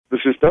This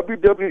is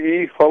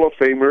WWE Hall of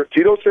Famer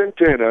Tito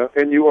Santana,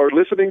 and you are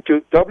listening to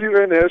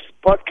WNS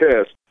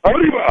Podcast.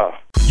 Arriba!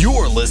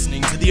 You're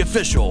listening to the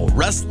official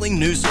Wrestling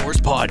News Source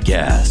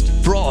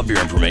podcast. For all of your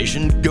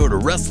information, go to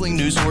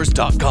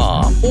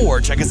WrestlingNewsSource.com or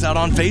check us out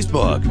on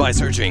Facebook by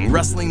searching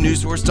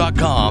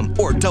WrestlingNewsSource.com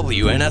or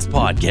WNS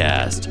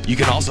Podcast. You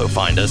can also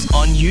find us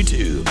on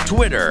YouTube,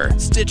 Twitter,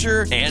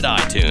 Stitcher, and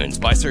iTunes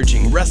by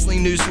searching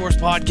Wrestling News Source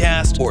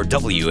Podcast or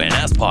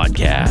WNS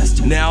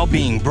Podcast. Now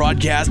being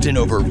broadcast in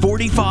over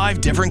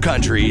 45 different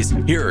countries,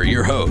 here are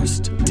your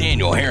hosts,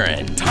 Daniel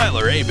Herron,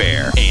 Tyler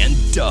Abear,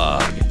 and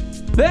Doug.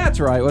 That's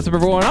right. What's up,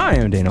 everyone? I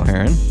am Daniel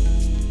Herron.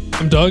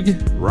 I'm Doug.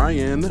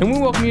 Ryan. And we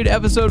welcome you to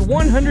episode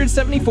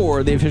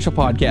 174, the official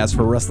podcast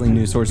for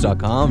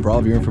WrestlingNewsSource.com. For all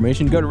of your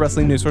information, go to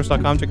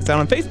WrestlingNewsSource.com. Check us out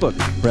on Facebook,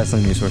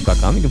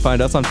 WrestlingNewsSource.com. You can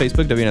find us on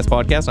Facebook, WNS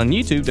Podcast, on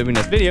YouTube,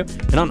 WNS Video,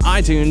 and on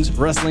iTunes,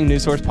 Wrestling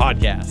News Source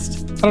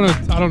Podcast.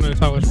 I don't know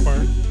Tyler's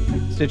part.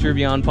 Stitcher,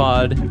 Beyond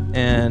Pod,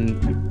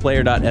 and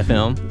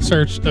Player.fm.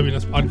 Search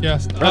WNS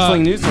Podcast.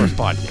 Wrestling News Source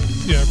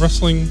Podcast. Yeah,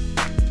 Wrestling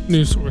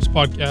News Source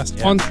Podcast.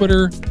 Yeah. On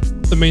Twitter,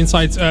 the main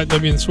site's at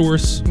WN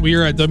Source. We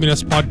are at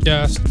WNS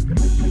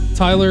Podcast.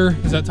 Tyler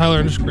is at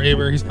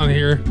Tyler_Aber. He's not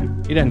here.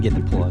 He doesn't get the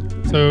plug.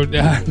 So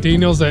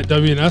Daniel's at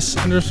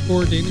WNS_Daniel.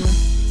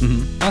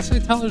 Mm-hmm. Did I say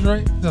Tyler's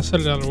right? 'Cause I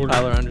said it out of order.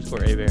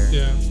 Tyler_Aber.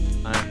 Yeah.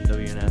 I'm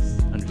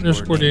WNS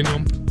Underscore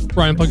Daniel.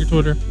 Ryan, plug your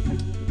Twitter.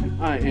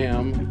 I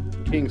am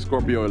King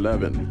Scorpio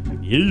 11.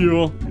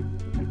 Yeah.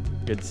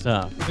 Good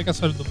stuff. I think I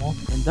said them all.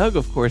 And Doug,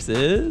 of course,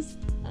 is...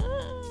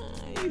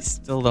 you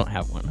still don't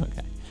have one.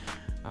 Okay.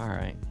 All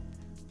right.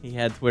 He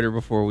had Twitter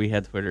before we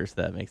had Twitter, so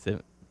that makes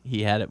it...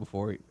 He had it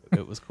before it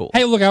was cool.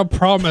 Hey, look, I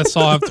promise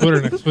I'll have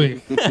Twitter next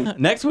week.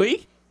 Next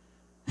week?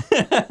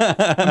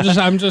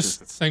 I'm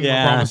just saying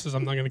Yeah. my promises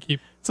I'm not going to keep.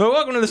 So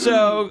welcome to the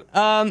show.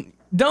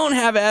 Don't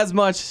have as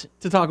much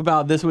to talk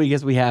about this week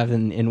as we have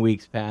in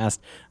weeks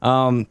past.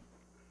 We'll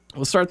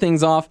start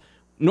things off.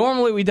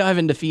 Normally we dive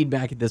into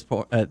feedback at this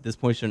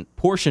portion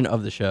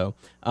of the show,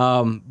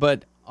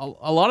 but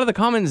a lot of the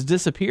comments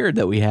disappeared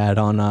that we had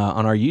on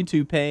our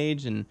YouTube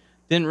page, and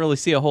didn't really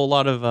see a whole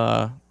lot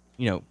of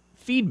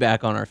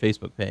feedback on our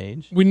Facebook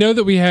page. We know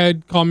that we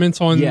had comments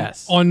on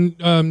YouTube.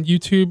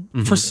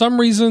 Mm-hmm. For some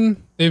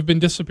reason, they've been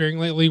disappearing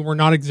lately. We're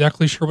not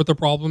exactly sure what the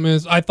problem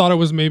is. I thought it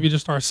was maybe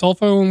just our cell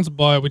phones,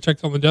 but we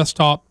checked on the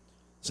desktop.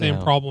 Same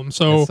problem.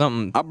 So It's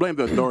something I blame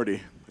the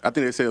authority. I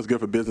think they say it's good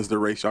for business to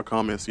erase your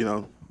comments,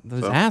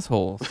 those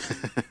assholes.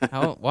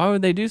 Why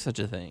would they do such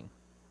a thing?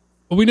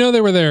 but we know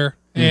they were there,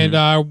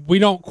 and we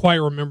don't quite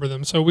remember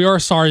them. So we are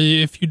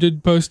sorry if you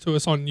did post to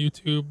us on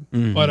YouTube,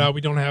 but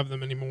we don't have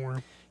them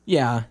anymore.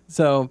 Yeah,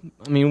 so,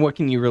 I mean, what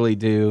can you really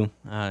do?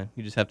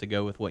 You just have to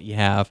go with what you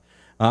have.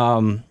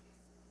 Not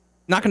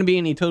going to be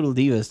any Total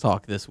Divas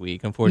talk this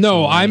week, unfortunately.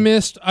 No,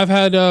 I've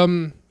had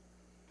a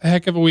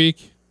heck of a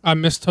week. I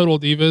missed Total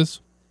Divas,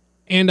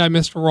 and I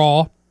missed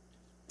Raw.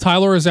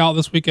 Tyler is out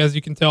this week, as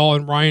you can tell,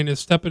 and Ryan is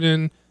stepping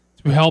in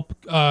to help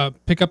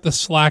pick up the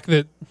slack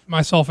that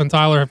myself and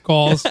Tyler have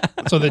caused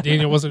so that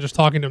Daniel wasn't just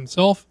talking to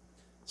himself.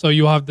 So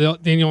you'll have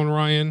Daniel and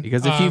Ryan.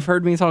 Because if you've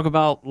heard me talk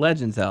about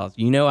Legends House,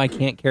 you know I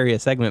can't carry a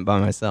segment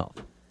by myself.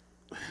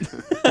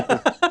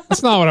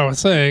 That's not what I was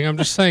saying. I'm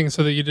just saying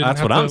so that you didn't That's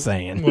have what to, I'm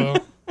saying. Well,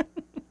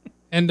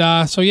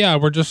 and so, yeah,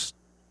 we're just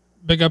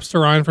big ups to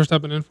Ryan for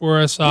stepping in for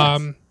us.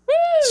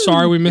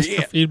 Sorry we missed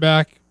the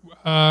feedback.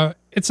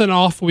 It's an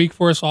off week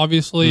for us,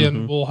 obviously,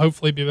 and we'll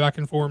hopefully be back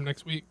in form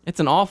next week.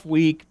 It's an off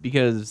week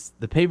because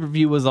the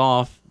pay-per-view was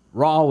off,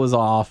 Raw was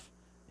off.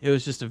 It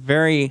was just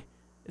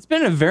it's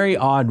been a very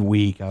odd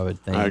week, I would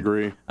think. I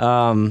agree.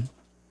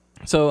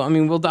 So, I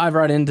mean, we'll dive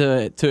right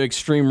into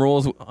Extreme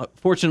Rules.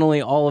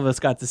 Fortunately, all of us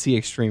got to see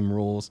Extreme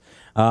Rules.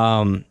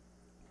 This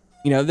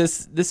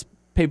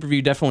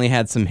pay-per-view definitely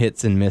had some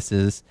hits and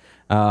misses.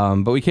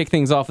 But we kick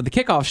things off with the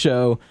kickoff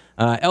show.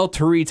 El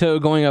Torito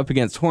going up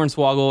against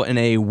Hornswoggle in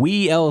a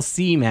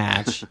WeLC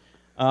match.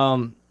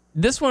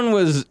 This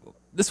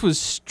was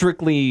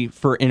strictly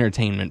for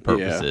entertainment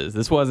purposes. Yeah.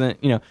 This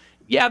wasn't,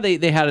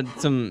 they had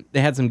some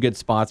good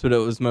spots, but it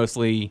was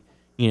mostly,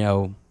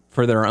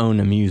 for their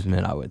own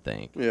amusement, I would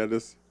think. Yeah,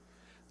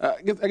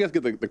 I guess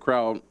get the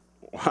crowd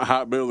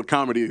hot, but it was a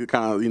comedy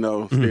kind of,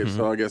 sketch.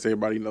 So I guess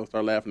everybody,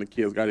 started laughing. The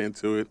kids got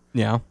into it.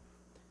 Yeah.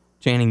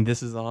 Chanting,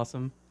 this is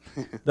awesome.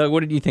 Doug,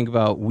 what did you think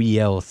about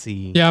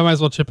WeLC? Yeah, I might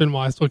as well chip in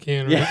while I still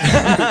can. Right?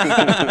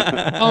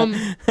 Yeah.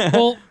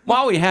 Well,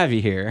 while we have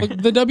you here,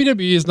 look, the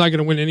WWE is not going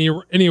to win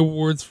any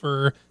awards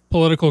for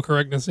political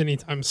correctness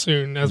anytime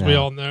soon, as we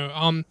all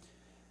know.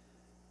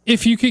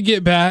 If you could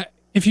get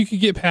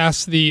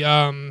past the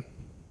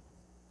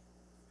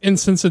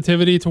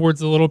insensitivity towards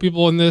the little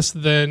people in this,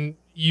 then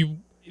you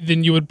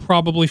would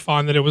probably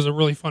find that it was a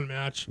really fun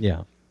match.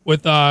 Yeah.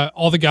 With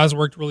all the guys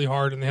worked really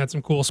hard and they had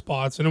some cool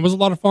spots and it was a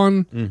lot of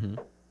fun. Mm-hmm.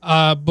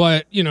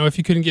 But if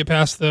you couldn't get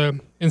past the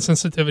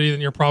insensitivity,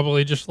 then you're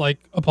probably just like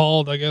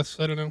appalled, I guess.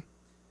 I don't know.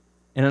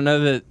 And I know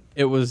that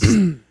it was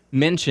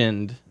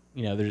mentioned,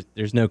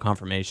 there's no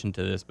confirmation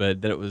to this,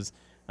 but that it was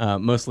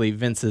mostly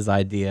Vince's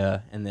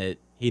idea and that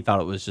he thought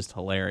it was just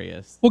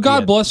hilarious. Well,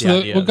 God The- bless the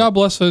idea of it. God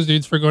bless those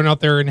dudes for going out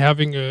there and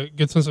having a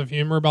good sense of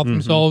humor about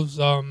themselves.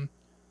 I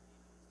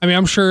mean,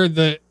 I'm sure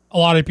that a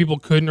lot of people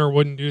couldn't or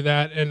wouldn't do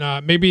that,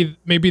 and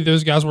maybe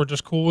those guys were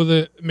just cool with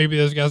it. Maybe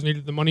those guys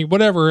needed the money.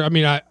 Whatever. I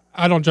mean,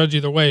 I don't judge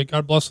either way.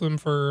 God bless them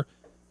for,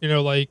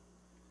 like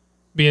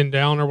being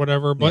down or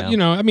whatever. But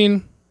Yeah. I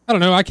mean, I don't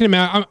know. I can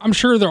imagine. I'm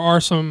sure there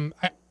are some.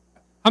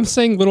 I'm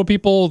saying little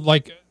people,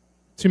 like,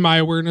 to my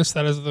awareness,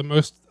 that is the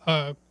most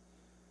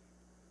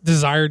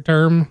desired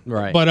term.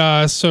 Right.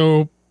 But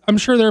so I'm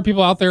sure there are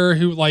people out there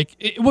who, like,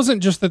 it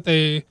wasn't just that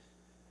they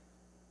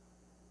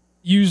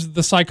used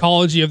the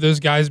psychology of those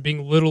guys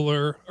being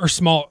littler or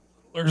small.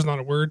 There's not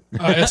a word.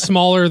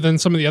 Smaller than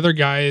some of the other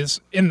guys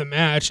in the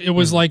match. It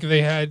was like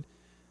they had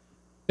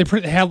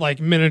like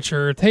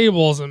miniature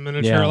tables and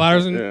miniature Yeah.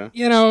 ladders, and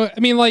Yeah. I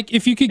mean, like,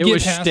 if you could It get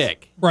was past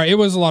shtick. right, it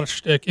was a lot of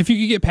shtick. If you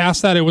could get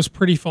past that, it was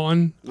pretty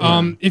fun.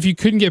 If you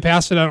couldn't get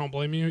past it, I don't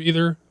blame you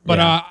either. But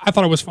Yeah. I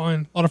thought it was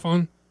fine, a lot of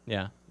fun.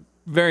 Yeah,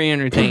 very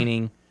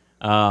entertaining.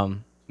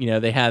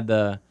 They had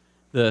the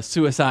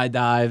suicide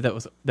dive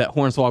that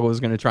Hornswoggle was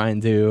going to try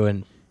and do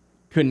and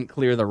couldn't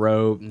clear the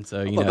rope, and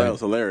so I thought that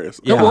was hilarious.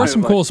 Yeah. There were I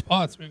some was cool like,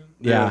 spots, man.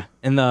 yeah,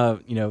 and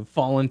the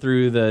falling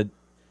through the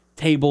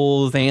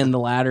tables and the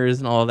ladders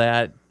and all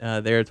that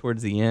there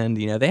towards the end.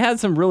 They had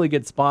some really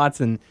good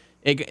spots, and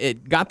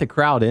it got the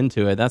crowd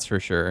into it. That's for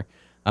sure.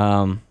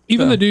 Even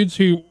So- the dudes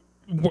who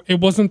it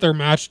wasn't their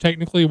match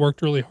technically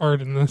worked really hard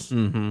in this,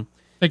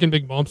 taking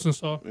big bumps and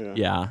stuff.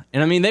 Yeah,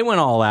 and I mean they went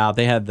all out.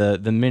 They had the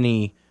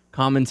mini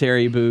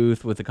commentary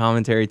booth with the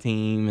commentary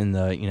team, and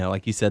the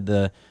like you said,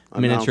 the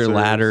miniature Announcers,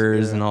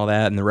 ladders yeah. and all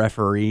that, and the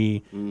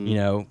referee.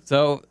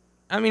 So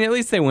I mean at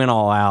least they went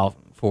all out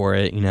for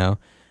it.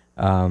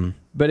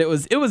 But it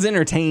was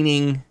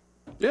entertaining,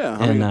 Yeah,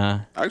 I and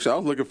mean, actually, I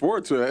was looking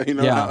forward to it.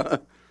 Yeah.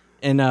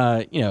 and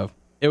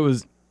it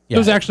was. It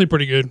was actually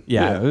pretty good.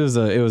 Yeah, Yeah.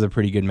 it was a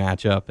pretty good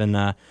matchup, and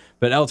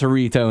but El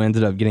Torito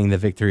ended up getting the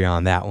victory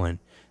on that one,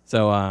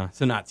 so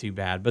not too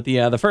bad. But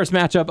the first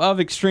matchup of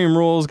Extreme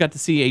Rules got to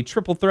see a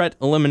triple threat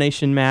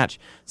elimination match: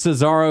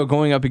 Cesaro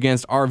going up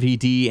against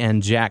RVD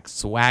and Jack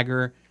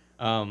Swagger.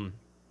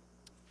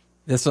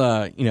 This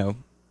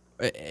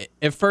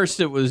at first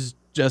it was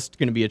just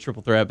going to be a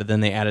triple threat, but then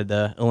they added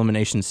the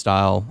elimination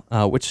style,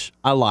 which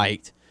I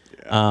liked.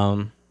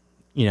 And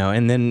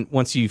then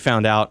once you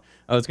found out,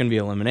 it's going to be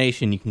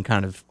elimination, you can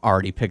kind of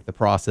already pick the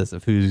process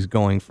of who's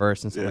going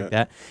first and stuff like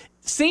that.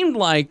 Seemed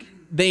like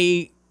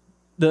the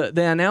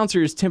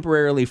announcers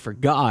temporarily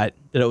forgot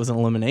that it was an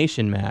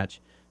elimination match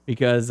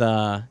because,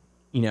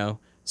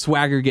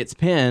 Swagger gets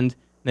pinned,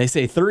 they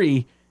say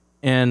 3,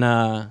 and,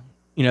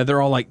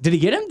 they're all like, did he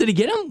get him? Did he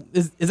get him?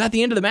 Is that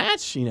the end of the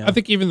match? I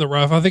think even the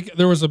ref. I think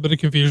there was a bit of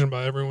confusion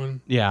by everyone.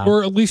 Yeah.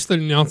 or at least the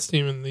announce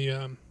team and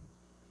the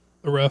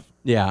ref.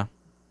 Yeah,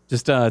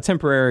 just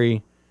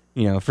temporary,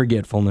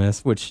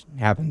 forgetfulness, which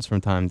happens from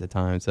time to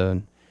time.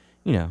 So,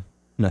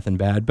 nothing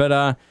bad.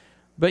 But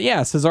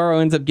yeah,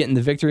 Cesaro ends up getting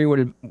the victory. What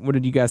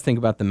did you guys think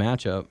about the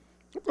matchup?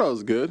 I thought it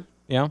was good.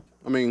 Yeah,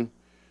 I mean,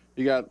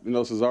 you got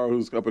Cesaro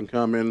who's up and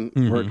coming,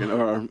 working,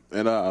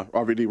 and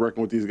RVD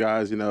working with these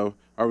guys.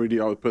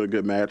 RVD always put a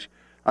good match.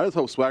 I just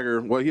hope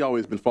Swagger. Well, he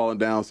always been falling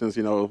down since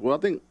Well, I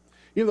think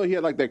even though he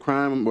had like that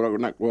crime,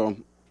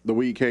 the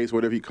weed case,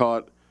 whatever he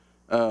caught.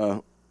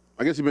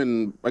 I guess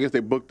they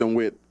booked him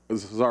with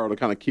Cesaro to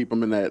kind of keep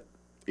him in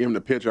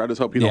the picture. I just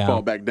hope he don't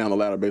fall back down the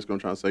ladder. Basically, I'm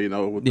trying to say,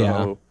 with the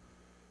whole,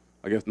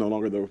 I guess no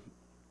longer the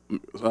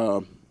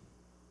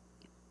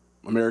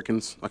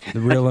Americans. the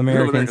real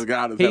Americans.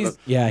 God, is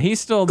he's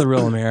still the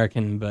real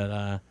American,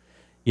 but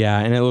yeah,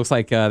 and it looks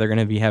like they're going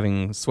to be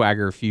having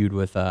Swagger feud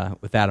with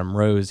Adam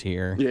Rose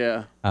here.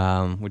 yeah.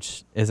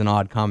 Which is an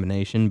odd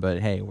combination, but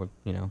hey,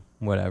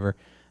 whatever.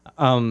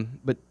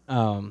 But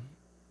I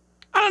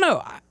don't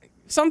know.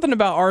 Something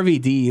about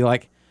RVD,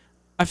 like,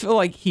 I feel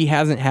like he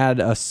hasn't had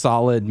a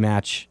solid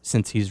match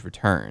since he's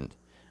returned.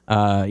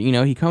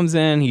 He comes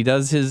in, he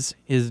does his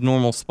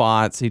normal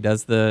spots, he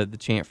does the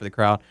chant for the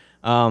crowd.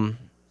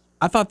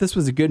 I thought this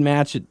was a good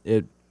match.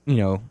 It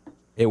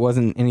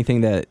wasn't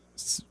anything that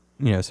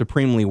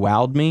supremely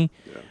wowed me.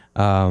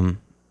 Yeah.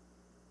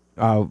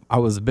 I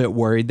was a bit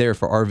worried there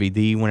for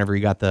RVD whenever he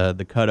got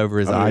the cut over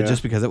his eye, yeah.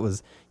 just because it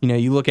was,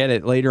 you look at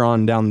it later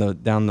on down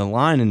the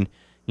line, and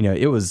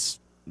it was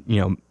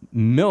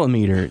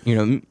millimeter,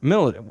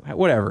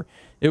 whatever.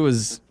 It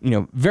was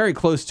very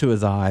close to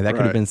his eye. That could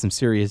have Right. been some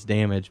serious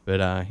damage,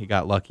 but he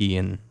got lucky,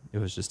 and it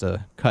was just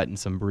a cut and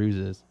some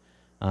bruises.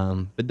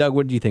 But Doug,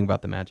 what did you think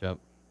about the matchup?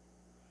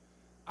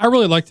 I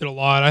really liked it a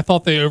lot. I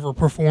thought they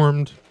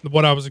overperformed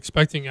what I was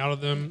expecting out of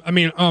them. I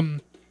mean,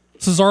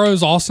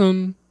 Cesaro's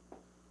awesome,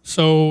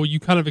 so you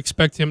kind of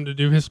expect him to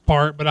do his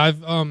part. But I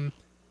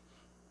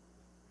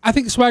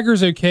think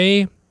Swagger's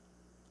okay,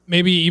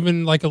 maybe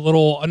even like a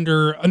little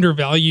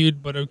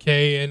undervalued, but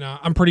okay. And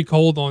I'm pretty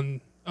cold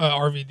on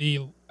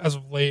RVD as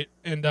of late.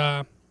 And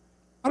I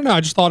don't know. I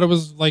just thought it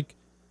was like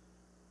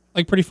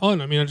pretty fun.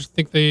 I mean, I just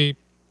think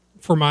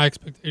for my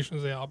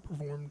expectations, they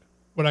outperformed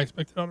what I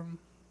expected out of them.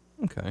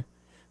 Okay.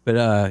 But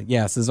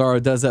yeah,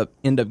 Cesaro does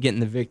end up getting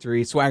the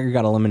victory. Swagger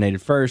got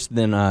eliminated first,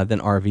 then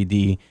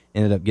RVD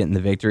ended up getting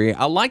the victory.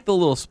 I like the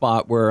little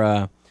spot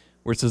where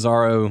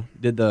Cesaro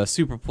did the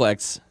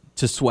superplex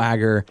to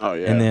Swagger,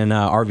 and then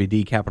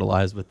RVD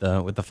capitalized with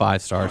the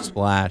 5-star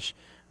splash.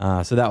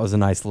 So that was a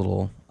nice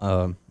little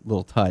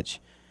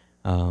touch.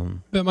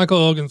 But Michael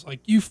Elgin's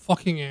like, you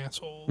fucking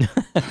asshole.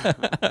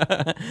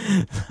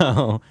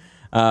 So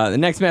the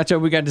next matchup,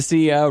 we got to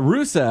see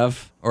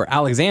Rusev, or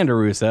Alexander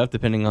Rusev,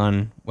 depending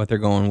on what they're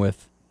going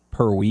with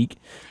per week.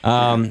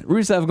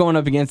 Rusev going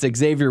up against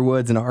Xavier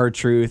Woods and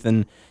R-Truth.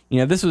 And,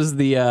 this was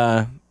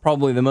the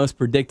probably the most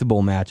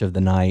predictable match of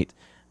the night.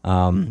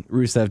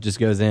 Rusev just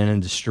goes in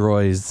and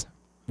destroys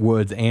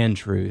Woods and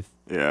Truth.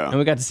 Yeah. And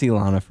we got to see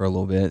Lana for a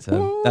little bit,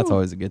 so that's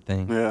always a good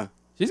thing. Yeah.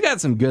 She's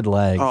got some good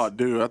legs. Oh,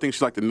 dude, I think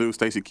she's like the new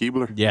Stacy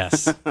Keibler.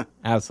 Yes,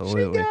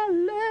 absolutely.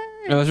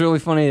 It was really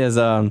funny as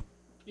You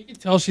can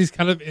tell she's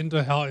kind of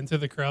into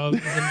the crowd.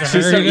 Into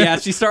her.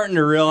 she's starting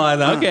to realize,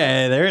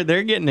 okay,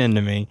 they're getting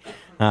into me.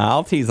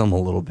 I'll tease them a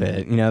little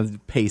bit,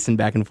 pacing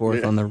back and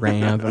forth on the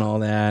ramp and all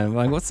that. I'm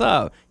like, what's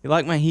up? You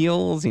like my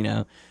heels?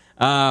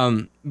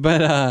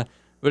 But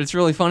it's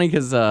really funny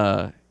because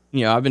I've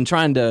been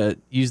trying to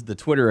use the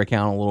Twitter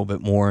account a little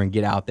bit more and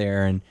get out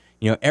there, and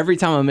every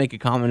time I make a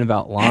comment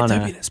about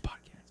Lana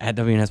at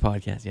WNS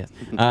Podcast, yes.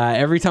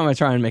 Every time I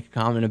try and make a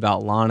comment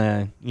about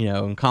Lana,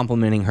 and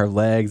complimenting her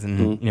legs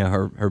and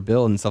her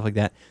build and stuff like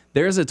that,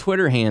 there's a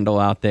Twitter handle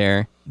out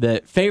there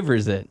that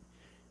favors it,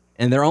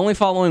 and they're only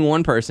following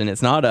one person.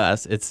 It's not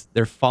us.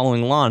 They're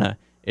following Lana.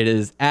 It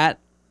is at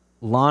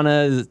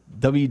Lana's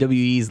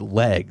WWE's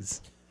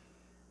legs.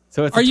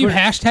 So it's Are you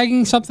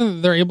hashtagging something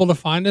that they're able to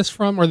find us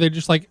from, or are they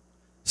just like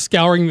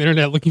scouring the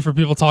internet looking for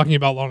people talking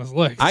about Lana's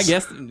legs? I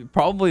guess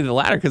probably the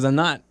latter, because I'm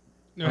not.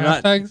 No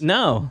hashtags?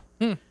 No.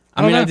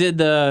 I did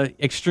the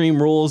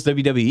Extreme Rules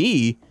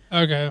WWE.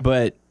 Okay.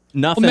 But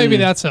nothing. Well, maybe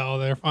that's how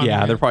they're finding it.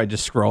 Yeah, they're probably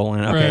just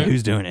scrolling. Okay, Right.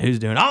 who's doing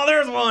it? Oh,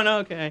 there's one.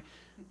 Okay.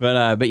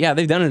 But yeah,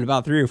 they've done it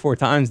about 3 or 4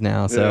 times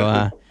now.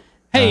 So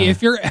hey,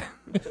 if you're at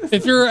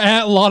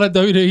Lana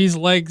WWE's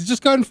legs,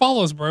 just go ahead and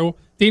follow us, bro.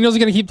 Daniel's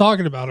gonna keep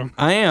talking about him.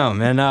 I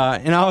am, and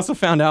I also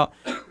found out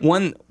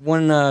one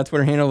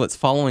Twitter handle that's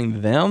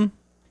following them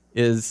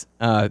is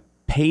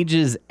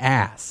Paige's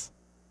ass.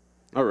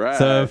 All right.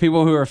 So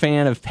people who are a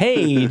fan of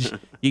Paige,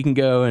 you can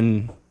go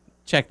and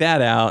check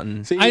that out.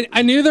 And See,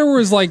 I knew there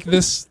was like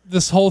this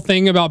whole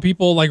thing about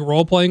people like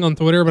role playing on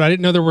Twitter, but I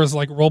didn't know there was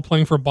like role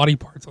playing for body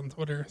parts on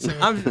Twitter. So.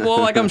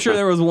 I'm sure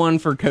there was one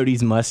for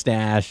Cody's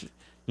mustache,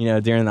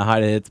 during the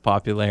height of its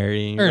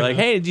popularity. And you're like,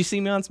 hey, did you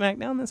see me on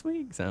SmackDown this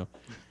week? So,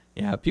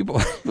 yeah, people,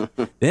 the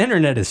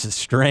internet is a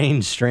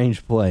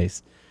strange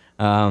place.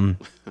 What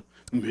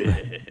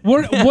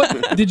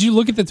did you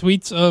look at the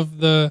tweets of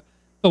the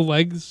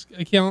legs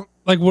account?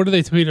 Like, what do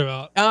they tweet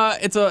about?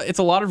 It's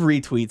a lot of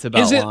retweets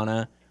about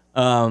Lana.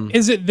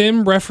 Is it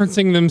them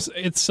referencing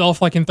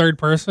itself like in third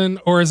person,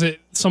 or is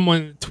it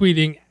someone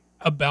tweeting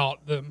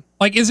about them?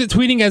 Like, is it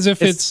tweeting as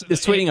if it's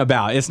tweeting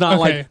about? It's not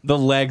like the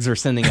legs are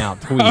sending out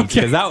tweets,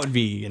 because that would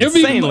be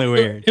insanely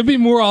weird. It'd be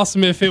more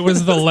awesome if it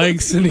was the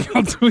legs sending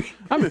out tweets.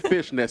 I'm in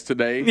fishnets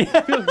today.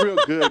 It feels real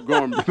good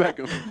going back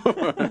and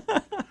forth.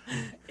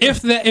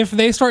 If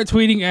they start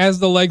tweeting as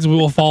the legs, we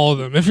will follow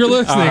them. If you're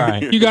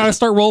listening, you got to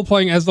start role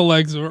playing as the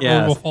legs, or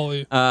we'll follow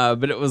you.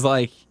 But it was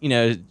like,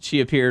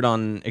 she appeared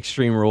on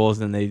Extreme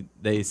Rules, and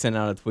they sent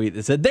out a tweet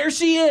that said, "There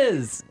she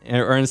is,"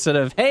 or instead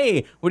of,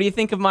 "Hey, what do you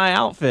think of my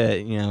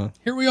outfit?"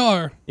 Here we are.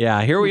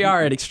 Yeah, here we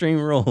are at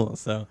Extreme Rules.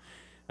 So,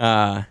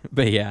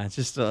 but yeah, it's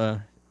just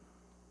a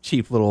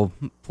cheap little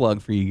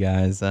plug for you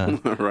guys.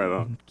 Right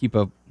on. Keep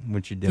up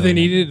what you're doing. Do they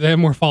need it? They have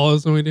more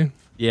follows than we do.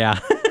 Yeah.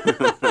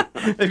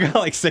 They've got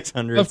like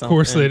 600. Of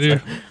course they do.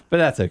 But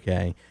that's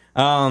okay.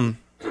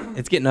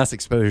 It's getting us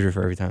exposure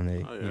for every time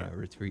they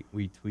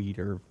retweet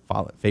or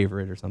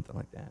favorite or something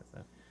like that. So.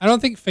 I don't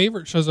think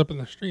favorite shows up in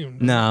the stream.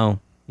 No,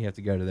 you have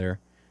to go to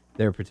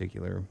their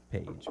particular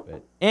page.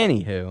 But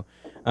anywho,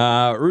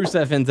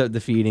 Rusev ends up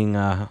defeating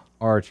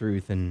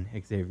R-Truth and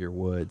Xavier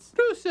Woods.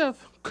 Rusev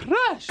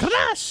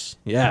Crush.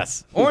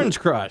 Yes, Orange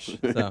Crush.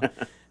 So,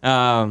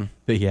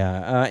 but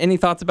yeah, any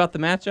thoughts about the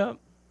matchup?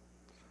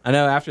 I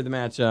know after the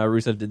match,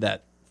 Rusev did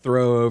that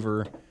throw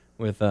over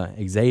with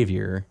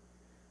Xavier.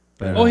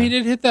 But, he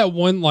did hit that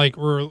one like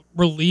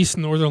release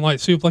Northern Light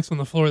suplex on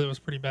the floor that was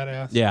pretty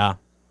badass. Yeah.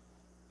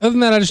 Other than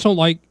that, I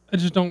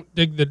just don't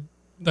dig the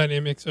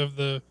dynamics of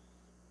the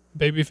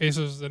baby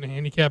faces in a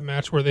handicap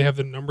match where they have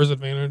the numbers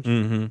advantage.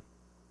 Mm-hmm.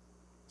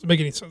 Doesn't make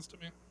any sense to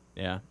me.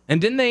 Yeah.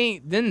 And didn't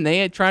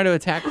they try to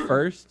attack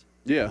first?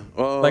 Yeah.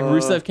 Like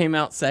Rusev came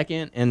out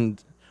second,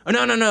 and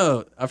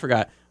no, I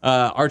forgot.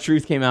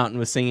 R-Truth came out and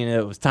was singing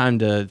it was time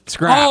to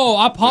scrap. Oh,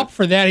 I popped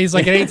for that. He's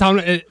like, it ain't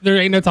time. There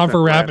ain't no time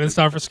for rapping. It's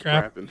time for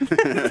scrap.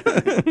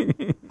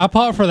 I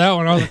popped for that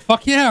one. I was like,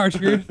 fuck yeah,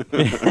 R-Truth.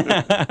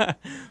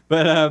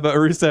 But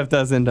Rusev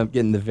does end up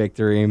getting the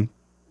victory,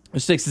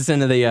 which takes us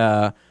into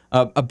the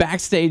a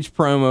backstage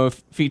promo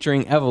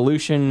featuring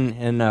Evolution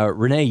and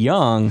Renee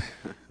Young,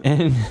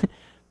 and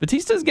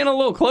Batista's getting a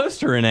little close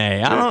to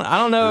Renee. I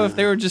don't know if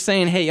they were just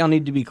saying, hey, y'all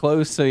need to be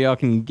close so y'all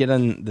can get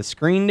on the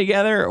screen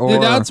together, or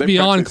Dude, that's They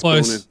beyond practice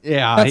close. spooning.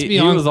 yeah, That's he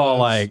beyond was all close.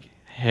 like,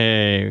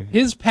 hey.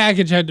 His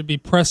package had to be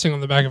pressing on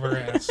the back of her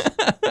ass.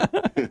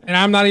 And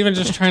I'm not even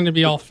just trying to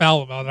be all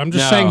foul about it. I'm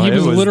just No, saying he it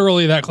was was-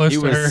 literally that close He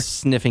to was her.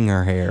 sniffing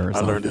her hair or I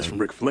something. learned this from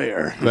Ric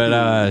Flair.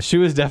 But she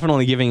was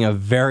definitely giving a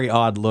very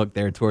odd look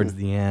there towards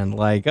the end.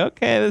 Like,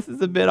 okay, this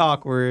is a bit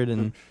awkward.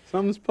 And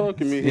Something's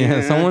poking me.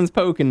 yeah, someone's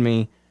poking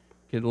me.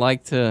 Could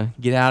like to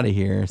get out of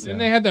here. So. Then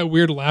they had that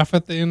weird laugh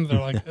at the end. They're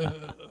like,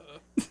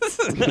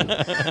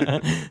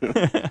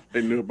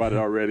 They knew about it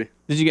already.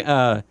 Did you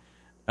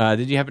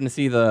happen to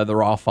see the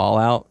Raw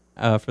Fallout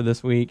for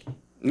this week?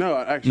 No,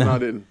 actually, I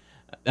didn't.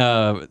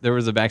 There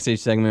was a backstage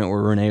segment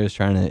where Renee was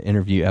trying to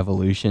interview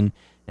Evolution,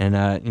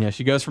 and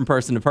she goes from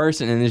person to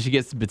person, and then she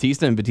gets to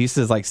Batista, and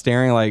Batista's like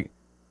staring, like,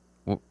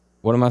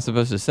 "What am I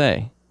supposed to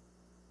say?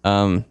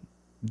 Deal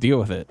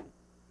with it."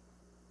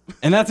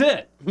 And that's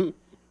it. And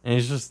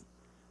he's just,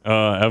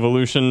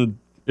 Evolution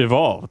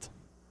evolved.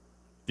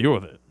 Deal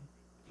with it.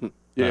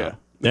 Yeah.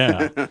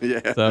 Yeah.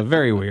 Yeah. So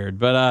very weird.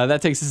 But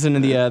that takes us into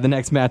the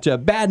next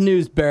matchup. Bad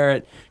News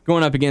Barrett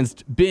going up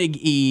against Big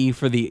E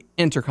for the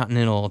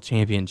Intercontinental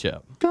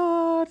Championship.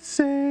 God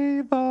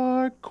save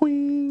our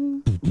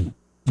queen.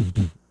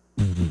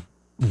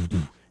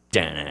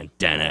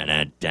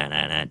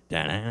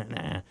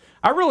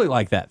 I really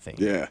like that thing.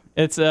 Yeah.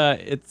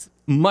 It's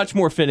much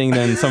more fitting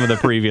than some of the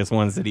previous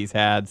ones that he's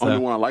had. Only So,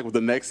 one I like with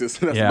the Nexus.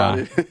 That's Yeah. about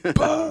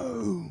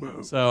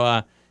it. so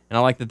and I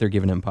like that they're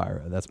giving him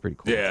Pyro. That's pretty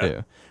cool Yeah.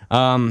 too.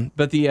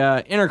 But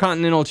the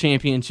Intercontinental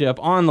Championship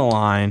on the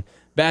line.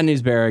 Bad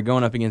News Barrett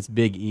going up against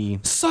Big E.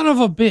 son of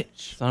a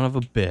bitch. Son of a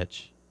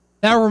bitch.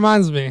 That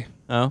reminds me.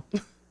 Oh,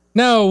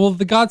 No, well,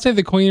 the God Save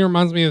the Queen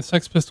reminds me of the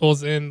Sex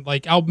Pistols, and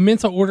like I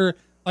meant to order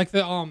like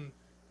the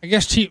I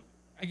guess cheap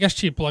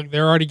plug.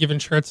 They're already giving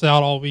shirts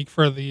out all week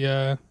for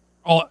the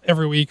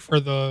every week for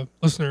the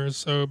listeners.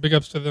 So big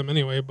ups to them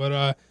anyway.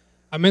 But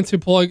I meant to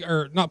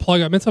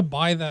I meant to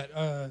buy that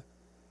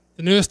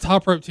the newest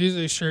Top Rope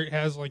Tuesday shirt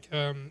has like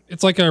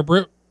it's like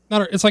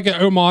it's like an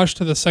homage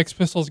to the Sex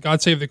Pistols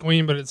God Save the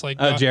Queen, but it's like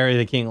Jerry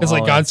the King. it's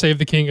like Lawler. God Save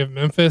the King of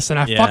Memphis, and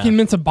I Yeah. fucking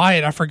meant to buy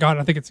it. I forgot.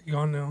 I think it's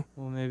gone now.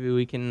 Well, maybe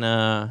we can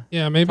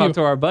Yeah, maybe. talk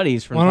to our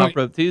buddies from Why don't Top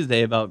Rope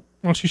Tuesday about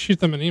Why don't you shoot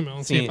them an email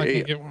and see if I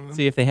can get one of them?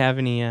 see if they have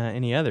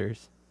any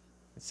others.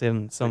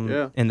 Some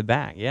Yeah. in the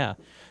back, yeah.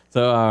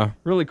 So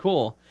really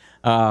cool.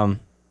 But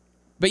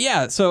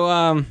yeah,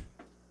 so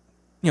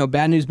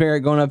Bad News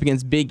Barrett going up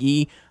against Big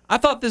E. I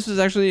thought this was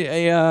actually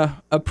a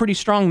pretty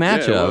strong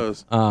matchup.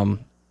 was.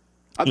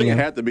 I think Yeah. it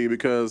had to be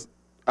because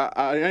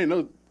I didn't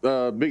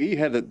know Big E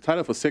had the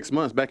title for 6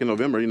 months back in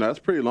November. That's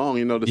pretty long,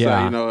 to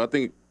Yeah. say. I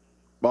think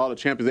all the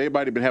champions,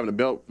 everybody been having a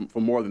belt for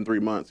more than 3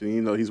 months,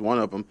 and he's one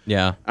of them.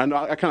 Yeah. I know.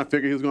 I kind of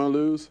figured he was going to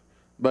lose,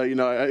 but it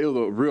was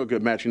a real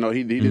good match. He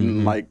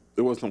didn't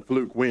it was some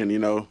fluke win.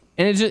 And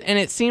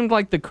it seemed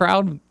like the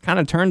crowd kind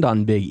of turned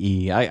on Big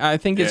E. I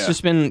think it's Yeah.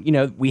 just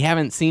been, we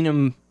haven't seen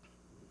him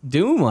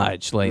do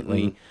much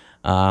lately.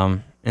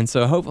 And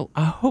so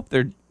I hope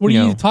they're. What are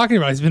you talking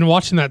about? He's been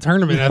watching that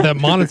tournament at that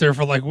monitor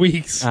for like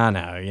weeks. I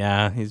know,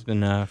 yeah. He's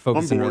been I'm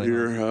focusing bored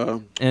really hard.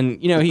 here.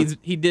 And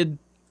he did,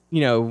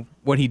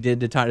 what he did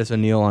to Titus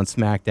O'Neil on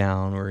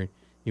SmackDown, where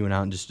he went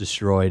out and just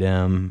destroyed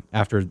him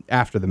after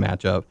the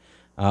matchup.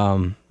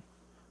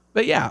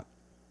 But yeah,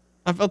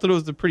 I felt that it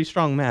was a pretty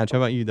strong match. How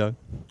about you, Doug?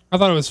 I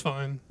thought it was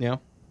fine. Yeah.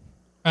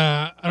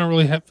 I don't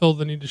really feel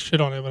the need to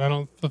shit on it, but I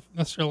don't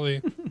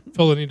necessarily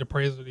feel the need to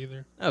praise it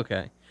either.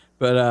 Okay.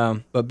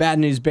 But Bad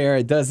News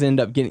Barrett does end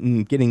up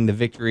getting the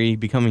victory,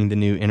 becoming the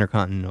new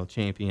Intercontinental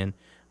Champion.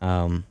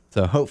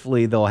 So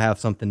hopefully they'll have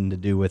something to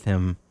do with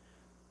him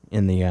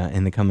in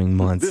the coming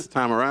months. This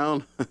time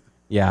around,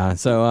 Yeah.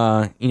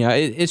 So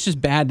it's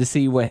just bad to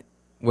see what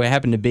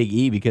happened to Big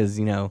E because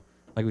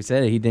like we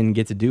said, he didn't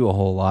get to do a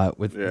whole lot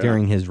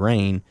during his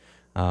reign.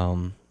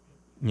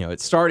 It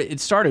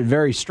started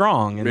very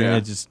strong and then Yeah.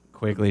 it just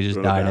quickly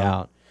Really died down.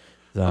 out.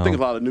 So, I think a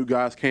lot of new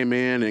guys came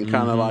in and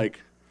kind of like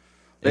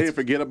they didn't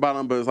forget about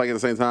him, but it's like at the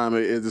same time,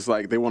 it's just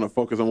like they want to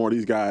focus on more of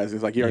these guys.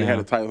 It's like he already had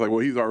the title. It's like, well,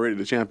 he's already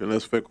the champion.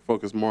 Let's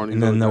focus more on these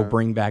and then other they'll guys.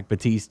 bring back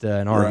Batista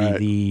and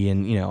RVD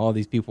and all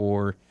these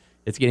people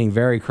it's getting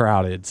very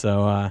crowded.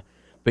 So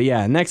but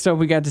yeah, next up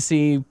we got to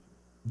see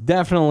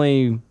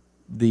definitely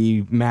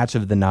the match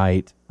of the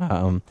night.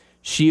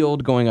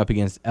 Shield going up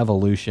against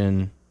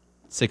Evolution,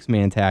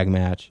 6-man tag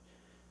match.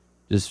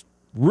 Just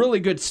really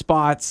good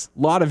spots,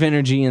 a lot of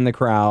energy in the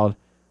crowd.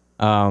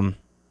 A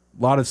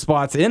lot of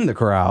spots in the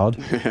crowd.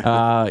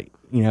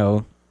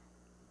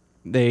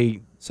 They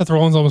Seth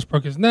Rollins almost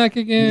broke his neck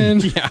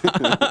again.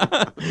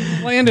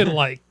 Landed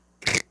like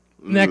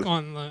neck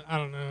on the, I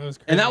don't know. It was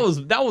crazy. and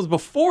that was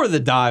before the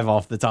dive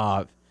off the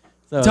top.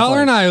 So it's Tyler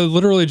like- and I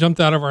literally jumped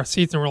out of our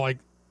seats and we're like,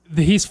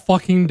 he's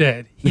fucking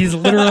dead. He's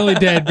literally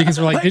dead because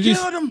we're like, did you?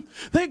 him?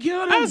 They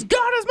killed him. As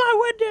God is my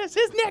witness,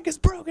 his neck is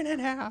broken in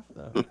half.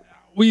 I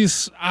We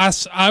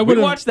would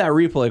have. watched that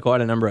replay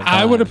quite a number of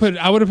times.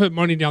 I would have put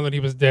money down that he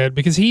was dead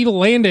because he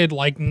landed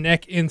like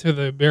neck into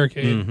the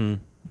barricade.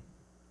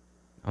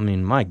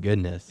 mean, my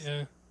goodness.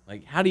 Yeah.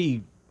 Like, how do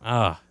you,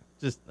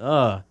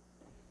 The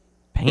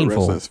painful.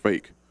 wrestling's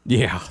fake.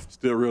 Yeah.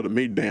 Still real to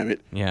me, damn it.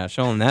 Yeah,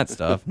 show them that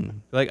stuff.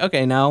 And be like,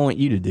 okay, now I want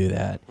you to do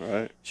that. All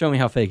right. Show me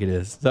how fake it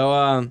is.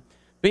 So,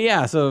 but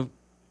yeah, so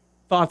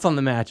thoughts on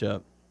the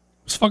matchup?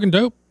 It's fucking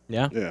dope.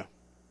 Yeah? Yeah.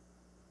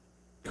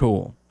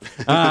 Cool.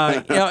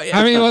 I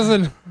mean, it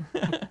wasn't.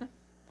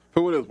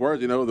 For what it's worth,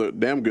 the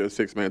damn good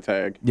 6-man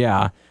tag.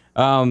 Yeah.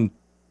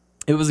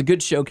 It was a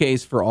good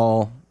showcase for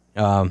all.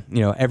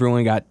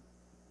 Everyone got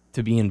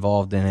to be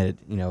involved in it.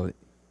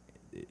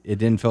 It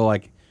didn't feel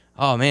like,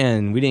 oh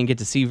man, we didn't get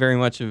to see very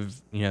much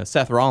of,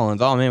 Seth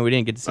Rollins. Oh man, we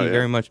didn't get to see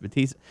very much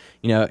Batista.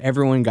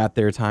 Everyone got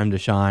their time to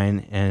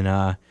shine.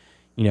 And,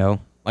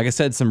 like I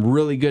said, some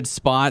really good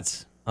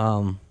spots.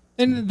 And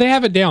they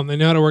have it down. They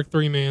know how to work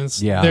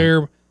 3-mans. Yeah.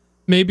 They're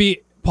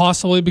maybe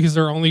possibly because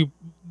they're only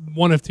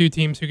one of 2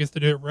 teams who gets to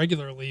do it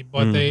regularly,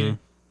 but they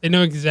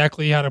know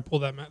exactly how to pull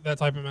that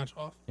type of match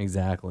off.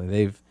 Exactly.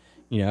 They've,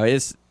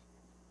 it's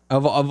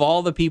of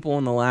all the people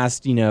in the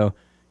last,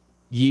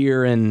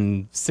 year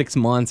and 6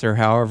 months or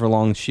however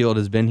long Shield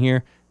has been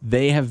here,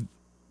 they have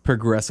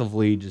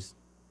progressively just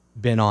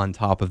been on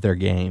top of their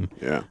game.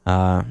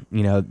 Yeah.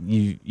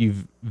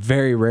 You've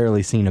very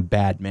rarely seen a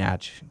bad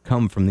match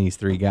come from these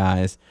 3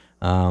 guys.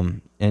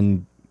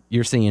 And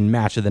you're seeing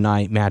match of the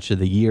night, match of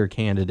the year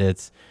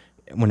candidates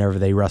whenever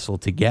they wrestle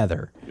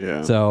together.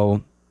 Yeah.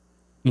 So,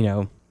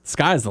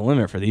 sky's the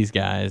limit for these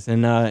guys.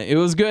 And it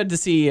was good to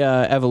see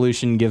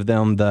Evolution give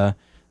them the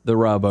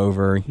rub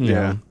over, you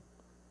know.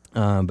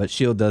 But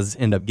Shield does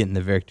end up getting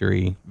the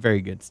victory.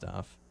 Very good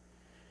stuff.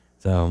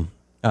 So,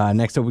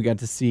 next up we got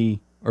to see,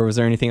 or was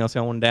there anything else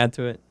y'all wanted to add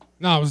to it?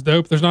 No, it was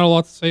dope. There's not a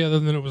lot to say other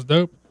than it was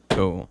dope.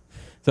 Cool.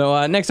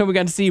 So, next up we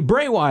got to see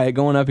Bray Wyatt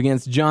going up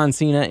against John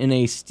Cena in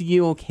a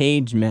steel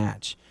cage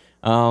match.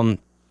 And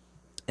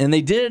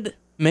they did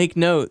make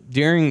note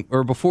during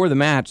or before the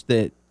match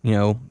that,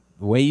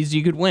 ways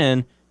you could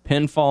win: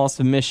 pinfall,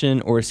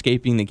 submission, or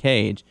escaping the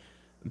cage.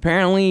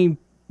 Apparently,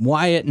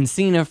 Wyatt and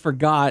Cena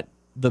forgot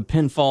the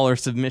pinfall or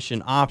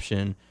submission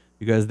option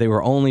because they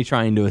were only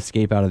trying to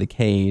escape out of the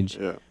cage,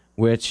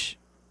 which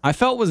I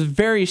felt was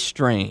very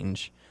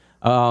strange.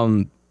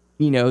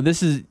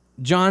 This is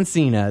John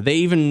Cena. They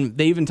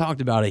even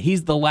talked about it.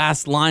 He's the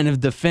last line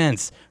of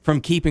defense from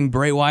keeping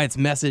Bray Wyatt's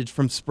message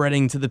from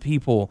spreading to the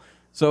people.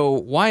 So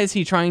why is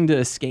he trying to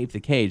escape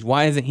the cage?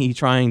 Why isn't he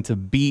trying to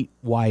beat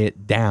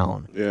Wyatt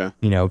down? Yeah.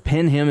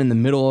 Pin him in the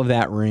middle of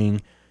that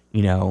ring,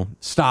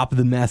 stop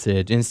the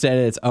message. Instead,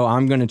 it's,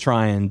 I'm going to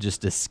try and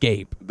just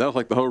escape. That was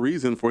like the whole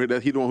reason for it.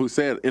 That he the one who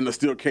said in the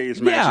steel cage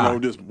match,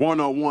 just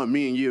one-on-one,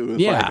 me and you.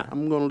 It's like,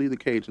 I'm going to leave the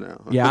cage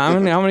now.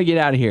 I'm going to get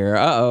out of here.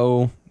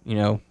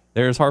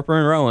 There's Harper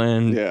and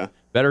Rowan. Yeah.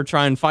 Better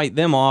try and fight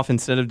them off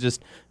instead of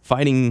just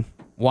fighting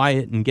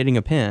Wyatt and getting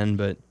a pin.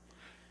 But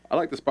I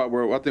like the spot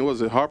where I think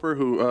was it Harper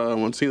who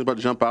when Cena's about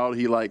to jump out,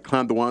 he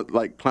climbed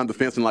the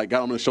fence and got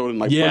him on the shoulder and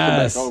pushed him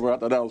back over. I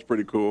thought that was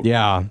pretty cool.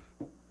 Yeah.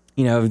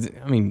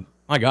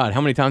 My God,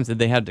 how many times did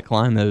they have to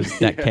climb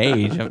that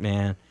cage?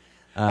 Man.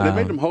 And they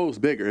made them holes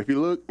bigger. If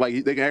you look,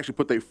 they can actually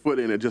put their foot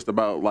in it just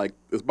about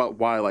it's about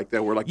wide like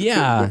that, where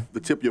the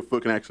tip of your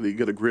foot can actually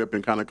get a grip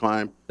and kind of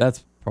climb.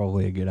 That's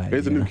probably a good idea.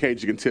 It's a new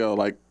cage. You can tell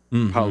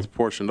how it's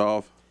portioned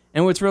off.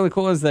 And what's really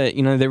cool is that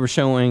they were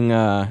showing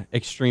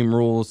Extreme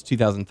Rules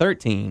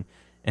 2013,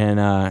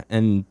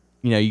 and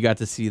you got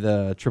to see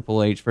the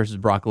Triple H versus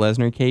Brock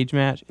Lesnar cage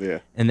match. Yeah.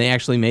 And they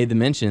actually made the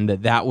mention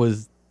that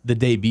was the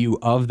debut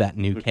of that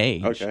new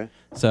cage. Okay.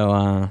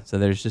 So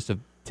there's just a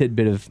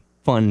tidbit of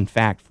fun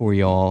fact for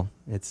y'all.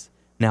 It's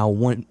now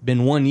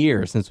been 1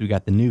 year since we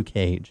got the new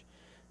cage.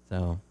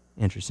 So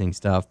interesting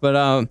stuff.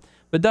 But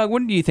Doug,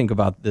 what do you think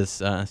about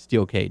this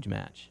steel cage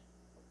match?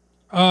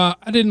 I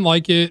didn't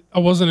like it. I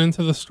wasn't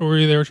into the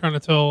story they were trying to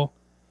tell.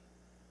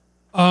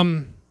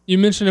 You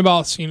mentioned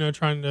about Cena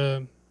trying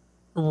to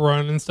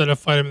run instead of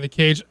fight him in the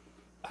cage.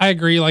 I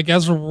agree.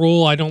 As a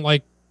rule, I don't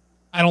like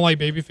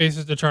baby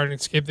faces to try and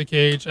escape the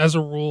cage. As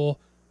a rule,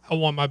 I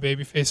want my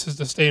baby faces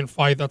to stay and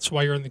fight. That's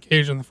why you're in the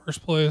cage in the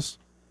first place.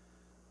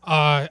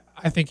 I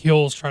think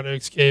heels try to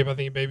escape. I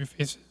think baby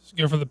faces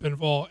go for the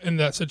pinfall in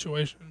that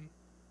situation.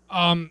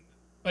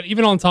 But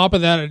even on top of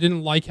that, I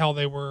didn't like how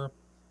they were.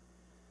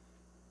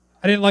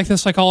 I didn't like the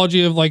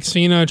psychology of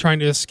Cena trying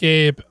to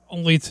escape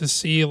only to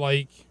see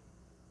like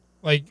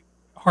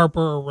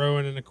Harper or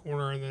Rowan in a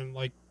corner and then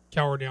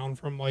cower down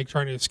from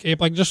trying to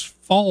escape. Just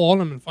fall on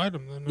him and fight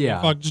him. Then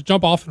just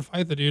jump off and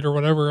fight the dude or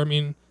whatever. I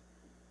mean,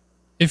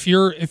 if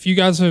your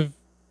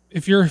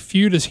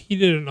feud is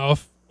heated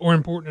enough or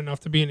important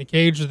enough to be in a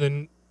cage,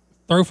 then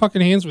throw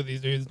fucking hands with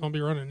these dudes. Don't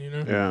be running.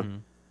 Yeah.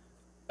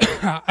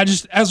 I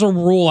just, as a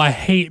rule, I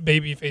hate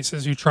baby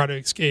faces who try to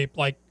escape.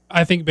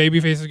 I think baby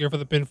faces go for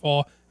the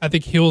pinfall. I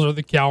think heels are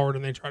the coward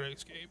and they try to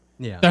escape.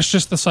 Yeah. That's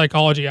just the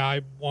psychology I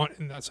want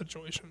in that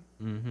situation.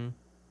 Mm-hmm.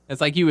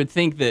 It's you would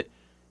think that,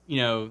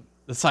 the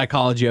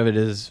psychology of it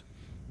is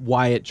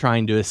Wyatt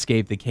trying to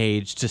escape the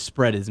cage to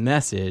spread his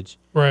message.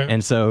 Right.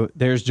 And so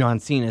there's John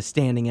Cena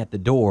standing at the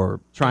door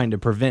trying to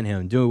prevent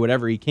him, doing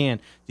whatever he can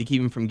to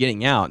keep him from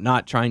getting out,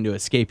 not trying to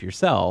escape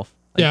yourself.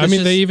 Like, Yeah, I this mean,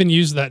 is- they even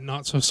use that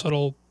not so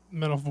subtle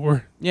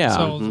metaphor. Yeah.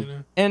 themselves, you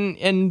know.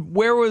 And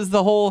where was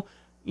the whole,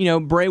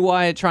 Bray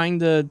Wyatt trying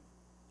to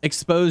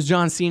expose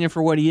John Cena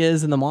for what he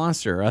is in the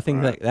Monster? I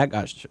think that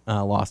got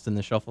lost in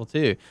the shuffle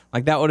too.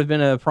 Like that would have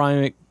been a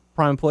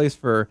prime place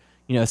for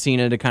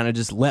Cena to kind of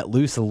just let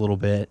loose a little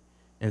bit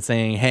and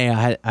saying, "Hey,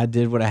 I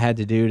did what I had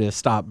to do to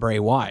stop Bray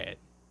Wyatt."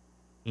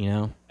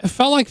 It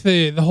felt like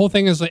the whole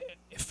thing is like,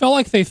 it felt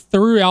like they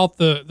threw out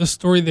the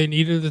story they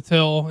needed to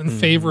tell in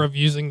favor of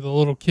using the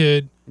little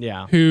kid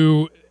Yeah.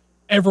 who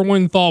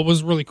everyone thought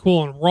was really cool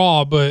on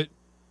Raw, but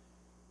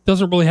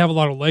doesn't really have a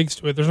lot of legs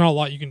to it. There's not a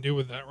lot you can do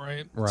with that,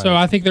 right? Right. So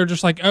I think they're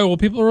just like, oh, well,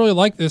 people really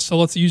like this, so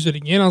let's use it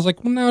again. I was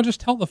like, well, no,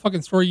 just tell the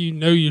fucking story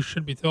you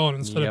should be telling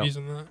instead Yep. of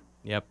using that.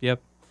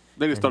 Yep.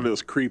 They just thought it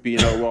was creepy,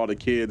 with all the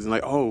kids, and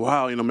like, oh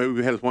wow, maybe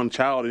we had this one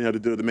child and had to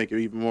do it to make it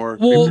even more.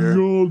 Well,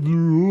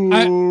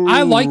 creepier.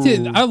 I liked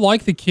it. I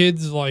like the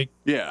kids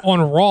Yeah.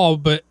 on Raw,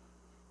 but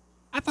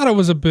I thought it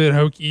was a bit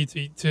hokey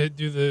to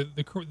do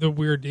the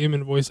weird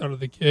demon voice out of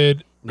the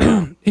kid.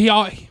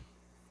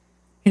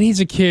 And he's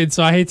a kid,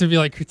 so I hate to be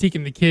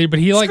critiquing the kid, but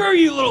he Screw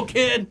you, little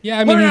kid. Yeah,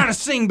 I mean, learn he- how to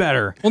sing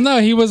better. well, no,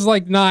 he was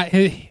not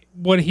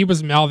what he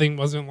was mouthing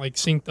wasn't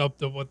synced up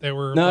to what they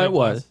were. No, it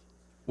was.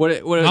 What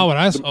Not what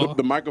I saw.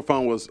 The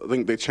microphone was, I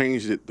think they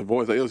changed it, the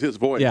voice. It was his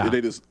voice. Yeah.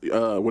 They just,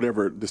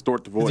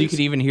 distort the voice. You could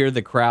even hear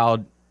the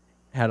crowd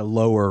had a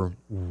lower,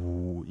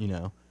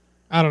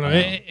 I don't know.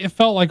 It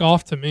felt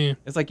off to me.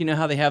 It's like,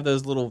 how they have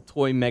those little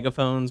toy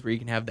megaphones where you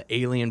can have the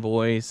alien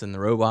voice and the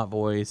robot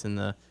voice and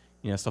the,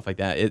 stuff like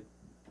that.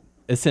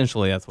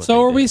 Essentially that's what So they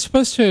are did. we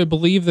supposed to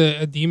believe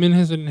that a demon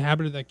has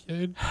inhabited that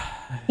kid?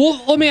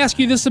 Well, let me ask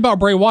you this about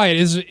Bray Wyatt.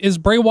 Is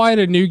Bray Wyatt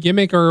a new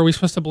gimmick, or are we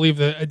supposed to believe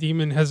that a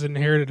demon has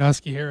inherited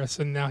Husky Harris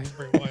and now he's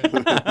Bray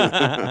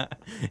Wyatt?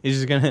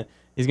 He's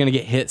gonna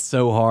get hit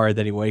so hard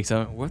that he wakes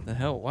up. What the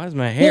hell? Why is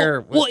my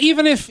hair? well,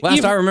 even if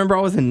Last I remember,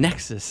 I was in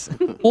Nexus.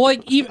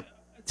 even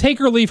take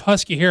or leave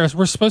Husky Harris,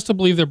 we're supposed to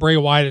believe that Bray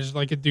Wyatt is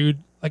a dude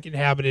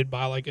inhabited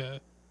by a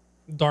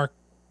dark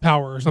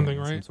power or something,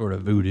 Some right? sort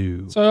of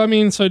voodoo. So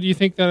do you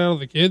think that out of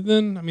the kid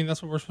then? I mean,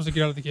 that's what we're supposed to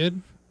get out of the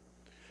kid.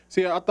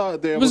 See, I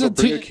thought they Was was it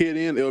to bring a t- kid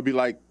in. It would be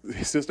like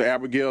his sister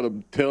Abigail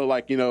to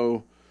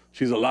tell,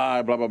 she's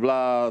alive, blah, blah,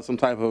 blah, some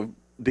type of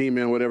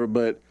demon, whatever.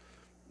 But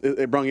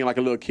they brought in a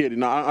little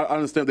kid. I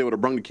understand they would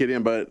have brought the kid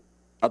in, but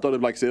I thought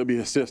it would be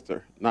his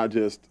sister, not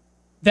just.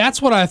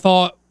 That's what I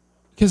thought,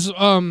 because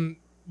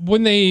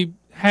when they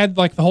had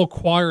the whole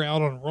choir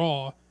out on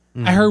Raw,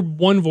 I heard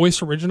one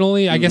voice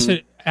originally. I guess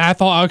I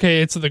thought,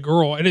 okay, it's the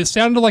girl, and it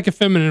sounded like a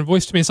feminine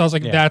voice to me. So I was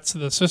like, Yeah. that's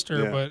the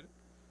sister, Yeah. but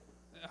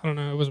I don't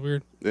know. It was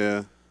weird.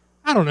 Yeah.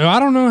 I don't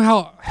know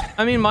how.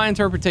 I mean, my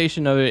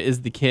interpretation of it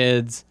is the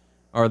kids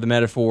are the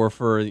metaphor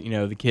for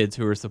the kids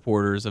who are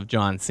supporters of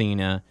John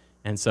Cena,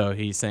 and so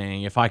he's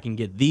saying if I can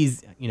get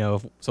these,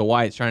 so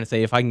Wyatt's trying to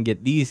say if I can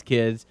get these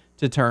kids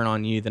to turn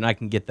on you, then I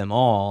can get them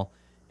all,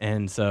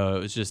 and so it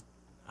was just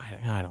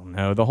I don't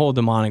know, the whole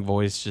demonic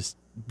voice just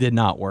did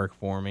not work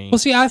for me. Well,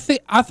 see, I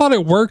thought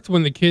it worked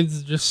when the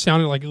kids just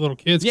sounded like little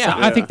kids. 'cause Yeah.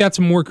 I think that's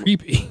more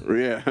creepy.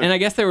 Yeah. And I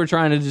guess they were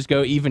trying to just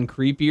go even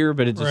creepier,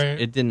 but it just Right.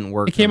 it didn't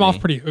work. It came for off me.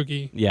 pretty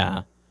hooky.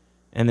 Yeah.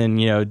 And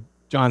then,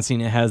 John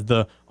Cena has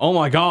the, oh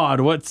my God,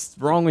 what's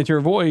wrong with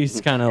your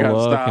voice kind of Gotta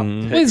look. stop.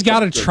 And, Well, he's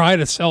got to try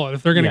to sell it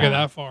if they're going to Yeah. go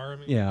that far. I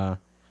mean, yeah.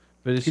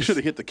 But it's He just, should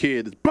have hit the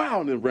kid, just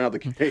bow, and then ran out the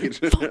cage.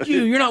 fuck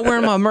you, you're not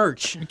wearing my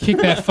merch. kick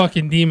that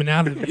fucking demon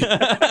out of you.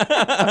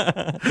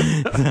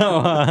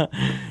 So,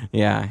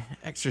 yeah,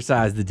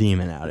 exercise the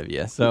demon out of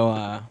you.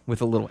 So,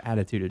 with a little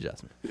attitude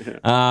adjustment.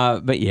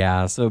 But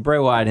yeah, so Bray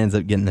Wyatt ends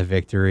up getting the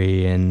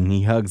victory and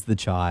he hugs the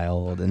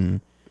child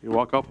and You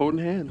walk off holding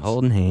hands.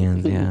 holding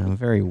hands. Yeah,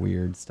 very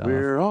weird stuff.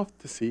 We're off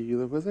to see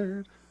the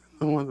wizard.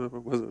 The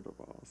Wizard of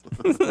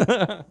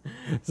Oz.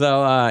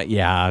 So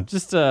yeah,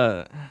 just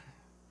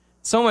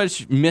so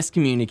much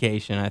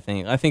miscommunication. I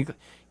think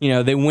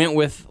they went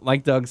with,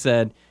 like Doug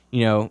said,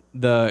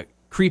 the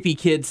creepy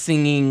kid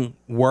singing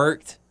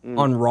worked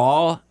on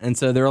Raw, and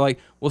so they're like,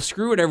 well,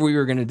 screw whatever we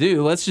were gonna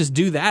do. Let's just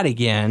do that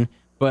again,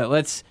 but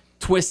let's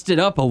twist it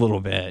up a little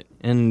bit,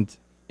 and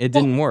it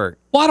didn't work.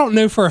 Well, I don't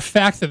know for a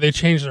fact that they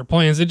changed their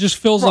plans. It just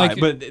feels Right, like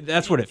but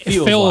that's what it it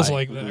feels, feels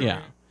like that.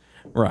 Yeah,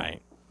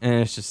 right, and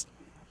it's just.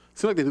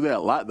 Seems like they do that a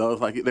lot, though.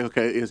 It's like,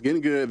 okay, it's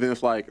getting good, then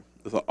it's like,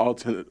 it's an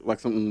alternate, like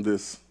something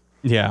this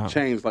Yeah.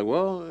 changed. Like,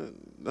 well,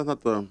 that's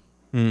not the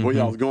where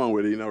y'all was going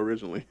with it,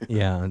 originally.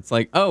 Yeah, it's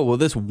like, oh, well,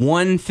 this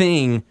one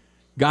thing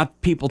got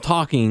people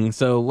talking,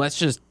 so let's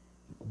just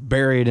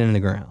bury it in the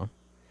ground.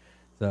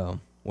 So,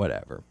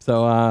 whatever.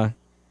 So,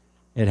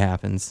 it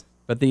happens.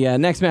 But the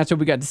next matchup,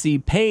 we got to see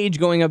Paige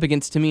going up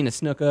against Tamina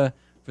Snuka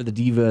for the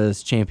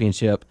Divas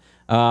Championship.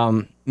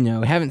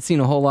 Haven't seen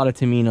a whole lot of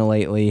Tamina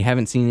lately.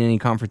 Haven't seen any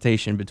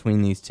confrontation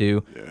between these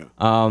two.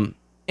 Yeah.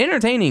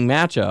 Entertaining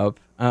matchup.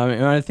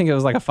 I think it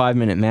was like a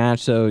 5-minute match.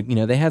 So,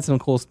 they had some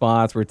cool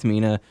spots where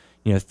Tamina,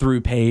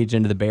 threw Paige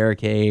into the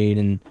barricade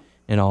and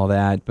all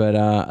that. But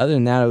other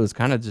than that, it was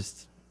kind of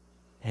just,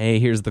 hey,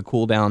 here's the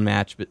cool down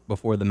match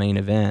before the main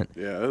event.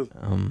 Yeah.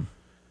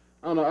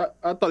 I don't know.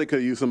 I thought he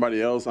could use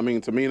somebody else. I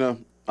mean,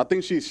 Tamina, I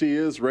think she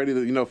is ready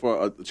to,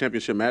 for a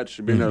championship match.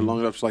 She's been there long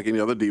enough, just like any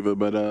other diva.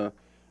 But I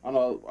don't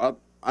know.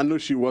 I knew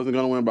she wasn't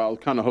going to win, but I was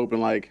kind of hoping,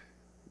 like,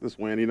 this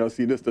win,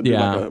 see this to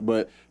do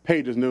but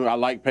Paige is new. I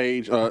like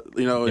Paige,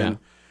 and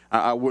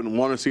I wouldn't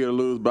want to see her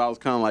lose, but I was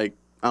kind of like,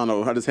 I don't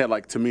know. I just had,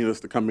 like, Tamina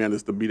to come in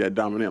just to be that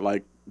dominant,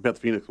 like Beth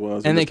Phoenix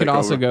was. And they could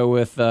also go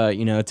with,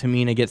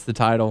 Tamina gets the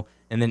title,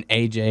 and then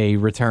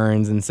AJ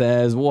returns and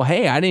says, well,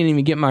 hey, I didn't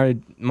even get my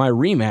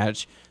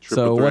rematch.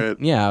 Triple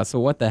threat. So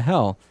what the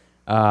hell?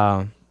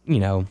 Because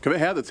they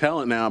have the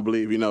talent now, I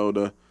believe,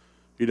 to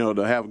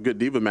have good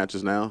diva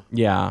matches now.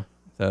 Yeah.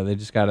 So they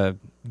just got to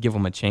give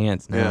them a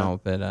chance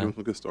now. But, give them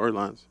some good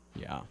storylines.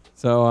 Yeah.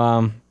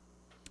 So,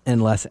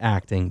 and less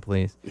acting,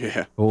 please.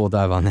 Yeah. But we'll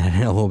dive on that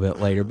in a little bit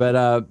later.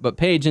 But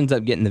Paige ends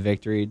up getting the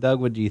victory. Doug,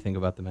 what do you think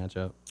about the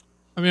matchup?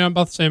 I mean, I'm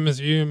about the same as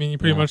you. I mean, you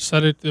pretty much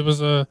said it. It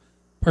was a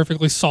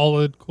perfectly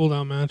solid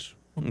cooldown match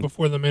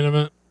before the main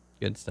event.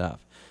 Good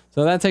stuff.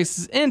 So that takes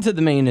us into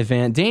the main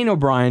event. Daniel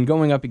Bryan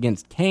going up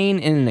against Kane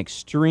in an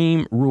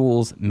Extreme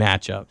Rules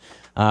matchup.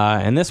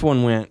 And this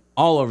one went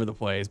all over the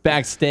place.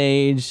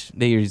 Backstage,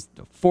 they used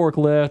a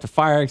forklift, a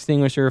fire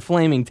extinguisher,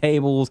 flaming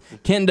tables,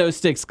 kendo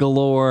sticks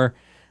galore.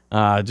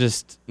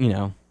 Just,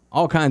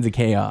 all kinds of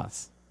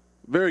chaos.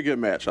 Very good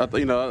match. I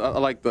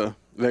like the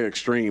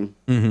Extreme.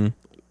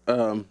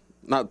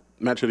 Not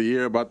match of the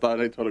year, but I thought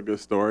they told a good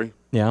story.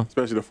 Yeah.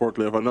 Especially the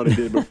forklift. I know they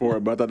did before,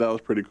 but I thought that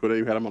was pretty cool. They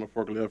had him on a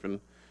forklift,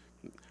 and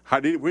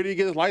where did he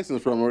get his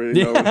license from?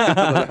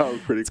 That was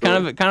pretty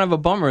cool. It's kind of a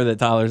bummer that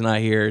Tyler's not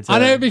here. I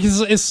know,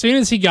 because as soon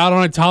as he got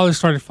on it, Tyler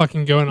started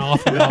fucking going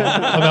off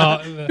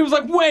about he was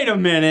like, wait a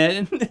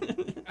minute.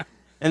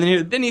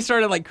 And then he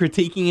started like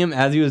critiquing him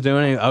as he was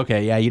doing it.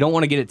 Okay, yeah, you don't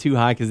want to get it too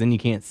high because then you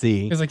can't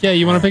see. He's like, yeah,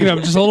 you want to pick it up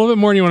just a little bit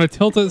more and you want to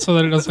tilt it so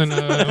that it doesn't...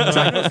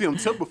 I never seen him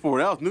tilt before.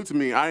 That was new to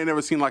me. I ain't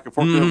never seen like a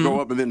forklift go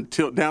up and then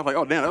tilt down. Like,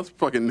 oh, damn, that's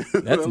fucking...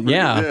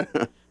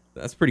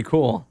 That's pretty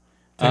cool.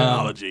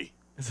 Technology.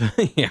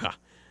 Yeah.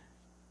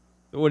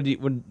 What do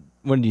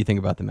you think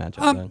about the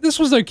matchup? This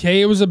was okay.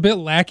 It was a bit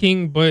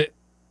lacking, but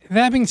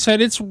that being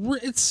said, it's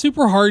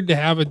super hard to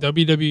have a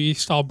WWE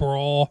style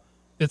brawl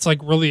that's like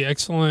really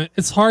excellent.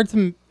 It's hard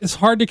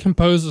to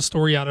compose a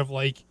story out of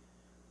like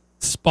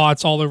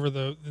spots all over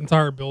the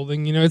entire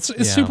building. It's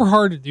super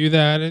hard to do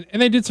that,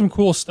 and they did some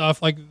cool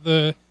stuff like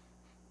the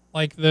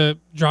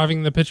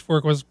driving the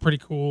pitchfork was pretty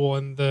cool,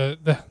 and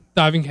the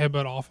diving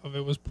headbutt off of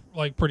it was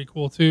like pretty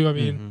cool too. I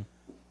mean,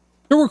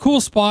 there were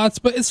cool spots,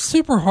 but it's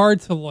super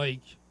hard to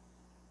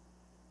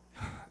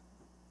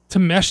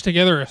mesh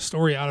together a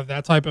story out of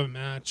that type of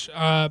match.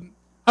 I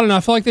don't know.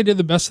 I feel like they did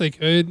the best they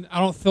could. I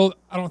don't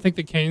think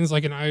that Kane's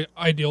like an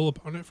ideal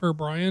opponent for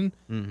Bryan,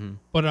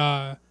 but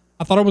I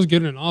thought it was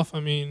good enough.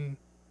 I mean,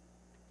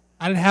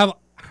 I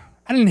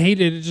didn't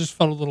hate it. It just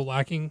felt a little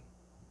lacking.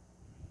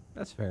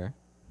 That's fair.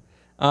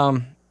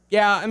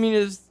 Yeah, I mean,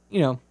 it's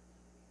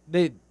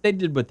they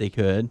did what they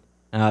could.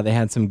 They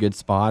had some good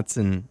spots,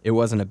 and it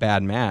wasn't a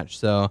bad match.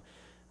 So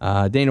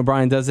Daniel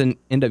Bryan doesn't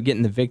end up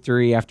getting the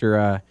victory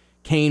after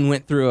Kane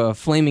went through a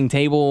flaming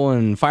table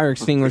and fire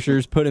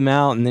extinguishers put him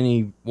out, and then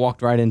he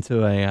walked right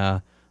into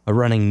a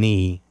running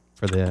knee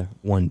for the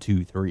 1,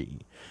 2, 3.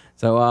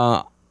 So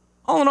all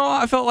in all,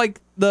 I felt like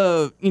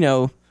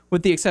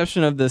with the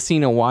exception of the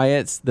Cena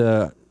Wyatts,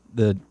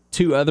 the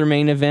two other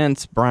main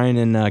events, Bryan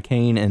and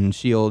Kane and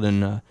Shield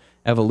and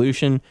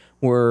Evolution,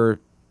 were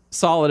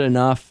solid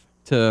enough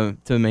to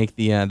make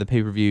the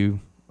pay-per-view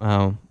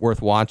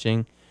worth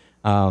watching.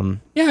 Yeah,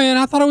 man,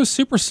 I thought it was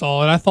super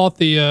solid. I thought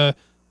the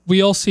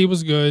WLC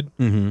was good.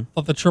 I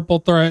thought the triple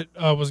threat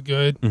was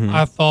good.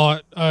 I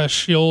thought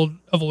Shield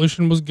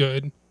Evolution was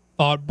good.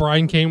 Thought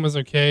Bryan Kane was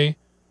okay.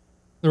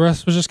 The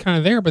rest was just kind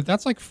of there, but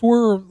that's like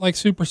 4 like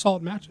super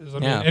solid matches. I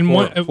mean,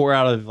 and 4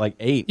 out of like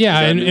 8. Yeah,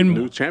 and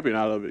new champion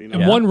out of it.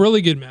 And one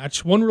really good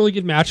match,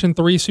 and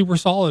 3 super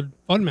solid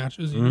fun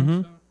matches.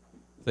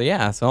 So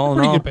yeah, so all in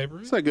pretty all, good paper.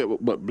 It's like good,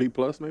 but B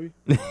plus maybe.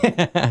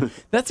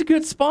 that's a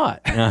good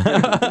spot.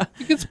 A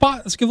good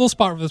spot. It's a good little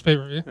spot for this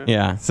paper.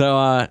 Yeah. So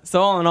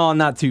all in all,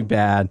 not too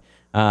bad.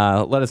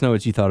 Let us know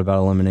what you thought about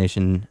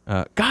Elimination.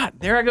 God,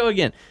 there I go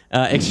again.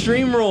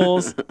 Extreme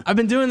Rules. I've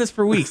been doing this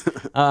for weeks.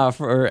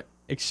 For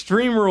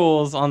Extreme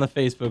Rules on the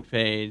Facebook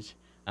page.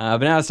 But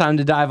now it's time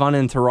to dive on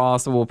into Raw.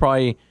 So we'll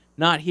probably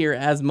not hear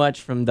as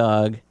much from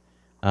Doug.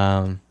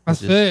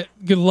 That's it.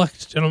 Good luck,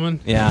 gentlemen.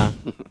 Yeah.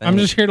 I'm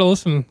just here to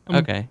listen. I'm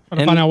okay. trying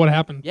to find out what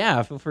happened.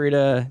 Yeah, feel free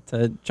to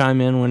chime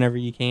in whenever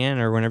you can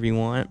or whenever you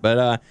want.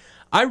 But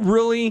I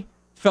really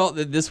felt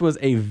that this was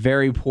a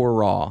very poor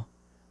Raw.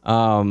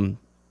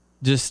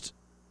 Just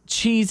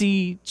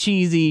cheesy.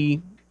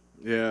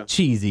 Yeah.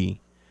 Cheesy.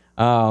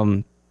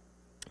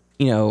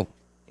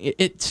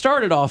 It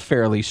started off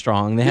fairly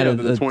strong. They had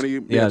the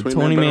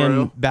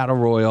 20-man battle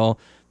royal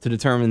to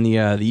determine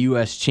the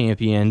U.S.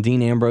 champion.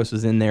 Dean Ambrose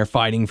was in there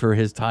fighting for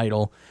his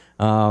title.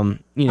 How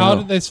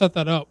did they set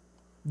that up?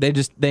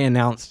 They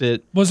announced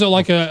it. Was it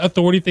like a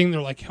authority thing?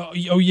 They're like, oh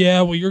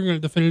yeah, well, you're going to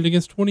defend it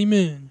against 20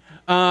 men.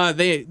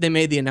 They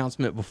made the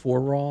announcement before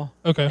Raw.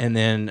 Okay. And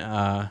then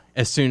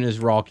as soon as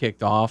Raw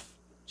kicked off,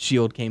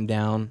 Shield came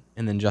down,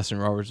 and then Justin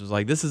Roberts was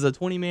like, "This is a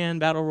 20-man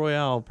battle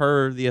royale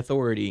per the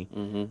authority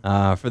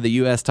for the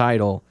U.S.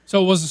 title."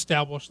 So it was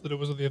established that it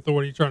was the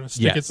authority trying to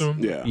stick it to him.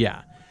 Yeah.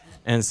 Yeah.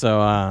 And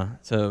so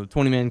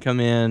 20 men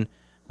come in,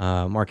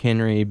 Mark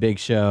Henry, Big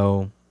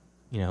Show,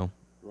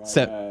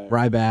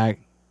 Ryback,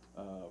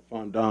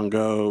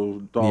 Fandango,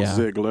 Dolph Yeah.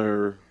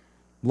 Ziggler.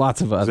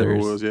 lots of Ziggler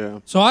others. was, yeah.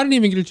 So I didn't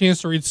even get a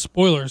chance to read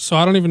spoilers, so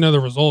I don't even know the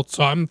results.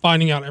 So I'm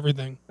finding out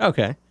everything.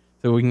 Okay.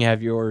 So we can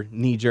have your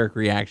knee-jerk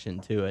reaction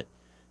to it.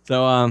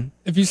 So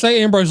If you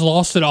say Ambrose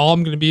lost it, all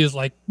I'm going to be is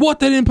like, what?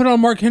 They didn't put it on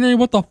Mark Henry?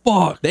 What the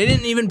fuck? they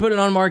didn't even put it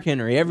on Mark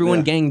Henry. Everyone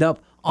Yeah. ganged up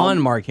on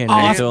Mark Henry.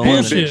 that's to And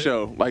eliminate bullshit. Big it.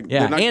 Show. Like, Yeah,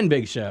 they're not- and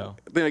Big Show.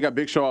 then they got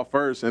Big Show off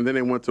first, and then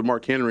they went to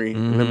Mark Henry,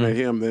 eliminated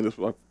him. Then it's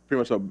like pretty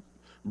much a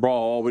brawl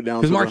all the way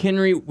down. Because to Mark the-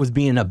 Henry was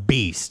being a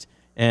beast.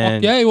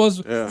 And Yeah, he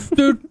was. Yeah.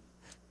 Dude,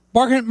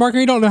 Mark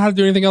Henry don't know how to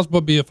do anything else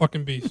but be a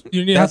fucking beast.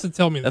 You have to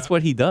tell me that. that's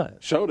what he does.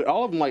 showed it.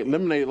 All of them like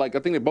eliminated. Like I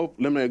think they both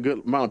eliminated a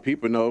good amount of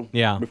people.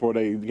 Yeah. Before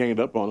they ganged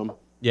up on them.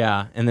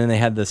 Yeah, and then they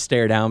had the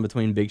stare down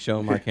between Big Show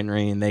and Mark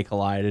Henry, and they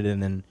collided,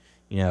 and then,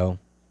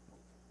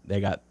 they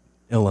got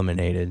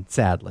eliminated,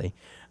 sadly.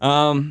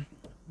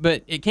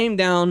 But it came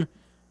down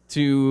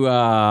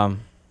to,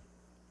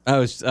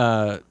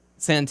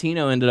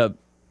 Santino ended up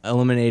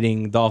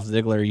eliminating Dolph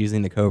Ziggler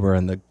using the Cobra,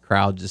 and the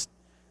crowd just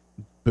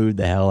booed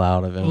the hell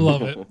out of him.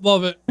 Love it.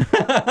 Love it.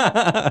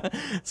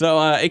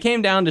 So it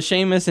came down to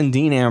Sheamus and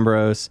Dean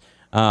Ambrose.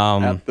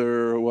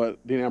 After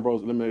what Dean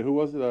Ambrose eliminated, who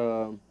was it?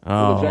 Was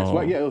it Jack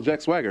Swagger? Yeah, it was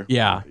Jack Swagger.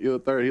 Yeah. He was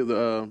the third. He was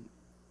the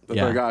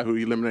Yeah. third guy who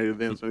he eliminated.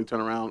 Then so he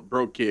turned around,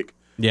 broke kick,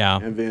 Yeah.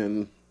 and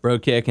then Bro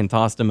kick and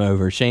tossed him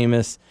over.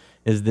 Sheamus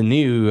is the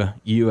new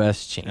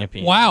U.S.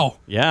 champion. Wow.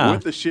 Yeah.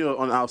 with the Shield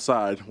on the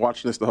outside,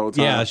 watching this the whole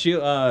time.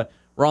 Yeah,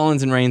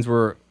 Rollins and Reigns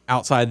were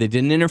outside. They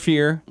didn't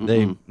interfere.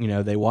 They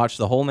they watched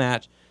the whole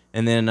match,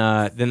 and then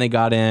they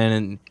got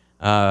in,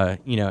 and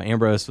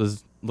Ambrose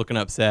was looking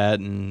upset,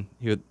 and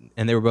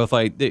they were both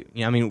like, It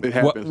what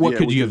happens. what Yeah,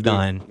 could we you have could do.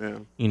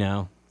 done?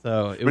 Yeah.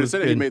 So it But it was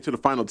said that he good. made it to the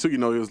final two. It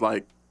was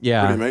like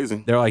Yeah, pretty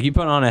amazing. They're like, you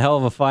put on a hell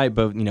of a fight,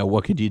 but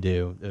what could you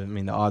do? I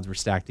mean, the odds were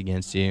stacked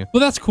against you. But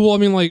that's cool. I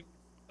mean, like,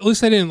 at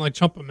least they didn't, like,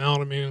 chump him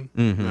out. I mean,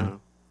 Yeah.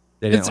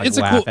 They didn't It's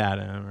a laugh cool- at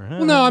him. Or,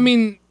 well, no, I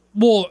mean,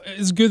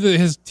 it's good that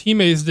his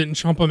teammates didn't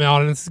chump him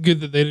out, and it's good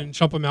that they didn't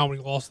chump him out when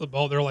he lost the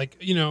belt. They're like,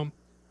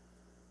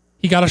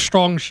 he got a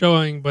strong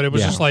showing, but it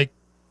was Yeah. just like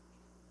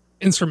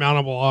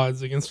insurmountable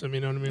odds against him.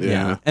 You know what I mean?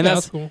 Yeah. And Yeah,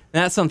 that's cool.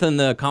 That's something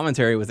the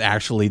commentary was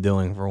actually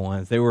doing for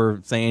once. They were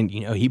saying,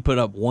 he put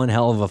up one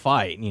hell of a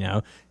fight.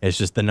 It's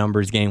just the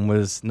numbers game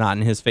was not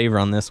in his favor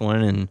on this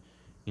one, and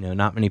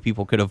not many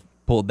people could have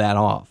pulled that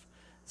off.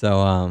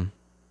 So,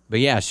 but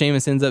yeah,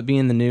 Sheamus ends up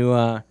being the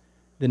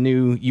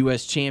new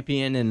U.S.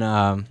 champion, and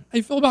How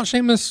you feel about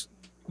Sheamus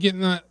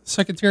getting that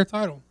second tier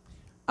title?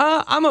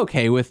 I'm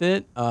okay with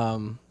it.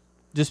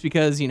 Just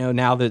because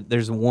now that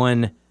there's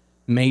one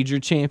major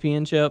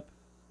championship,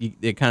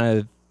 it kind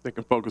of They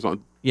can focus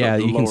on. Yeah,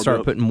 the you can lower start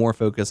belt. putting more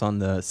focus on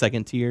the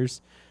second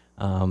tiers.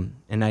 And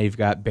now you've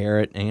got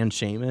Barrett and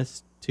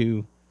Sheamus,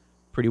 two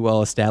pretty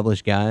well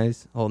established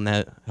guys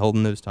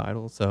holding those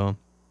titles. So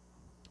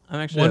I'm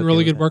actually One okay really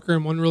with good that. worker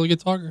and one really good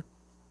talker.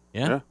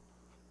 Yeah.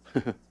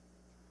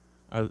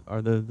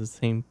 Are they the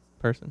same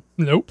person?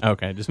 Nope.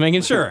 Okay, just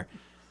making sure.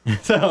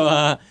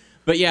 So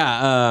but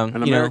yeah,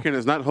 An American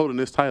is not holding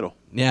this title.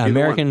 Yeah, Either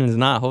American one. is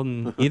not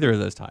holding either of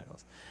those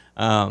titles.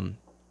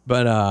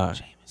 But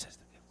Sheamus is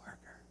the good worker.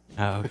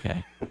 Oh,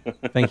 okay.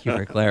 Thank you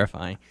for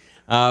clarifying.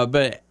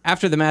 But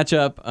after the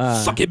matchup,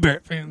 Fuck it,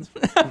 Barrett fans.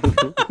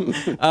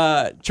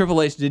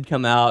 Triple H did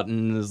come out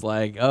and was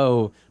like,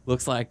 "Oh,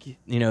 looks like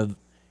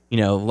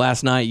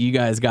last night you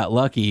guys got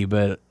lucky,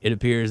 but it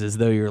appears as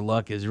though your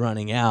luck is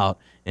running out,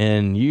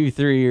 and you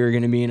three are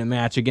going to be in a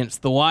match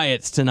against the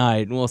Wyatts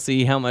tonight, and we'll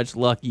see how much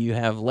luck you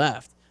have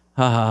left."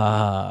 Ha ha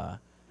ha ha.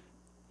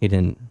 He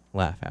didn't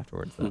laugh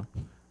afterwards though.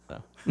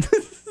 So,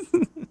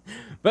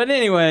 but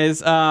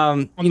anyways,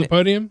 On the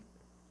podium?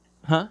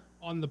 huh?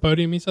 On the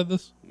podium, he said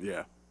this?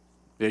 Yeah.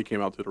 Yeah, he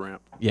came out to the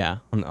ramp. Yeah,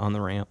 on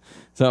the ramp.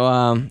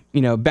 So,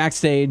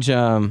 backstage,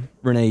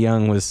 Renee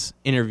Young was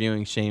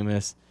interviewing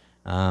Sheamus,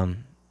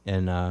 and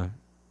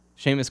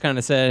Sheamus kind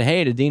of said,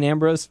 "Hey, to Dean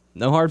Ambrose,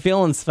 no hard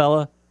feelings,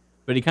 fella,"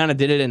 but he kind of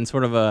did it in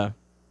sort of a,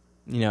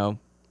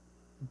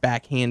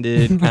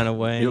 backhanded kind of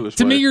way. Heelish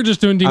To me, way. you're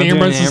just doing Dean I'm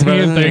doing Ambrose's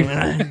hand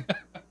Ambrose. thing.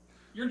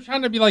 You're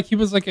trying to be like he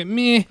was like a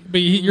meh, but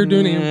you're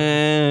doing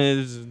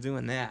Ambrose.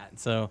 doing that.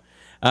 So,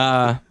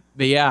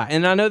 but yeah,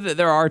 and I know that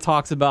there are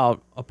talks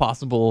about a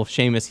possible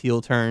Sheamus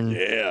heel turn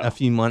Yeah. a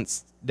few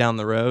months down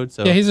the road.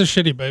 So Yeah, he's a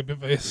shitty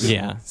babyface.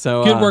 yeah,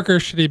 so Good worker,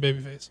 shitty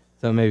babyface.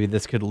 So maybe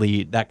this could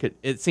lead.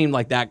 It seemed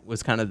like that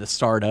was kind of the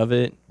start of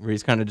it, where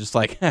he's kind of just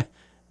like,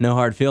 "No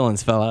hard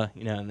feelings, fella,"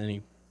 and then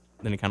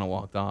he kind of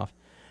walked off.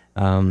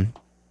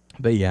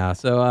 But yeah,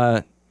 so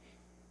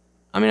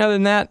I mean, other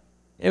than that,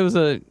 it was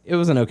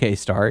an okay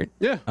start.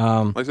 Yeah.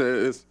 Like I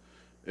said,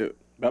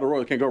 Battle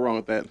Royal, can't go wrong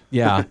with that.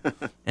 Yeah.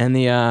 And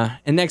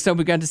next up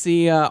we got to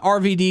see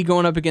RVD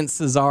going up against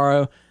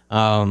Cesaro.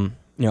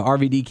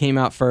 RVD came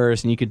out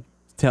first, and you could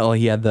tell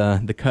he had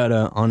the cut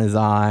on his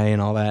eye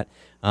and all that.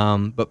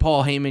 But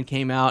Paul Heyman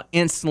came out,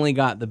 instantly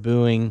got the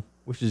booing,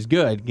 which is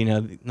good.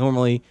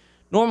 Normally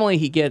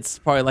he gets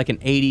probably like an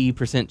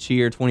 80%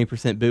 cheer,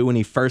 20% boo when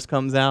he first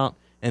comes out,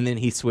 and then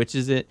he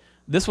switches it.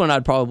 This one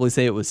I'd probably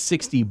say it was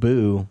 60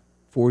 boo,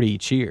 40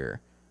 cheer,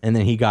 and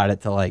then he got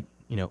it to like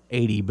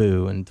 80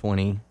 boo and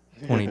 20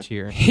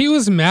 cheer. He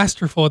was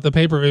masterful at the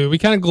pay-per-view. We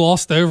kind of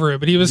glossed over it,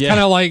 but he was kind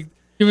of like,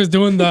 he was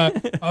doing the,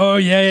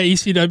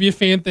 ECW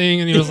fan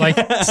thing, and he was like,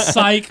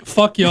 psych,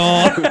 fuck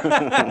y'all.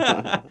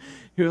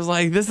 He was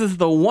like, this is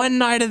the one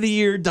night of the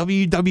year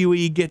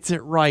WWE gets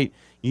it right.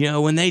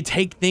 When they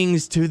take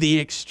things to the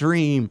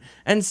extreme.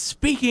 And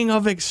speaking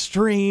of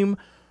extreme,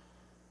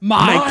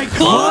 my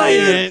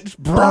client,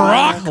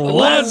 Brock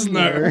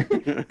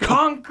Lesnar,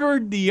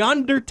 conquered The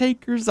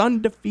Undertaker's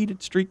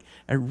undefeated streak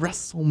at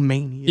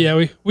WrestleMania.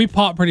 Yeah, we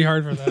popped pretty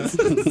hard for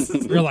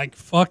that. We were like,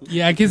 fuck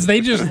yeah, because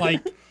they just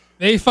like,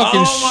 they fucking.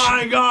 Oh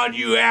my God,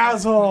 you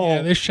asshole!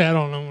 Yeah, they shat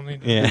on him when he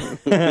did.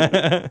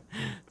 Yeah.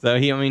 So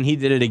he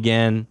did it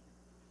again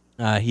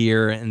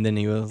here, and then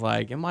he was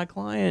like, "And my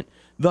client,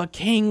 the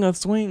King of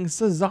Swing,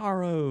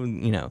 Cesaro,"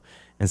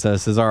 and so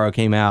Cesaro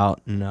came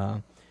out,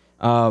 and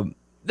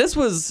this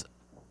was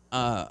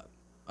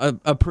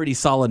a pretty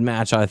solid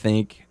match, I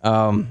think.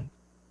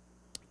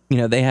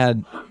 They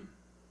had,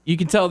 you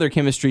can tell their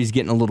chemistry is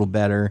getting a little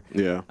better.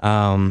 Yeah.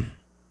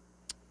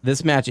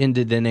 This match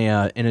ended in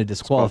a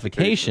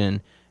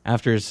disqualification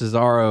after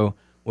Cesaro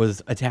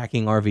was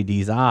attacking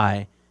RVD's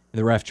eye.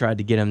 The ref tried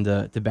to get him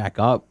to back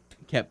up,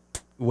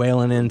 kept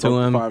wailing into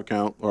him. 5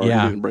 count. Or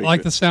Yeah. he didn't break I like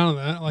it. the sound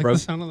of that. The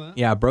sound of that.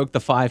 Yeah, broke the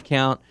 5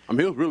 count. I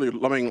mean, he was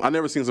really. I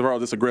never seen Cesaro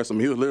this aggressive.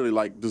 He was literally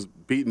like just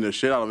beating the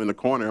shit out of him in the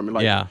corner. I mean,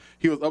 like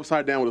he was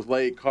upside down with his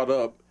leg caught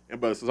up,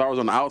 but Cesaro was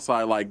on the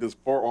outside, like this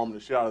forearm the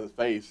shit out of his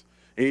face.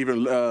 And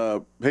even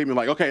Heyman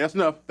like, okay, that's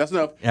enough.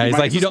 Yeah, he's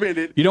like, you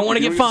don't want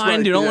to get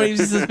fined. You don't want to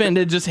be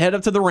suspended. Just head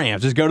up to the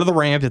ramp. Just go to the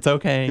ramp. It's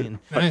okay. And,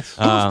 Nice.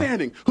 Who's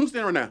standing? Who's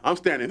standing right now? I'm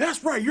standing.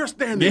 That's right. You're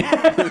standing.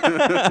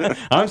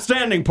 I'm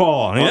standing,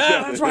 Paul.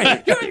 Yeah, that's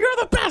right. You're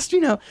the best.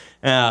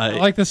 I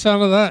like the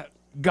sound of that.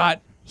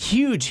 Got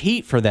huge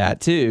heat for that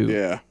too.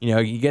 Yeah.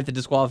 You get the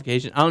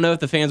disqualification. I don't know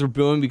if the fans were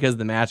booing because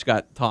the match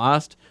got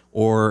tossed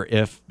or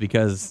if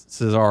because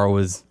Cesaro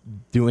was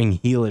doing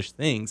heelish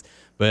things.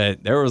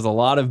 But there was a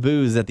lot of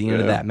boos at the end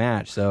of that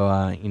match. So,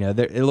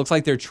 it looks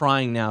like they're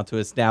trying now to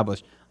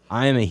establish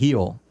I am a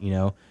heel,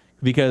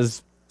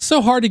 because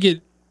So hard to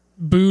get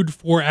booed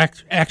for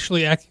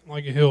actually acting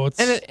like a heel.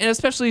 and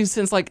especially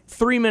since like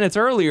 3 minutes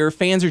earlier,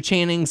 fans are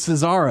chanting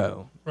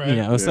Cesaro,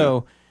 Right.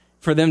 So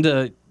for them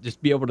to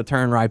just be able to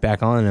turn right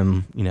back on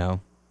him,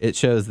 it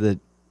shows that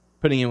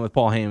putting in with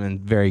Paul Heyman,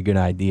 very good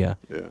idea.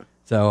 Yeah.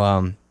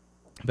 So,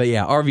 but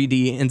yeah,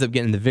 RVD ends up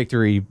getting the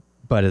victory,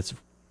 but it's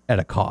at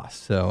a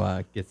cost,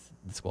 so gets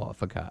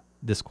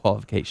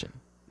disqualification.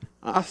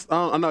 I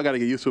know I got to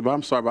get used to it, but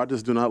I'm sorry, but I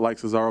just do not like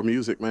Cesaro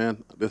music,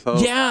 man.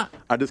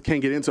 I just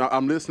can't get into it.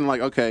 I'm listening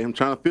like, okay, I'm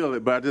trying to feel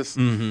it, but I just,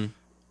 and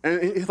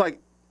it's like,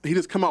 he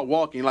just come out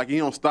walking, like he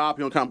don't stop,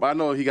 he don't come, but I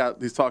know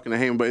he's talking to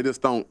him, but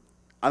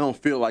I don't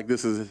feel like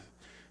this is.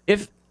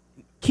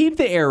 Keep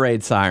the air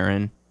raid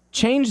siren,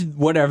 change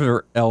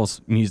whatever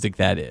else music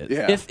that is.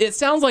 Yeah. If it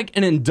sounds like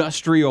an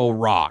industrial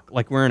rock,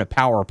 like we're in a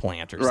power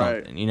plant or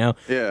something,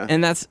 Yeah.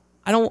 And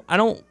I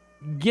don't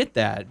get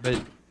that,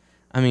 but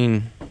I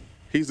mean,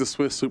 he's the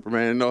Swiss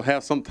Superman.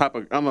 Have some type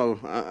of, I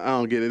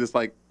don't get it. It's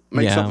like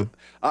make something.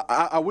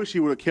 I wish he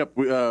would have kept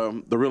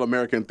the Real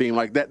American theme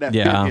like that. That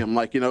fit him.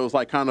 Like it's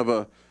like kind of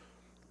a,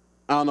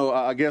 I don't know.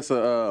 I guess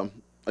a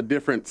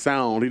different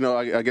sound.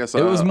 I guess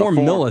it was more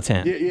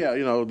militant.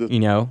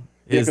 Yeah.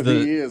 Because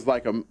he is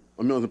like a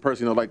militant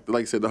person. Like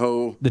you said,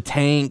 the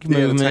tank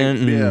movement.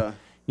 The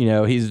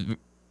tank,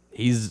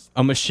 He's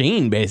a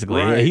machine,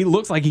 basically. Right. He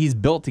looks like he's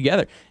built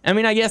together. I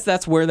mean, I guess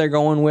that's where they're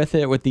going with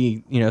it, with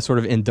the sort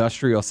of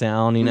industrial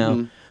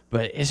sound,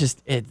 But it's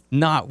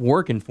not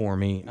working for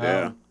me.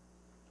 Yeah.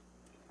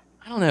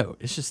 I don't know.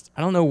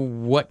 I don't know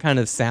what kind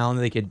of sound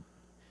they could.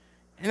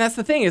 And that's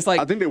the thing. It's like,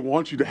 I think they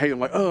want you to hate him.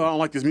 Like, oh, I don't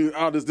like this music.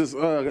 Oh, this.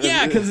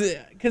 Yeah,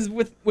 because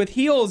with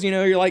heels,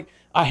 you're like,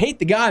 I hate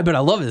the guy, but I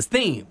love his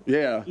theme.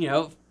 Yeah.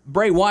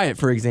 Bray Wyatt,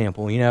 for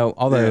example,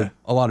 although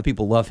a lot of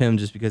people love him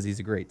just because he's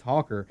a great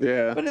talker.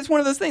 Yeah. But it's one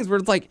of those things where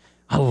it's like,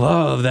 I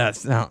love that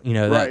sound,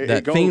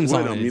 that theme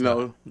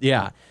song.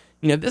 Yeah.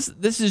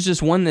 This is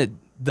just one that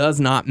does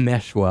not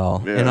mesh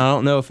well. Yeah. And I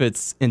don't know if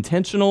it's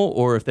intentional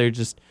or if they're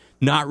just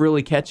not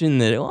really catching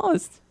that,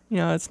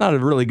 it's not a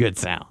really good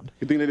sound.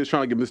 You think they're just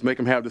trying to make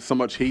him have so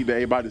much heat that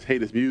everybody just hate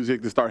his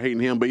music to start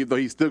hating him? But even though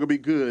he's still gonna be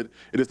good,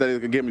 it's just that it's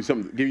gonna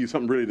give you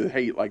something really to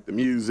hate, like the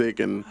music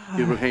and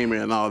get with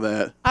Heyman and all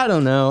that. I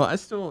don't know.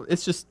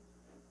 It's just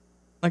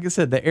like I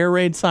said, the air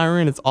raid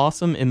siren. It's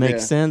awesome. It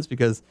makes sense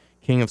because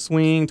King of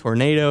Swing,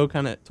 tornado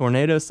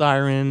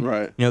siren.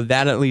 Right.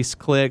 That at least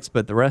clicks,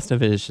 but the rest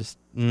of it is just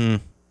no.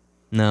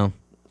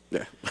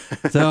 Yeah.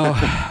 So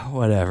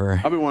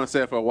whatever. I've been wanting to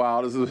say it for a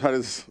while.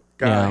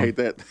 I hate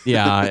that.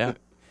 Yeah.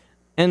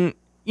 And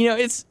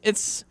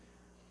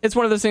it's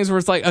one of those things where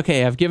it's like,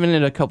 okay, I've given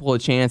it a couple of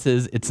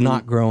chances. It's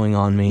not growing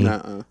on me.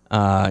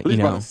 At least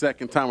about the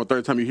second time or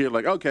third time you hear it,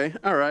 like, okay,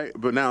 all right,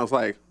 but now it's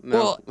like,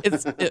 no.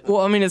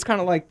 Well, it's kind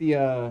of like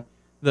the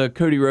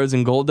Cody Rhodes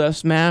and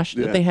Goldust mash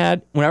that they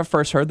had. When I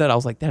first heard that, I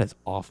was like, that is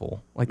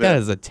awful. Like that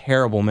is a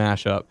terrible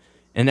mashup.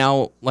 And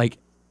now, like,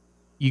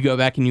 you go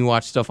back and you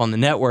watch stuff on the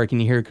network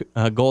and you hear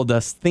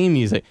Goldust theme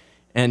music,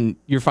 and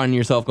you're finding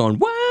yourself going,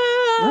 wow,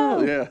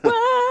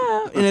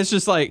 wow, and it's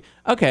just like,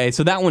 okay,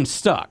 so that one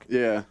stuck.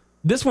 Yeah.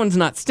 This one's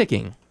not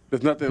sticking.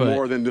 There's nothing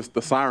more than just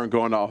the siren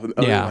going off.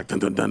 Like dun,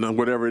 dun, dun, dun,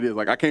 whatever it is.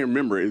 Like I can't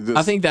remember it.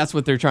 I think that's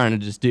what they're trying to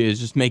just do is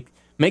just make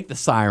the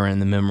siren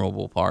the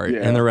memorable part,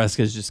 and the rest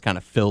is just kind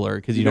of filler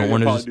because you don't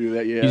want to do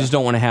that. Yeah. You just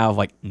don't want to have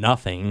like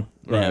nothing.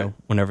 You know,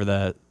 whenever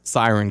the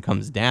siren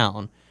comes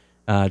down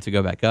to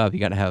go back up, you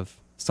got to have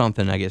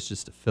something, I guess,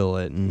 just to fill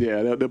it. And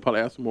they'll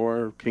probably add some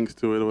more kinks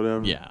to it or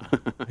whatever. Yeah,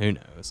 who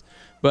knows?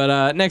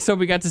 But next up,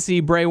 we got to see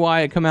Bray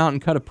Wyatt come out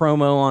and cut a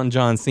promo on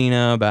John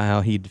Cena about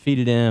how he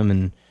defeated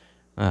him,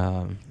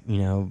 and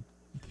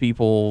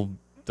people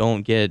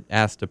don't get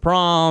asked to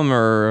prom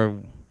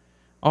or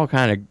all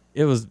kind of.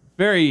 It was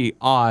very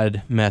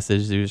odd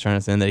message that he was trying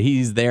to send, that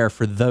he's there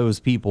for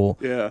those people,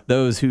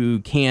 those who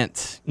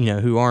can't,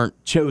 who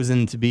aren't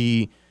chosen to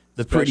be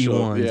the pretty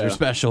ones or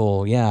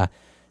special,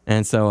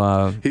 And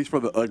so he's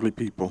for the ugly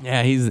people.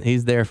 Yeah,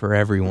 he's there for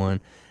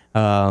everyone,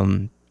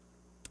 and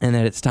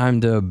that it's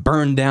time to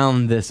burn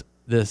down this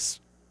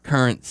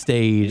current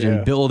stage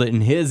and build it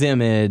in his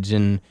image,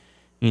 and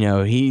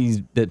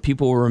that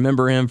people will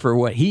remember him for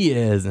what he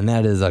is, and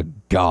that is a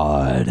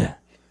god.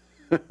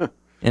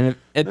 And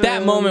at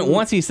that moment,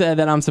 once he said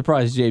that, I'm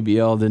surprised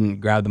JBL didn't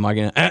grab the mic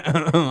and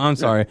I'm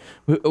sorry.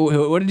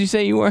 What did you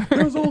say you were?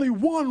 There's only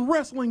one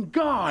wrestling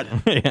god.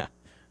 Yeah,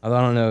 I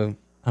don't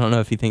know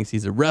if he thinks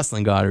he's a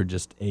wrestling god or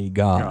just a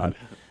god.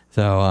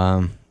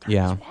 So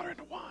Turn water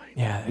into wine.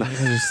 Yeah,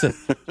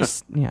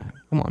 just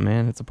come on,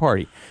 man, it's a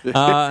party.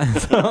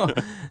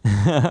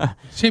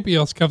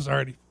 JBL's cup's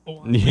already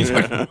full.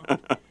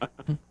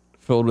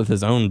 Filled with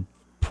his own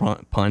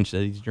punch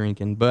that he's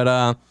drinking.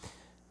 But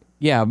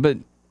but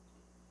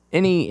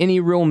any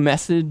real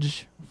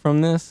message from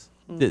this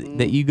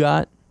that you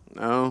got?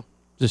 No.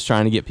 Just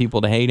trying to get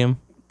people to hate him?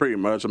 Pretty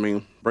much. I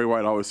mean, Bray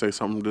Wyatt always say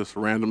some just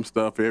random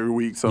stuff every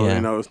week, so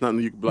it's nothing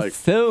you can be like.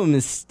 So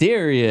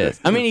mysterious.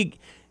 I mean,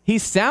 he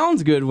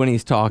sounds good when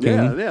he's talking,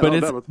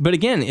 but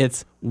again,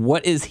 it's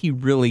what is he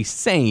really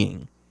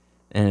saying?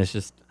 And it's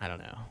just, I don't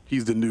know.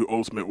 He's the new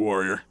Ultimate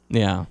Warrior.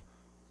 Yeah.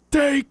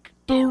 Take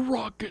the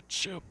rocket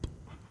ship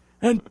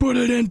and put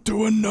it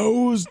into a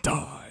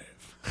nosedive.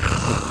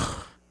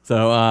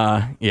 So,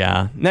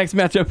 next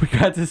matchup, we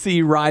got to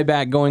see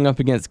Ryback going up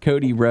against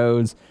Cody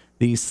Rhodes.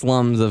 The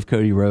slums of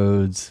Cody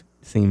Rhodes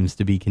seems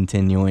to be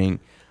continuing.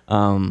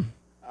 I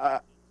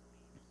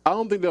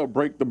don't think they'll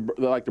break the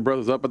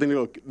brothers up. I think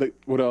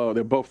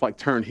they'll both like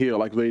turn heel,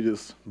 like they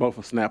just both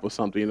a snap or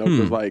something,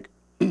 because like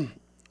I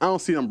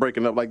don't see them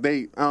breaking up. Like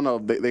I don't know,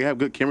 they have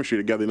good chemistry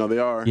together. They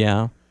are.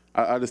 Yeah.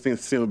 I just think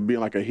see them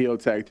being like a heel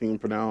tag team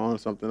from now on or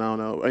something. I don't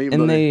know.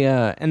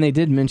 And they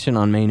did mention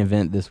on Main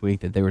Event this week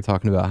that they were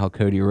talking about how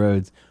Cody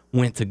Rhodes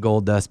went to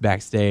Goldust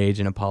backstage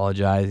and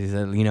apologized. He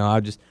said,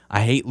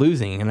 I hate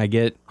losing and I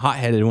get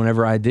hot-headed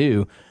whenever I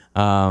do.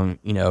 But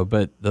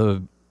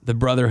the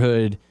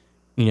Brotherhood,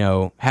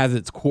 has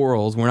its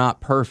quarrels. We're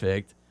not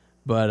perfect,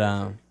 but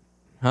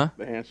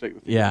the handshake.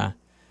 Yeah.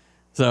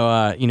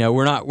 So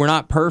we're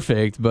not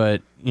perfect,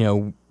 but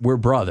we're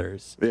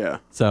brothers. Yeah.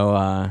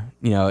 So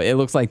it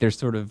looks like they're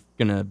sort of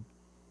gonna,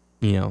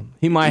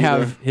 he might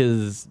have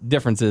his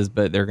differences,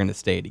 but they're gonna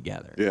stay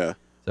together. Yeah.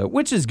 So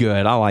which is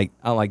good. I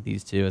like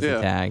these two as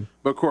a tag.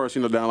 But of course,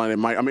 down the line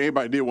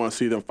everybody did want to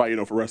see them fight,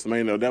 for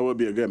WrestleMania. That would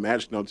be a good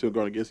match, too,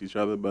 going against each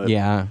other. But it'd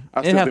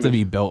have to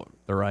be built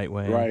the right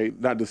way. Right.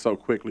 Not just so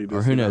quickly.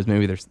 Or who knows?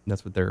 Maybe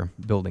that's what they're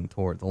building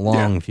towards, a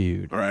long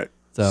feud. Right.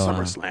 So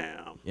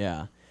SummerSlam.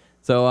 Yeah.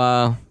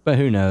 So, but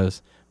who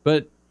knows?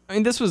 But I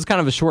mean, this was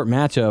kind of a short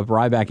matchup.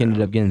 Ryback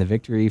ended up getting the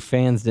victory.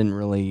 Fans didn't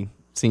really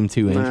seem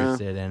too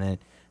interested in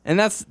it, and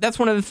that's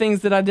one of the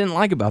things that I didn't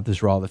like about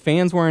this Raw. The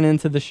fans weren't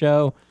into the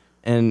show,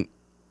 and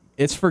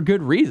it's for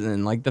good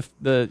reason. Like the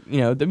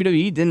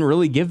WWE didn't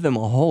really give them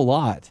a whole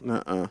lot. Say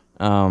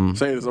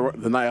it's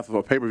the night after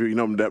a pay-per-view.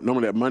 Normally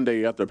that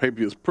Monday after a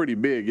pay-per-view is pretty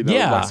big.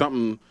 Like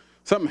something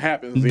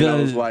happens.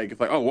 It's like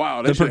oh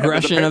wow. The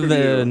progression of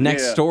the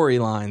next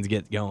storylines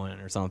get going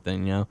or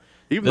something.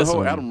 Even the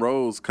whole Adam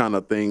Rose kind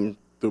of thing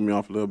threw me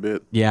off a little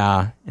bit.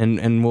 Yeah,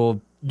 and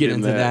we'll get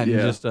into that in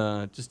just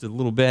a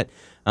little bit.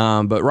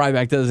 But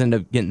Ryback does end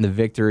up getting the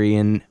victory.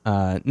 And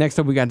next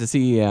up, we got to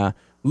see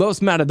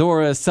Los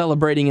Matadores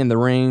celebrating in the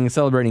ring,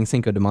 celebrating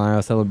Cinco de Mayo,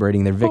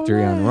 celebrating their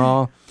victory on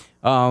Raw.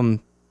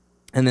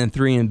 And then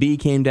 3MB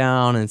came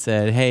down and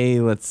said, "Hey,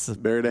 let's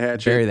bury the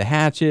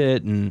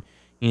hatchet," and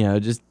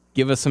just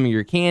give us some of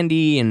your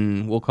candy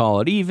and we'll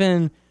call it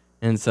even.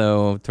 And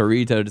so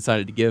Torito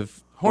decided to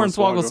give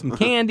Hornswoggle some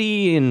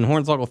candy, and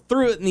Hornswoggle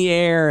threw it in the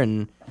air.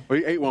 And well,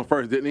 he ate one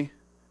first, didn't he?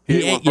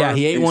 He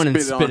ate one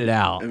and spit it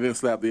out. And then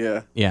slapped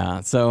it,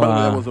 Yeah, so...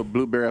 that was a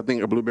blueberry. I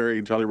think a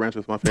blueberry Jolly Rancher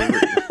was my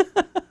favorite.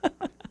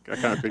 I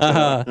kind of picked that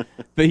up.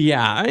 But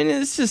yeah, I mean,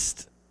 it's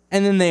just...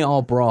 And then they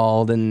all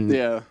brawled, and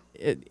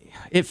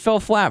it fell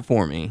flat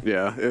for me.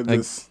 Yeah, it Like,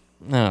 just...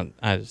 No,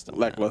 I just don't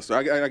know. lackluster.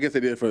 I guess they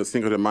did it for the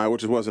single to mind,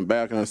 which wasn't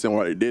bad. I can understand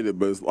why they did it,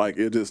 but it's like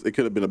it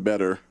could have been a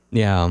better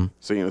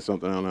scene or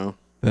something. I don't know.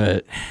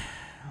 But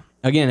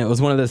again, it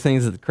was one of those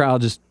things that the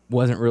crowd just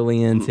wasn't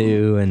really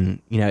into, and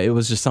it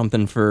was just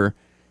something for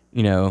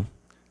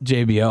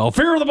JBL,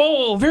 fear of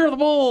the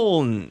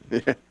bull, and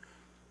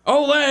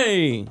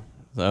Olay.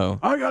 So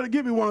I gotta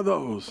give me one of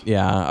those.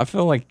 yeah, I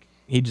feel like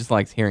he just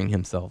likes hearing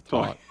himself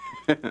talk.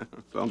 Sounds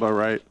about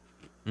right.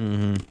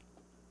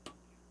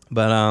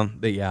 But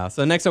yeah.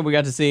 So next up, we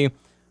got to see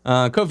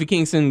Kofi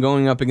Kingston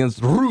going up against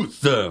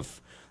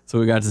Rusev. So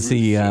we got to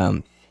see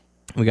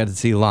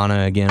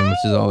Lana again, which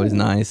is always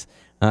nice.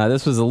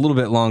 This was a little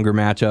bit longer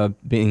matchup,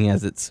 being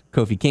as it's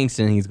Kofi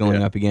Kingston he's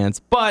going up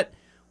against. But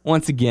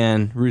once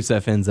again,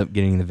 Rusev ends up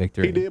getting the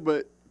victory. He did,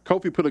 but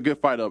Kofi put a good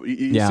fight up.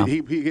 He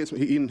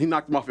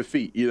knocked him off his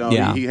feet. He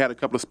had a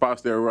couple of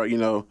spots there where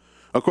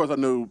of course I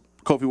knew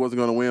Kofi wasn't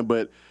going to win,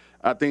 but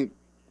I think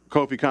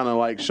Kofi kind of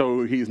like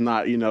showed he's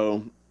not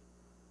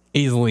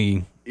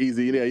Easy.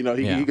 Yeah,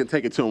 he can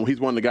take it to him. He's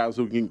one of the guys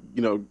who can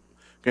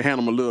can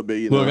handle him a little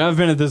bit. Look, I've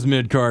been at this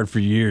mid card for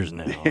years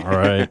now. All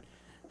right.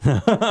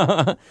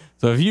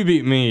 So if you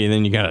beat me,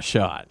 then you got a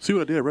shot. See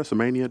what I did at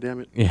WrestleMania?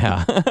 Damn it.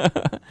 Yeah.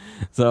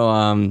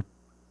 So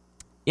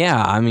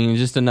yeah, I mean,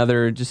 just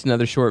another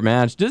short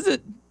match. Does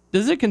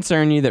it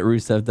concern you that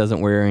Rusev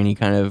doesn't wear any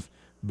kind of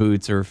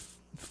boots or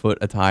foot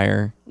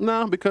attire?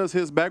 No, because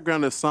his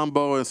background is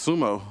sambo and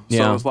sumo.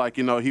 Yeah. So it's like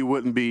he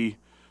wouldn't be.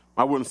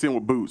 I wouldn't see him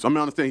with boots. I mean,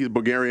 I understand he's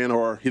Bulgarian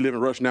or he lives in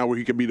Russia now where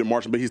he could be the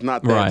Martian, but he's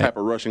not that type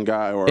of Russian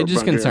guy. Or it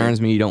just concerns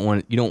me. You don't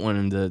want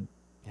him to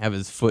have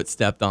his foot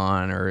stepped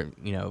on or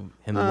him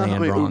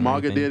land wrong.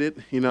 Umaga did it.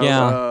 Who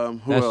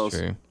that's else?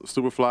 true.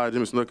 Superfly,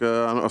 Jimmy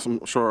Snuka.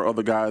 I'm sure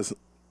other guys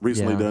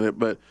recently done it,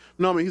 but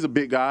no, I mean he's a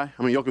big guy.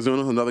 I mean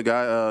Yokozuna's another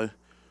guy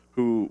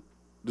who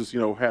just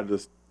had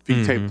his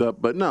feet taped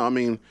up. But no, I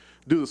mean.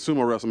 Do the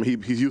sumo wrestling.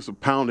 He's used to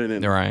pounding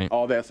and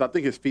all that. So I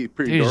think his feet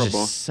pretty durable. He's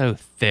just so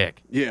thick.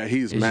 Yeah,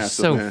 he's massive. Just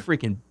so man.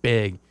 freaking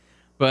big.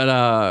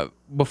 But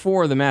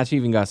before the match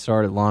even got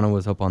started, Lana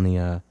was up on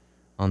the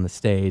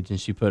stage and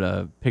she put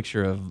a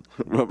picture of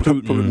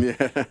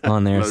Putin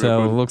on there.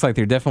 So it looks like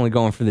they're definitely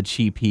going for the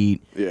cheap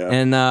heat. Yeah.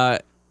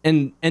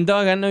 And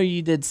Doug, I know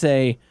you did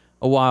say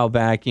a while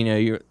back,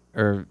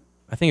 or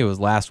I think it was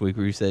last week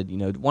where you said,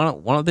 why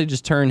don't they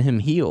just turn him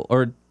heel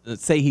or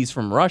say he's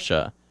from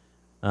Russia?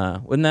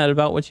 Wasn't that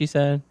about what she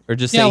said? Or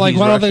just say why he's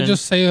don't Russian? they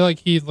just say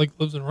he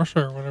lives in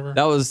Russia or whatever?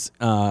 That was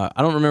I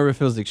don't remember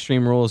if it was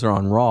Extreme Rules or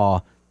on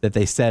Raw that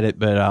they said it,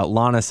 but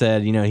Lana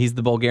said, he's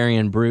the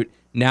Bulgarian brute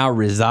now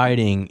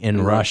residing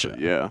in Russia.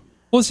 Yeah.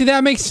 Well, see,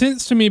 that makes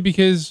sense to me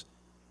because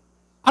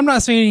I'm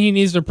not saying he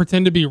needs to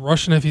pretend to be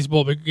Russian if he's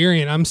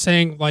Bulgarian. I'm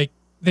saying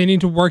they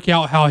need to work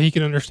out how he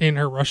can understand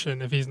her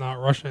Russian if he's not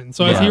Russian.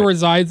 So if he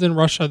resides in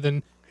Russia,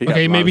 then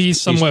maybe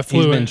he's somewhat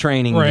fluent. He's been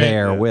training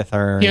there with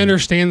her. He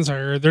understands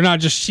her. They're not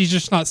just. She's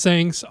just not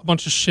saying a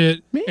bunch of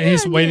shit, and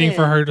he's waiting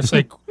for her to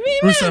say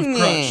Rusev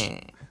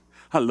Crush.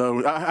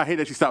 Hello. I hate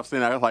that she stopped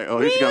saying that. I was like, oh,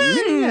 he's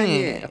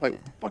going, like,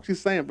 what you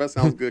saying? That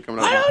sounds good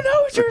coming out. I don't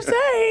know what you're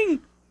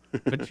saying.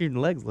 But your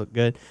legs look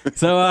good.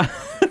 So,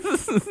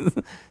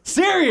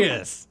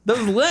 serious.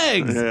 Those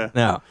legs. Yeah.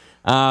 No.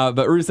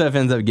 But Rusev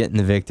ends up getting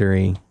the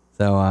victory.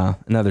 So,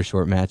 another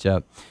short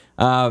matchup.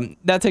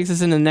 That takes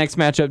us into the next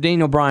matchup,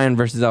 Daniel Bryan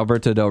versus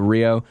Alberto Del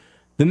Rio.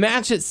 The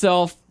match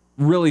itself,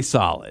 really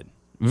solid.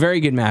 Very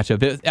good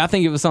matchup. I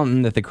think it was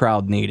something that the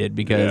crowd needed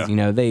because,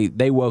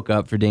 they woke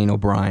up for Daniel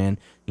Bryan.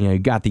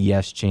 Got the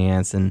yes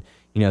chance. And,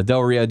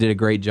 Del Rio did a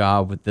great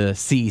job with the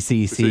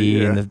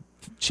CCC and the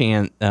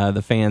chant,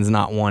 the fans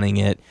not wanting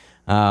it.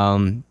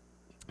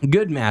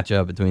 Good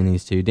matchup between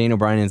these two. Daniel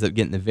Bryan ends up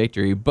getting the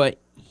victory. But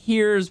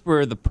here's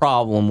where the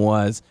problem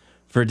was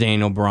for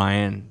Daniel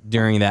Bryan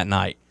during that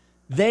night.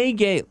 They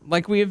gave,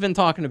 like we have been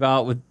talking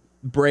about with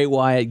Bray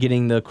Wyatt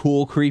getting the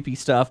cool, creepy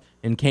stuff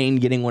and Kane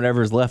getting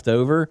whatever's left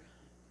over.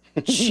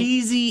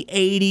 Cheesy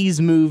 80s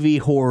movie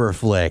horror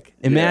flick.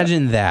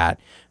 Imagine that.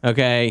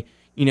 Okay.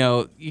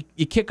 You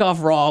kick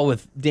off Raw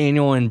with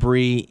Daniel and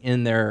Brie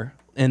in their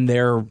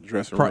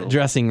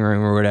dressing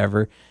room or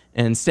whatever.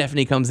 And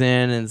Stephanie comes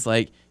in and it's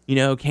like,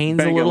 Kane's banging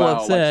a little loud,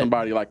 upset. Like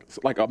somebody,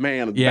 like a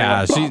man.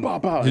 Yeah. She's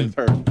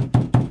her.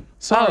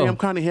 Sorry, I'm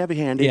kind of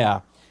heavy-handed.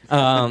 Yeah.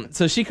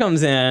 So she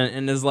comes in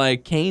and is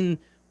like, Kane,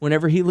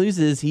 whenever he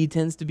loses, he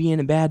tends to be in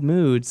a bad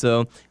mood.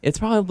 So it's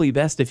probably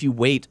best if you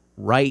wait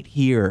right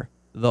here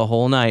the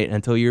whole night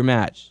until your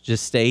match.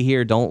 Just stay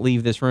here. Don't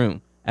leave this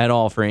room at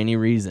all for any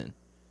reason.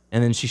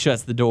 And then she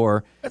shuts the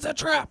door. It's a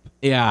trap.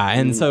 Yeah.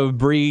 And so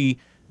Brie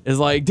is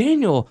like,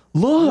 Daniel,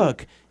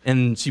 look.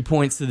 And she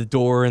points to the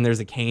door, and there's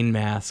a Kane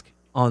mask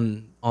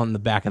on the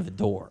back of the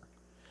door.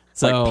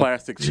 So like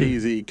plastic,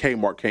 cheesy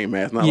Kmart Kane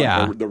mask, not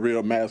like the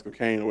real mask of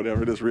Kane or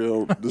whatever. This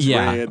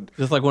red.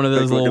 Just like one of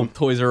those little looking.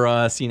 Toys R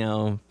Us,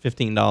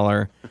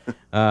 $15.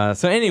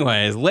 So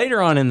anyways,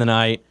 later on in the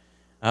night,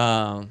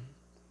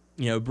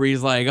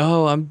 Bree's like,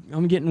 oh,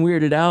 I'm getting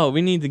weirded out.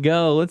 We need to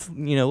go. Let's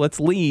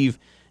leave.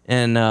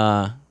 And is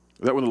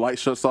that when the light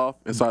shuts off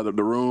inside the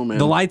room? And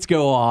the lights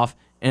go off,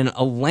 and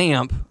a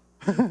lamp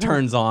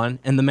turns on,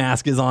 and the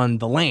mask is on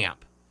the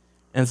lamp.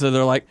 And so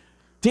they're like,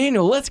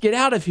 Daniel, let's get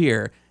out of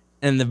here.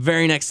 And the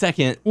very next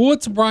second,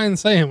 what's Brian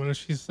saying when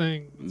she's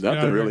saying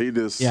nothing really?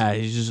 He's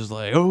just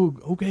like, oh,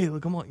 okay,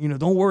 look, come on,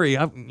 don't worry,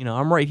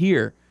 I'm right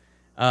here.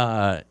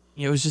 It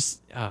was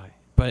just,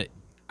 but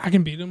I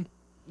can beat him.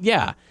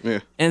 Yeah.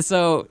 And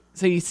so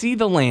you see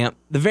the lamp.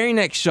 The very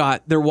next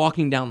shot, they're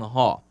walking down the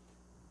hall.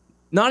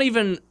 Not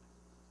even,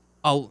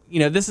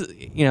 this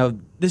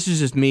is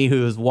just me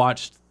who has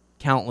watched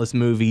countless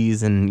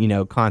movies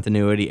and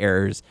continuity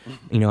errors,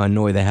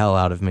 annoy the hell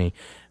out of me.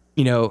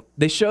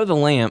 They show the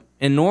lamp,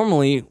 and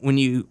normally when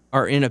you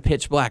are in a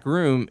pitch black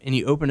room and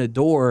you open a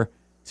door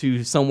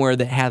to somewhere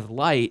that has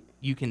light,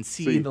 you can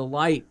see the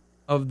light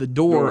of the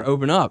door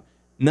open up.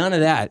 None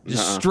of that.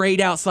 Just straight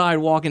outside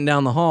walking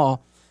down the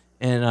hall.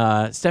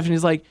 And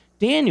Stephanie's like,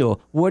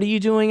 Daniel, what are you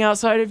doing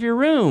outside of your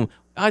room?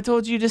 I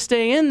told you to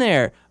stay in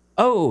there.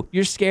 Oh,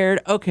 you're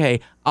scared?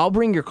 Okay, I'll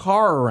bring your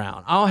car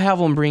around. I'll have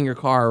them bring your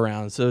car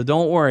around. So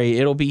don't worry.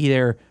 It'll be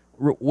there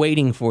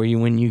waiting for you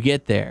when you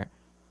get there.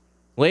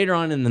 Later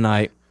on in the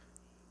night,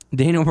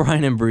 Daniel,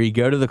 Brian, and Bree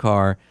go to the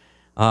car.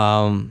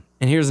 And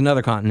here's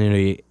another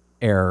continuity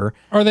error.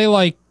 Are they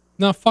like,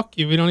 no, fuck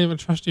you. We don't even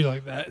trust you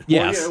like that.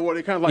 Yes. Well,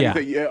 they kind of like,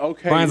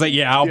 okay. Brian's like,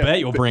 I'll bet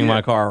you'll bring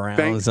my car around.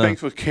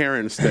 Thanks for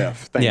caring,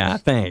 Steph. Thanks. Yeah,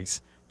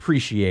 thanks.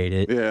 Appreciate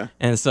it. Yeah.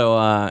 And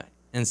so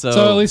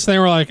So at least they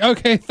were like,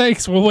 okay,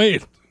 thanks, we'll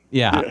wait.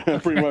 Yeah.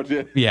 Pretty much,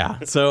 yeah. Yeah.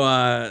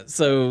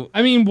 So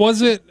I mean,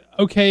 was it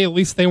okay? At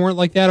least they weren't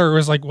like that, or it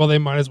was like, well, they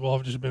might as well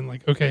have just been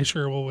like, okay,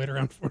 sure, we'll wait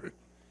around for it.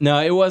 No,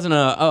 it wasn't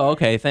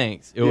okay,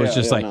 thanks. It was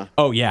just like,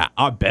 oh yeah,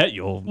 I bet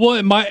you'll. Well,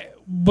 it might.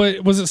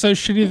 But was it so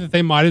shitty that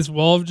they might as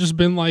well have just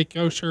been like,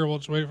 oh, sure, we'll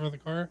just wait for the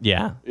car?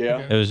 Yeah. Yeah.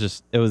 Okay.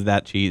 It was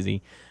that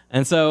cheesy.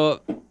 And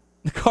so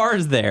the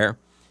car's there.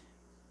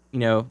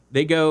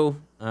 They go,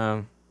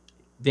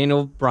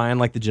 Daniel Bryan,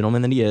 like the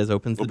gentleman that he is,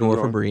 opens the door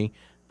for Bree.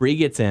 Bree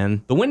gets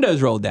in. The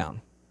window's rolled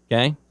down.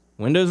 Okay?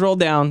 Windows rolled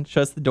down,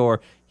 shuts the door.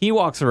 He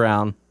walks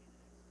around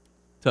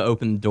to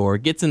open the door,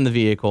 gets in the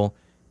vehicle,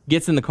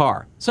 gets in the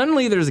car.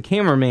 Suddenly there's a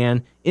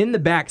cameraman in the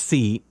back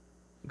seat.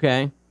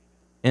 Okay?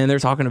 And they're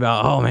talking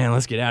about, oh, man,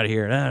 let's get out of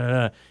here. Da, da,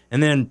 da.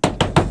 And then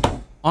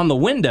on the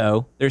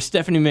window, there's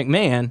Stephanie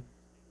McMahon.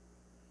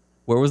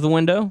 Where was the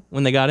window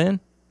when they got in?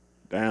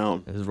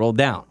 Down. It was rolled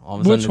down. All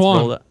of a sudden, Which it's one?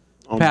 rolled up.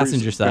 On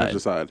Passenger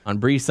Bree's side. On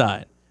Bree's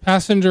side.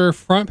 Passenger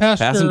front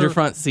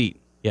front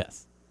seat.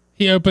 Yes.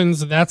 He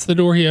opens. That's the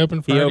door he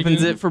opened for. He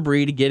opens it for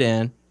Bree to get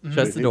in.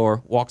 Shuts the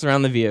door. Walks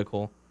around the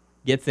vehicle.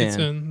 Gets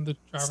in. The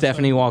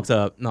Stephanie walks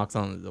up, knocks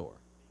on the door,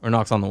 or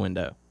knocks on the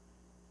window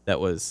that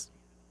was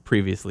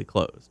previously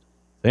closed.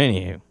 So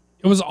anywho,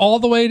 it was all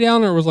the way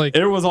down, or it was like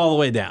it was all the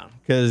way down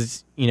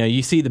because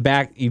you see the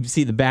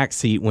back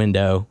seat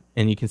window,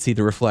 and you can see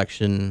the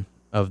reflection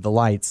of the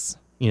lights.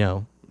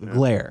 The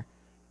glare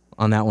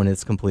on that one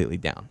is completely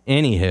down.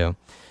 Anywho,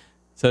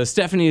 so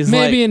Stephanie is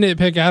maybe a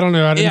nitpick. I don't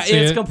know. I didn't see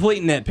it's it.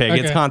 Complete nitpick. Okay.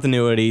 It's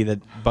continuity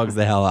that bugs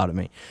the hell out of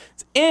me.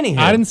 So anywho,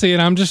 I didn't see it.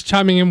 I'm just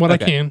chiming in what I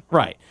can.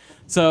 Right.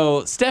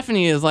 So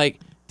Stephanie is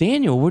like,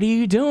 Daniel, what are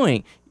you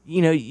doing?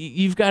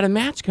 You've got a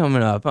match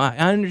coming up. I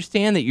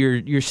understand that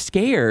you're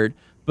scared,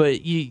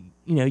 but you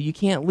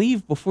can't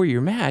leave before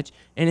your match.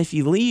 And if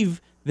you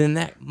leave,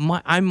 then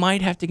I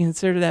might have to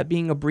consider that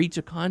being a breach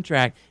of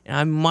contract, and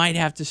I might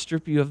have to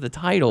strip you of the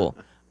title.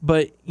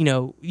 But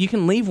you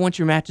can leave once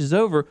your match is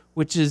over,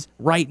 which is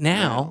right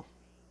now.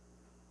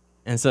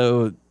 And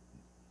so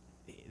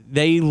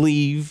they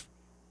leave,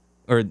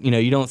 or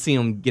you don't see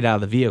them get out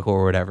of the vehicle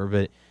or whatever.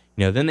 But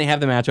then they have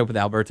the matchup with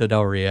Alberto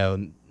Del Rio,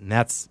 and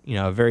that's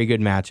a very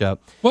good matchup.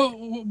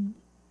 Well,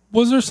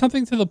 was there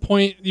something to the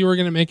point you were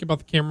going to make about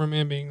the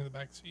cameraman being in the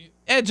back seat?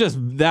 It just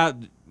that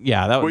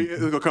Well,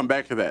 it's gonna come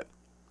back to that.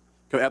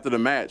 'Cause after the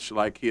match,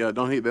 like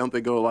don't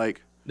they go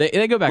like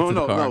they go back to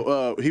the car.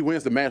 No, he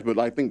wins the match, but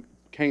I think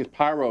Kane's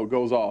pyro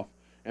goes off,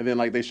 and then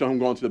like they show him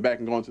going to the back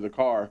and going to the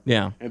car.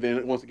 Yeah. And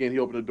then once again he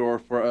opened the door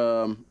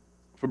for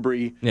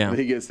Bree. Yeah. And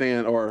he gets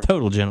in, or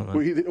Total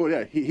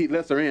gentleman. He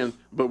lets her in,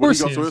 but when he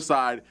goes to his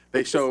side,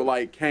 they show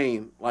like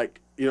Kane, like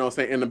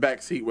in the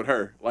back seat with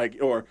her, like,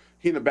 or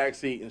he in the back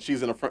seat and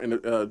she's in the front in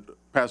the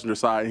passenger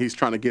side, and he's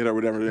trying to get her,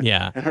 whatever.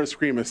 Yeah. And her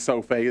scream is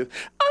so fake.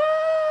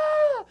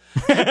 Ah!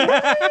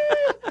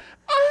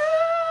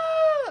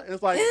 Ah!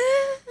 It's like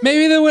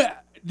maybe they would.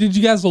 Did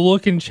you guys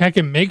look and check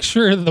and make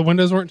sure the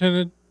windows weren't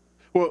tinted?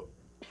 Well,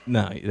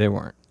 No, they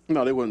weren't.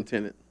 no, they wouldn't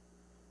tinted.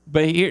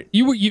 But here,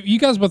 You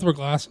guys both wear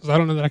glasses. I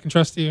don't know that I can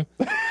trust you.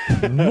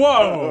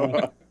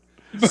 whoa,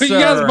 But you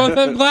guys both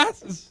have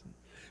glasses.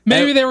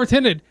 Maybe they were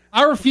tinted.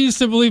 I refuse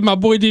to believe my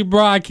boy D.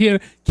 Bry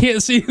can't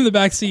see in the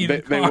back seat.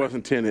 They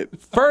wasn't tinted.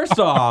 First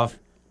off,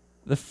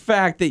 the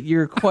fact that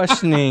you're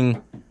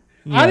questioning.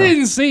 I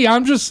didn't see.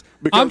 I'm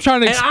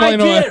trying to explain.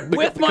 And I did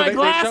with my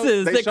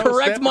glasses that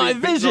correct my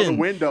vision.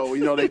 The window,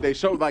 they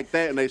showed like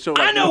that, and they showed.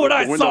 Like, I know what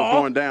I windows saw.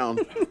 going down.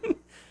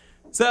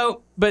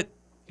 So, but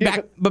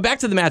back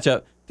to the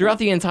matchup. Throughout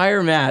the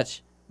entire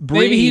match, Bree,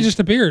 maybe he just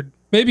appeared.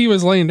 Maybe he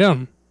was laying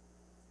down.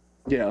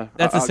 Yeah,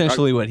 that's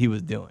essentially what he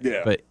was doing.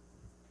 Yeah, but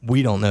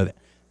we don't know that.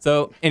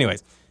 So,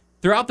 anyways,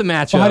 throughout the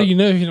matchup, Well, how do you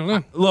know if you don't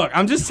know? Look,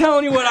 I'm just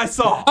telling you what I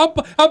saw.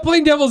 I'm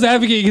playing devil's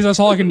advocate because that's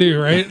all I can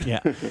do, right? Yeah.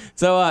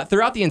 So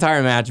throughout the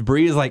entire match,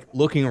 Bree is like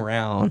looking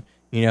around,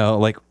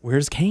 like,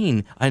 where's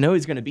Kane? I know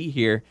he's gonna be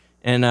here.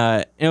 And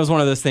it was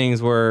one of those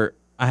things where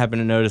I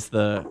happened to notice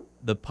the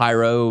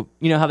pyro.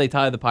 You know how they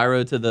tie the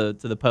pyro to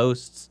the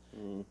posts?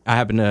 I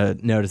happened to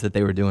notice that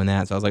they were doing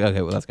that, so I was like,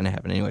 okay, well that's gonna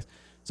happen anyways.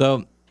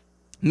 So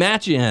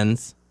match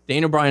ends.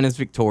 Daniel Bryan is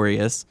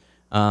victorious.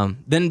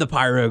 Then the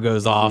pyro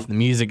goes off, the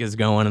music is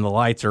going, and the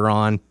lights are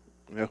on.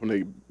 Yeah, when they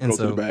go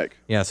to the back.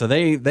 Yeah, so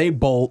they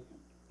bolt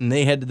and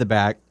they head to the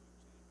back,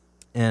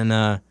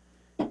 and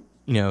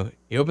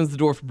he opens the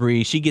door for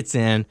Bree. She gets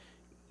in.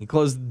 He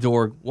closes the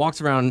door, walks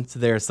around to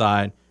their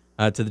side,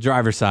 to the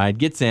driver's side,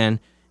 gets in,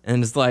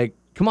 and is like,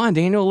 "Come on,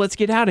 Daniel, let's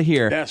get out of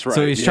here." That's right.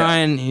 So he's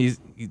trying.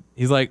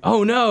 He's like,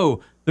 "Oh no,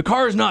 the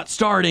car's not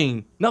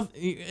starting. Nothing.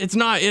 It's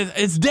not.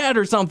 It's dead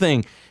or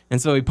something." And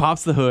so he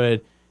pops the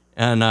hood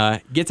and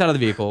gets out of the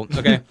vehicle.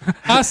 Okay.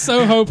 I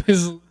so hope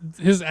his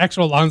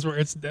actual lines were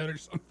 "It's dead or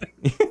something."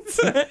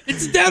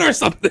 It's dead or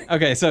something.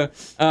 Okay, so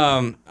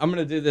I'm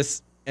gonna do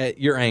this at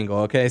your angle.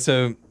 Okay,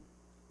 so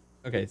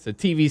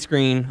TV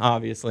screen,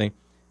 obviously.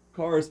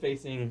 Car is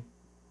facing,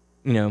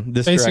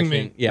 this Facing direction.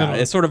 me. Yeah,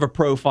 it's sort of a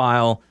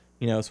profile,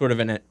 sort of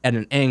at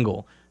an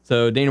angle.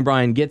 So Daniel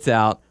Bryan gets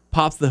out,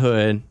 pops the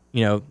hood.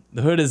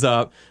 The hood is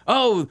up.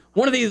 Oh,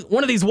 one of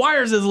these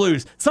wires is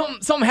loose.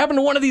 Something happened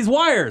to one of these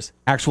wires.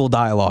 Actual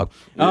dialogue.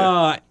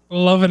 Yeah.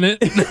 Loving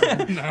it.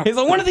 No. He's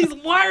like, one of these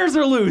wires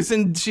are loose,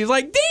 and she's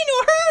like,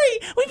 Daniel, hurry!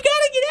 We've got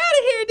to get out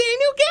of here,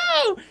 Daniel,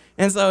 go!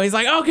 And so he's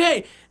like,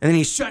 okay. And then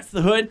he shuts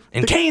the hood,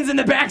 and Kane's in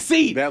the back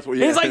seat. That's what.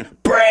 And he's like,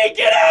 Bree,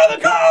 get out of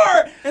the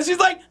car! And she's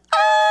like,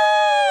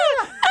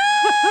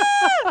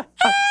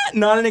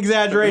 not an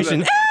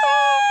exaggeration. Daniel!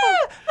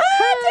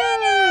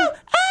 Daniel,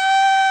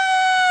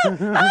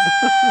 go!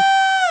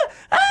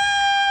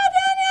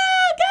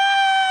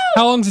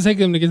 How long does it take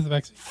them to get to the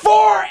back seat?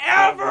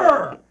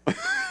 Forever!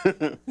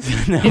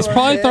 He's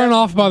probably thrown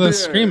off by the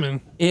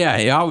screaming.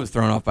 Yeah, I was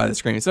thrown off by the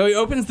screaming. So he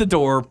opens the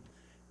door.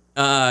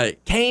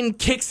 Kane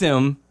kicks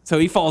him, so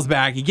he falls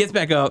back. He gets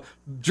back up,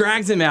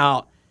 drags him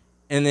out,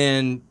 and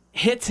then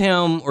hits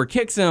him or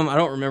kicks him. I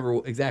don't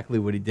remember exactly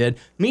what he did.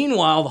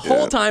 Meanwhile, the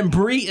whole time,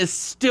 Bree is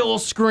still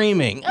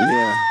screaming.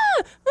 Yeah.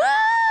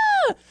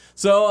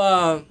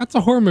 So That's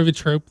a horror movie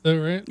trope, though,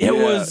 right?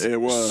 it it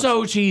was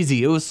so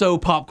cheesy. It was so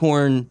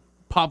popcorn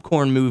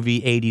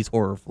movie 80s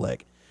horror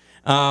flick.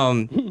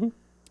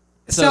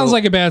 It sounds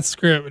like a bad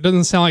script. It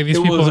doesn't sound like these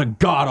people. It was a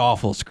god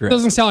awful It script.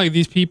 doesn't sound like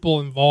these people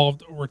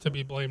involved were to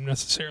be blamed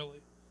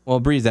necessarily. Well,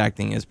 Bree's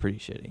acting is pretty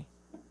shitty.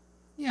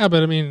 Yeah,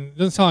 but I mean, it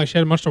doesn't sound like she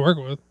had much to work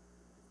with.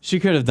 She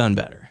could have done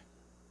better.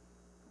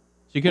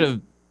 She could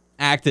have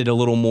acted a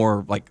little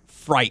more like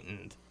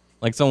frightened,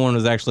 like someone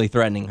was actually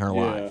threatening her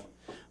life.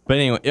 But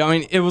anyway, I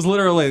mean, it was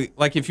literally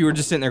like if you were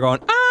just sitting there going,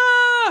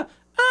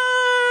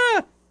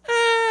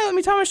 let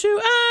me tie my shoe,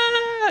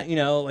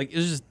 like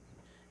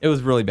it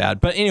was really bad.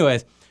 But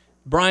anyways,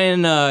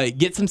 Bryan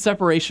gets some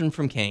separation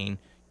from Kane,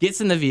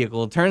 gets in the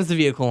vehicle, turns the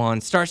vehicle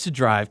on, starts to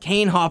drive.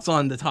 Kane hops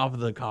on the top of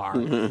the car,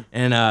 and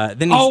then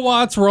he's,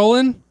 while it's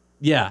rolling.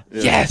 yeah.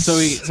 Yes.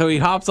 So he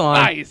hops on,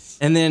 Nice.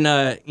 and then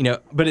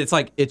but it's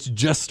like it's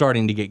just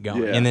starting to get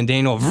going, Yeah. and then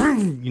Daniel,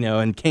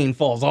 and Kane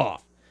falls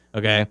off.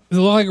 Okay, Does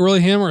it look like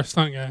really him or a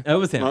stunt guy? that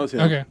was him. That was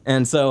him. Okay.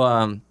 And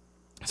so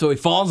he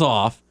falls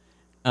off.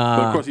 But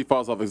of course, he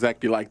falls off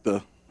exactly like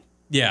the.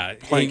 Yeah,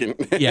 Planking.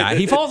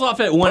 he falls off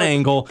at one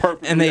angle,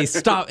 perfect, and they yeah.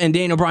 stop, and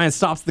Daniel Bryan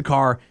stops the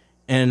car,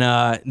 and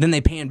then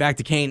they pan back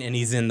to Kane, and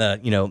he's in the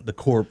the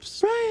corpse.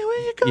 Brian, where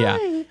you going?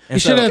 Yeah, He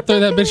should have thrown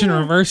that bitch in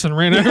reverse and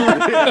ran over.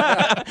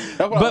 That's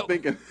what I was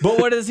thinking. But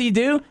what does he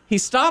do? He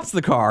stops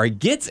the car,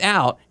 gets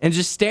out, and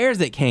just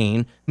stares at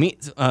Kane,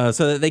 so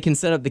that they can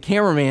set up the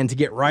cameraman to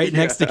get right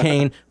next to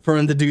Kane for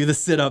him to do the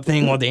sit-up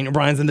thing while Daniel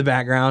Bryan's in the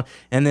background,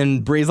 and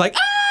then Bree's like,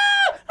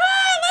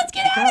 let's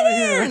get out of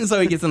here! And so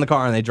he gets in the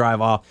car and they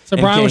drive off. So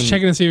And Brian was Kane-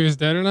 checking to see if he was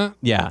dead or not.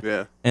 Yeah.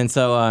 Yeah. And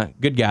so,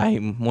 good guy. He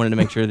wanted to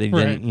make sure that he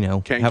Right.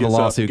 didn't, Kane have a gets up,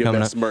 lawsuit give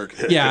coming that up. smirk.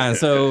 Yeah, and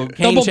so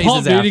Kane Double chases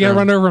pump, dude. after You got to him.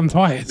 run over him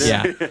twice.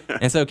 Yeah.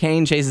 And so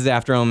Kane chases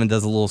after him and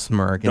does a little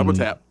smirk. Double and,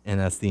 tap. And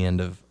that's the end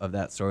of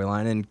that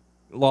storyline. And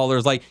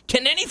Lawler's like,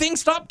 can anything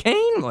stop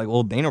Kane? I'm like,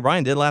 well, Daniel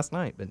Bryan did last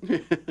night, but,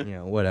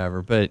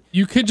 whatever. But,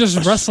 You could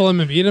just wrestle him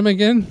and beat him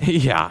again.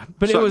 yeah.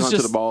 But it was Shotgun to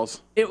just, the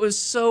balls. it was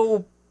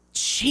so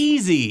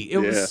cheesy. It Yeah.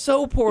 was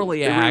so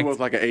poorly It really acted. was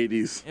like an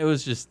 80s It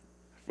was just,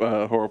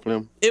 horror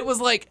film. it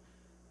was like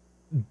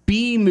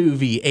B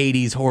movie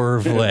 80s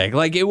horror flick.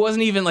 Like, it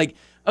wasn't even like,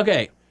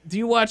 okay, do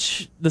you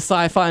watch the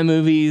sci-fi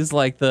movies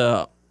like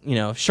the,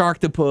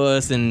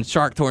 Sharktopus and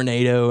Shark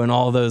Tornado and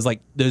all those,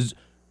 like, those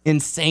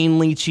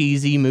insanely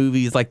cheesy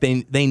movies? Like,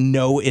 they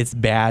know it's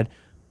bad,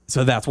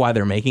 so that's why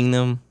they're making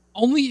them.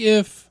 Only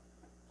if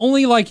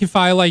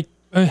I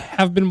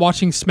have been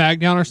watching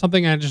SmackDown or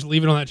something and I just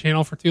leave it on that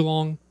channel for too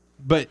long.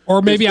 But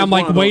Or maybe It's I'm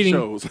one like of those waiting.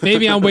 shows.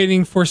 Maybe I'm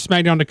waiting for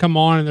SmackDown to come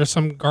on and there's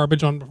some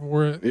garbage on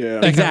before it. Yeah.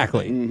 That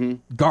exactly.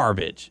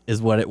 Garbage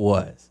is what it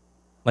was.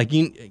 Like,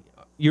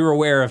 you're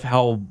aware of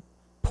how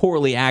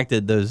poorly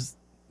acted those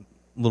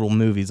little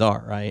movies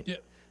are, right? Yeah.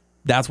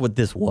 That's what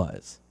this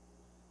was.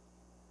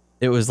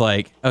 It was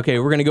like, okay,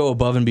 we're going to go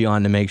above and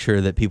beyond to make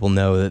sure that people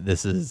know that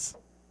this is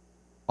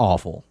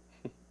awful.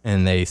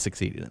 And they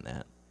succeeded in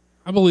that.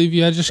 I believe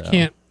you. I just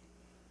can't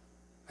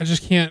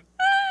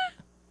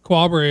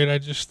corroborate. I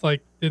just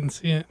didn't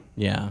see it.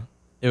 Yeah.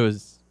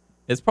 It's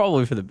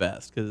probably for the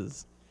best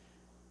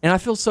and I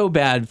feel so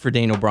bad for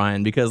Daniel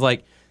Bryan because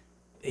like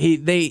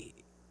they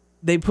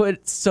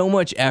put so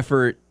much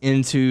effort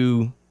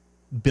into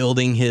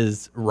building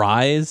his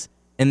rise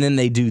and then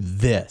they do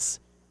this.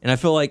 And I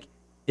feel like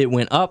it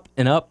went up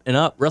and up and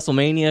up,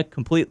 WrestleMania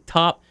complete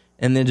top,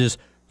 and then just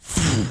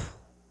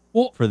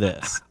for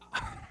this.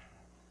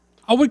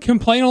 I would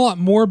complain a lot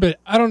more, but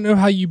I don't know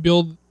how you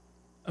build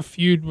a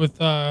feud with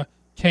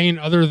Kane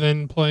other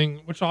than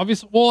playing, which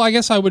obviously, well, I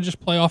guess I would just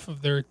play off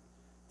of their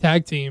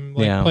tag team,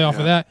 play off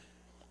of that.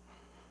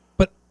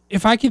 But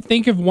if I could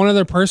think of one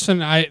other person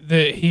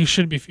that he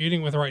should be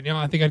feuding with right now,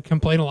 I think I'd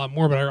complain a lot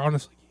more, but I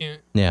honestly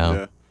can't.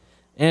 Yeah.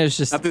 And it's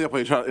just, I think they're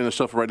probably trying in the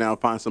shuffle right now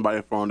to find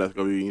somebody for him that's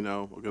going to be,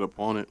 a good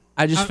opponent.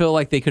 I just feel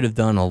like they could have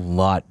done a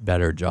lot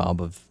better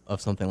job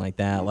of something like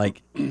that.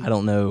 Like, I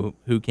don't know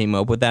who came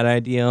up with that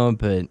idea,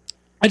 but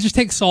I just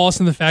take solace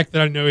in the fact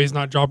that I know he's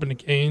not dropping to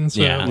Kane.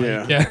 So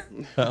Yeah. yeah.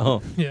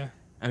 oh, Yeah.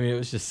 I mean, it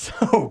was just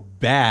so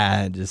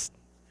bad. Just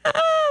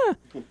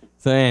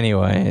So,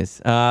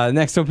 anyways,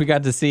 next up we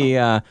got to see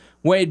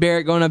Wade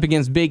Barrett going up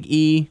against Big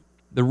E,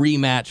 the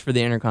rematch for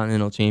the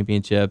Intercontinental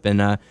Championship,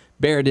 and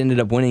Barrett ended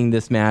up winning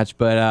this match,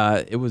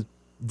 but it was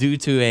due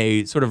to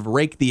a sort of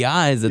rake the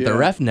eyes that the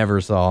ref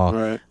never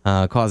saw,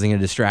 causing a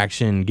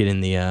distraction,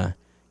 getting the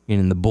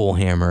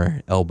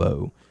bullhammer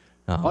elbow.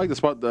 I like the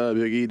spot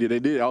Big E did. They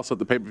did also at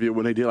the pay-per-view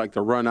when they did like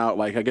the run out,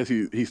 like I guess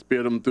he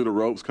speared him through the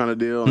ropes kind of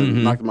deal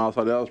and knocked him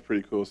outside. That was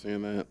pretty cool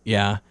seeing that.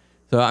 Yeah.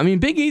 So, I mean,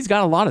 Big E's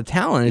got a lot of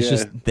talent. It's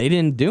just they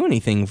didn't do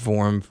anything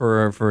for him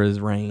for his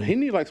reign. He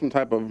need like some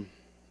type of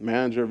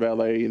manager,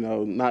 valet,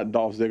 not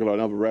Dolph Ziggler or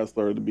another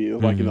wrestler to be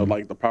like,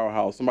 like the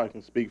powerhouse. Somebody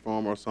can speak for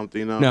him or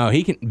something, No,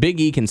 Big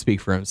E can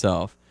speak for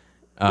himself.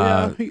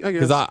 I guess.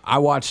 Because I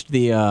watched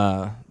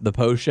the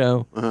post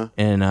show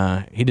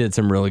and he did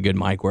some really good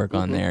mic work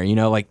on there.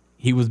 Like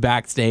he was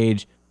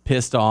backstage,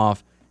 pissed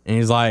off, and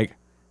he's like,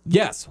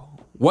 "Yes,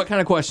 what kind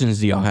of questions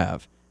do y'all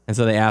have?" And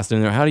so they asked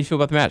him, "How do you feel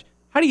about the match?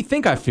 How do you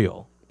think I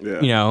feel?" Yeah.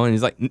 And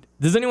he's like,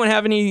 "Does anyone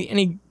have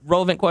any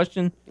relevant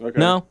question?" Okay.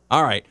 No?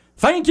 All right.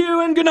 Thank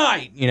you and good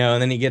night. And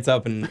then he gets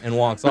up and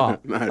walks off.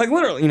 Nice. Like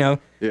literally, Yeah.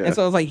 And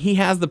so I was like, he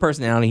has the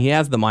personality, he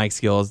has the mic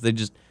skills. They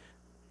just,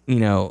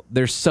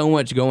 there's so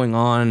much going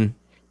on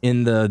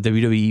in the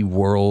WWE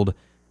world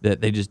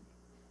that they just,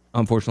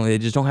 unfortunately, they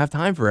just don't have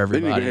time for They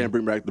everybody. need to go ahead and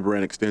bring back the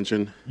brand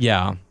extension.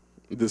 Yeah.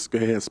 Just go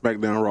ahead and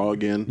SmackDown Raw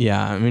again.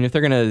 Yeah. I mean, if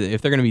they're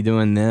gonna be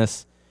doing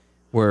this,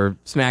 where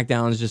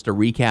SmackDown is just a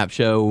recap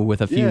show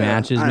with a few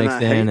matches and mixed I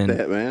hate in, and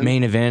that, man.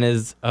 main event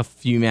is a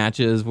few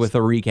matches with the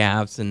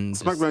recaps, and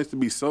just- SmackDown used to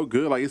be so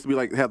good. Like it used to be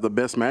like have the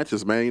best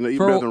matches, man. Even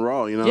better than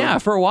Raw. Yeah,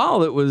 for a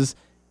while it was.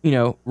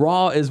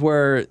 Raw is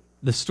where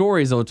the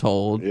stories are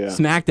told. Yeah.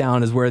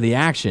 SmackDown is where the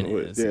action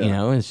is.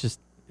 Yeah.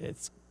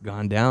 It's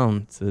gone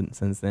down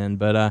since then.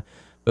 But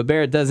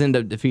Barrett does end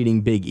up defeating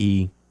Big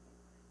E.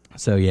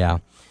 So yeah.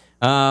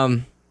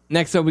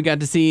 Next up, we got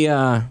to see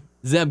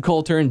Zeb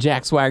Coulter and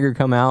Jack Swagger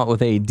come out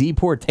with a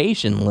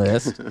deportation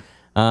list.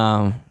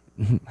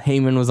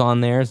 Heyman was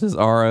on there.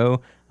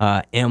 Cesaro,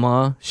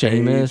 Emma,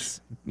 Sheamus.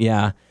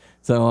 Yeah.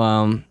 So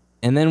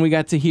and then we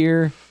got to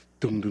hear.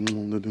 Hey.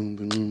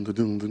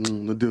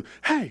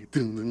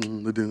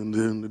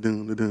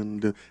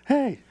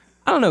 Hey.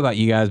 I don't know about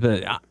you guys,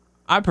 but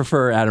I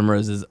prefer Adam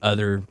Rose's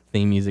other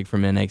theme music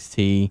from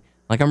NXT.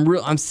 Like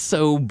I'm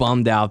so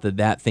bummed out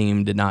that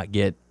theme did not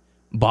get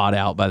bought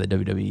out by the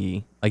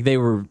WWE. Like they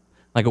were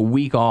like a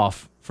week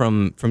off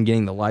from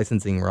getting the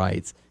licensing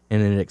rights,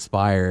 and it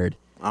expired.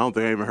 I don't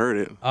think I even heard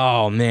it.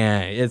 Oh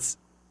man, it's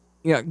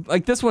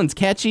like this one's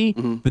catchy,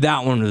 but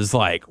that one was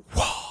like,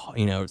 whoa,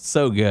 it's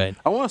so good.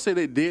 I want to say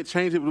they did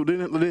change it,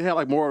 but they had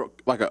like more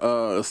like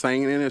a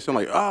saying in it,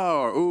 something like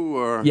or ooh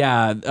or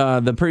Yeah,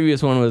 the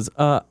previous one was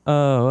oh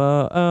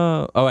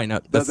wait, no,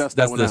 that's that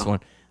this one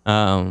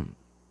one.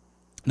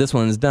 This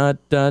one's da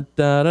da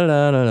da da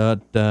da da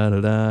da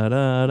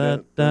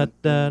da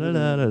da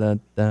da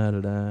da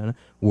da.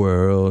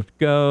 World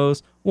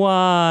goes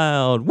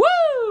wild,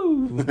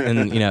 woo!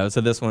 And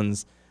so this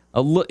one's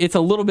It's a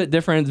little bit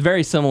different. It's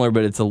very similar,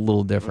 but it's a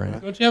little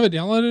different. Don't you have it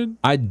downloaded?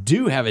 I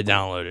do have it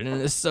downloaded,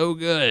 and it's so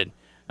good.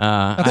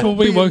 That's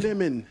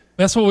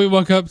what we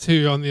woke up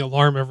to on the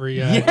alarm every.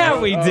 Yeah,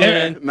 we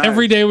did. Nice.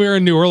 Every day we were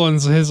in New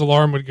Orleans, his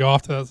alarm would go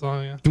off to that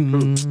song. Yeah.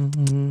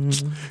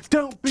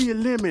 Don't be a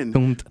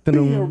lemon. Be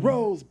a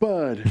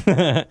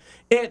rosebud.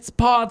 It's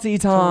party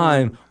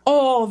time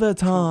all the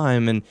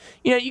time, and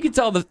you could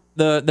tell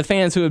the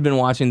fans who had been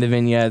watching the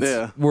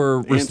vignettes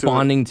were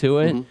responding to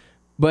it. Mm-hmm.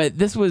 But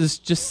this was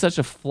just such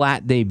a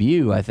flat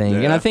debut, I think,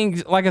 and I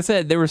think, like I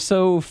said, there were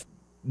so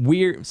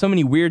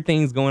many weird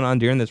things going on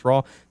during this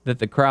Raw that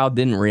the crowd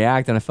didn't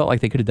react, and I felt like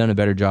they could have done a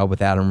better job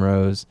with Adam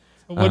Rose.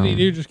 So what did he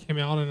do? Just came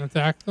out and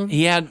attacked them?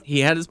 He had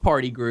his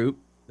party group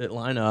that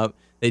line up.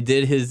 They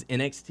did his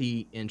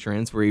NXT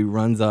entrance where he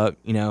runs up,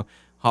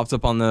 hops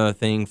up on the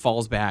thing,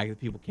 falls back. The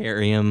people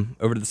carry him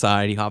over to the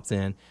side. He hops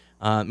in.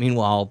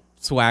 Meanwhile,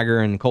 Swagger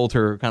and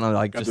Coulter kind of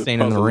like just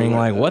standing in the ring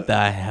like, what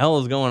the hell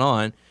is going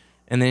on?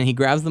 And then he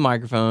grabs the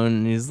microphone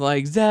and he's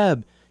like,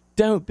 Zeb,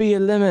 don't be a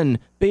lemon,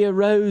 be a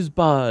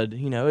rosebud.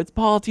 It's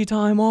party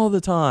time all the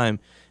time.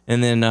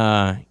 And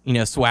then,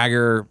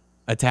 Swagger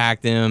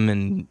attacked him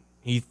and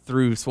he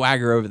threw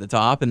Swagger over the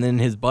top. And then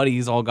his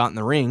buddies all got in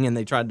the ring and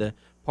they tried to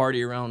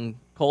party around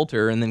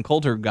Coulter. And then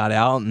Coulter got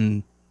out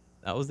and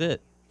that was it.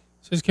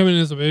 So he's coming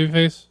in as a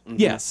babyface? Mm-hmm.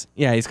 Yes.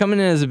 Yeah, he's coming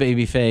in as a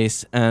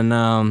babyface.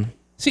 And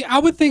see, I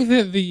would think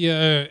that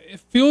it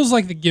feels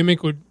like the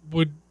gimmick would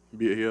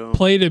be a heel.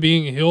 Play to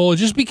being a heel,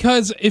 just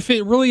because if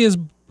it really is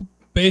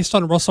based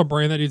on Russell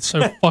Brand, that dude's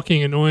so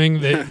fucking annoying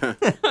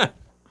that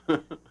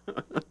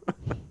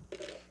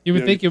you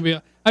would think it'd be.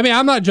 I mean,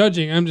 I'm not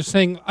judging. I'm just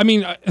saying. I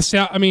mean,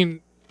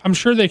 I'm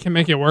sure they can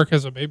make it work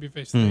as a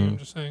babyface thing. I'm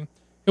just saying.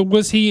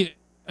 Was he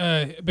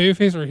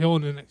babyface or heel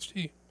in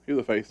NXT? He was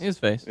a face. He was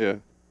face. Yeah.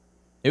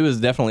 It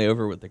was definitely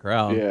over with the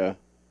crowd. Yeah.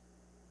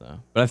 So,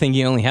 but I think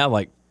he only had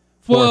like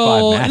 4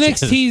 or 5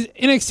 matches.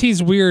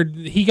 NXT's weird.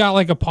 He got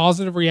like a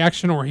positive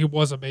reaction, or he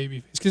was a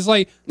babyface. Because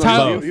like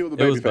Tyler, he was a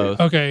babyface. Both.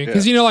 Okay,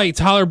 because like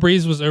Tyler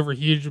Breeze was over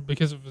huge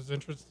because of his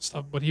interest and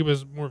stuff, but he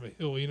was more of a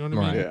heel. You know what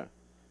I mean? Yeah.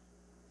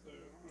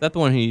 Is that the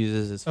one who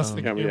uses his That's phone?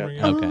 the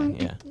camera.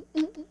 Okay, yeah.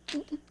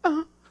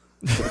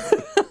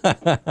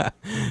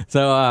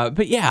 So,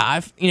 but yeah,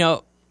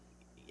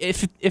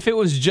 if it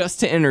was just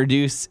to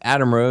introduce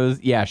Adam Rose,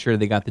 yeah, sure,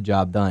 they got the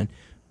job done.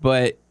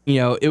 But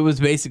it was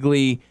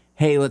basically,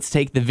 hey, let's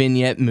take the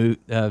vignette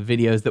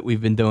videos that we've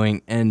been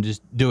doing and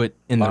just do it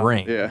in the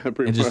ring. Yeah,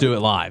 and just do it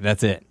live.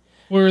 That's it.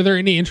 Were there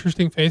any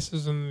interesting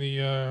faces in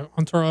the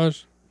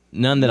entourage?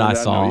 None that I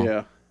saw.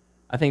 Yeah.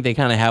 I think they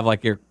kind of have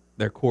like their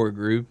core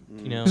group,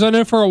 Because I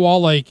know for a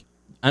while, like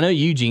I know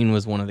Eugene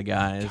was one of the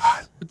guys.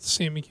 What's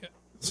Sammy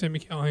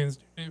Callahan's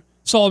name?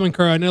 Solomon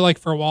Crow. I know like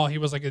for a while he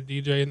was like a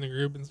DJ in the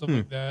group and stuff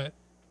like that.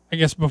 I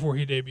guess before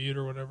he debuted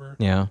or whatever.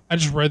 Yeah. I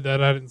just read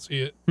that. I didn't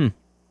see it.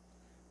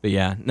 But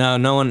yeah,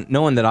 no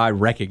one that I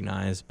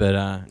recognize.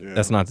 But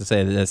that's not to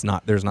say that there's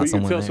not You someone.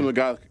 can tell there. some of the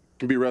guys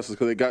can be wrestlers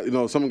because they got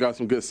someone got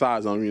some good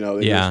size on them.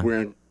 They just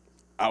wearing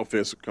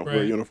outfits,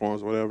 wear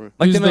uniforms, or whatever.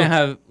 Like they might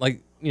have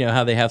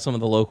how they have some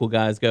of the local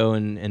guys go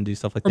and do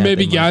stuff like or that. Or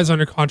maybe guys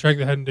under contract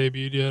that hadn't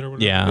debuted yet or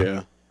whatever.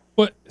 Yeah.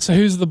 What? So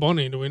who's the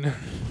bunny? Do we know?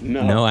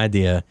 No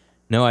idea.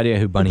 No idea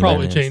who Bunny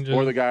probably Man is. change it.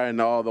 Or the guy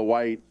in all the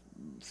white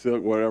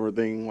silk, whatever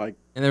thing. Like.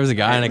 And there was a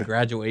guy in a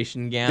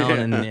graduation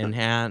gown and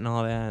hat and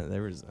all that.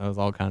 That was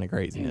all kind of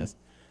craziness.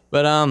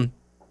 But I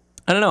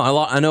don't know.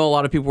 I know a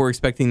lot of people were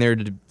expecting there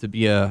to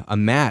be a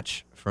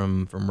match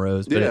from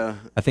Rose, but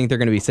I think they're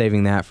going to be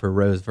saving that for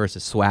Rose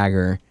versus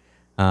Swagger.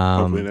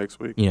 Hopefully next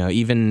week.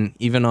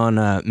 Even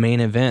on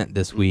main event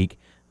this week,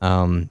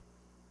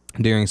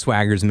 during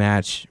Swagger's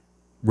match,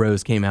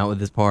 Rose came out with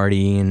his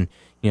party and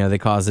they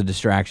caused a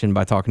distraction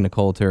by talking to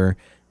Coulter,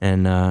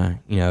 and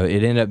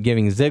it ended up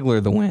giving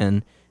Ziggler the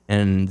win.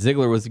 And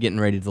Ziggler was getting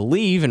ready to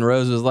leave, and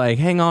Rose was like,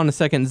 "Hang on a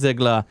second,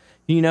 Ziggler.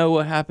 You know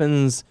what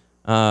happens?"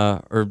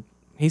 Or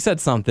he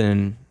said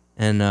something,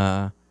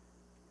 and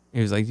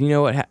he was like, "You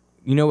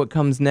know what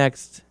comes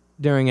next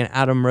during an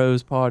Adam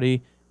Rose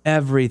party?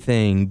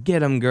 Everything.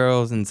 Get 'em,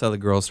 girls!" And so the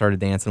girls started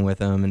dancing with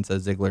him, and so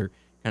Ziggler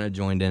kind of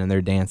joined in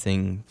their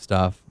dancing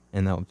stuff,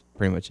 and that was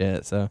pretty much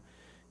it. So,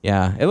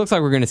 yeah, it looks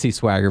like we're going to see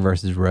Swagger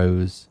versus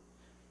Rose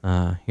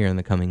here in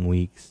the coming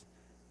weeks.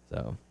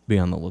 So be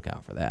on the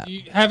lookout for that.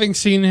 Having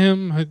seen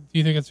him, do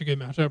you think it's a good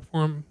matchup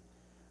for him?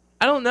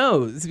 I don't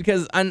know. It's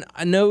because I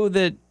know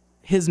that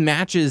his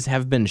matches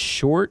have been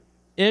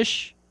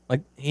short-ish.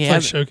 Like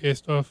Like showcase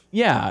stuff.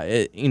 Yeah,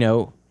 it's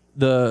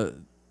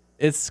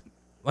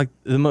like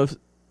the most.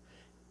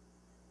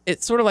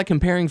 It's sort of like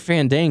comparing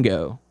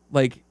Fandango.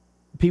 Like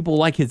people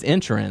like his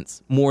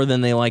entrance more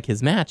than they like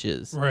his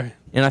matches. Right.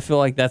 And I feel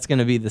like that's going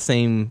to be the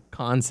same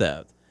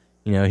concept.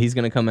 He's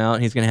going to come out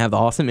and he's going to have the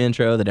awesome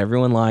intro that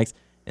everyone likes.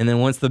 And then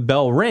once the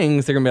bell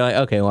rings, they're going to be like,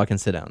 okay, well, I can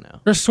sit down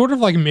now. They're sort of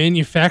like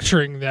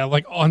manufacturing that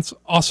like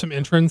awesome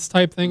entrance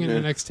type thing in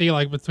NXT,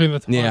 like between the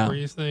Tyler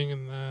Breeze thing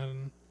and that.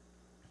 And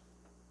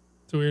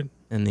it's weird.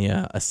 And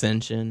the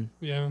Ascension.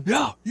 Yeah.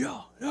 Yeah.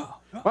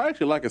 I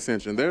actually like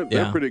Ascension. They're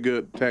a pretty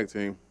good tag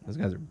team. Those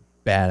guys are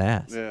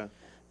badass. Yeah.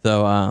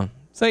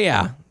 So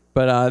yeah.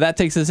 But that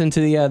takes us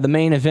into the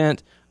main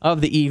event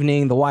of the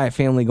evening, the Wyatt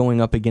family going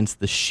up against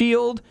the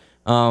Shield.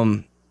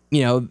 You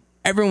know,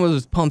 everyone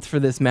was pumped for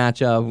this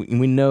matchup.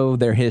 We know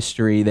their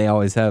history. They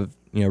always have,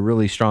 you know,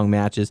 really strong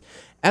matches.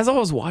 As I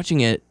was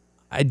watching it,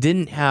 I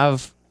didn't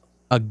have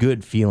a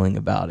good feeling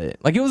about it.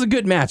 Like, it was a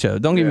good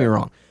matchup, don't get me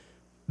wrong.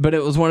 But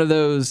it was one of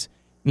those,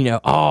 you know,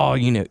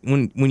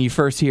 when you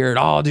first hear it,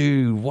 oh,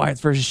 dude, Wyatt's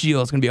versus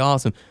Shield, it's going to be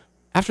awesome.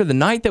 After the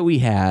night that we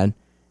had,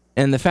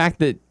 and the fact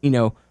that, you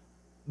know,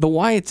 the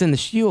Wyatts and the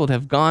Shield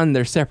have gone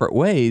their separate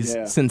ways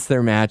since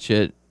their match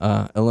at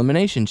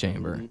Elimination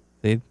Chamber. Mm-hmm.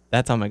 See,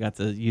 that time I got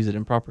to use it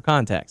in proper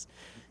context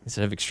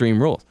instead of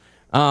Extreme Rules.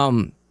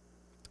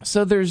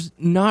 So there's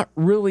not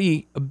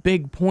really a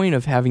big point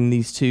of having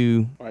these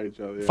two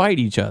fight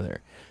each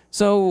other.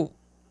 So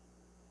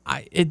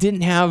it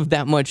didn't have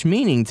that much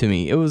meaning to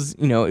me. It was,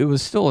 you know, it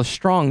was still a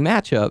strong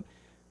matchup,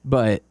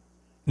 but,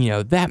 you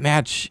know, that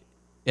match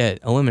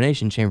at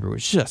Elimination Chamber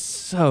was just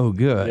so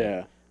good.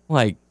 Yeah.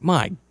 Like,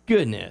 my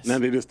goodness. Now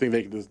they just think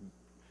they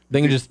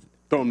can just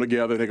throw them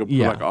together. They can put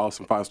like an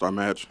awesome 5-star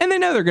match. And they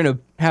know they're going to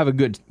have a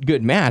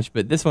good match,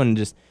 but this one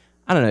just,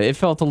 I don't know, it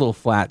felt a little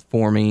flat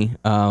for me.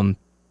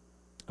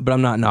 But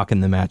I'm not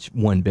knocking the match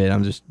one bit.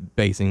 I'm just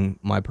basing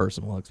my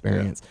personal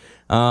experience.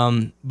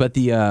 But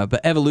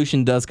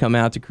Evolution does come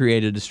out to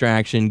create a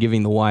distraction,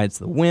 giving the Wyatts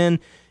the win,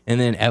 and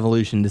then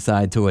Evolution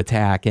decide to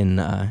attack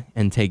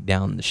and take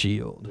down the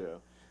Shield. Yeah.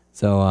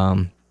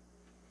 So,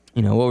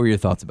 you know, what were your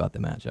thoughts about the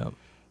matchup?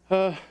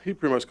 He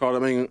pretty much called. I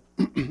mean,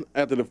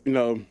 after the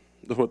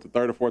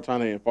third or fourth time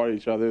they fought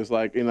each other, it's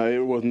like, you know, it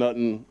was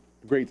nothing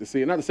great to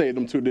see. Not to say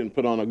them two didn't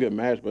put on a good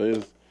match, but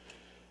it's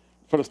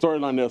for the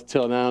storyline they'll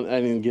tell now.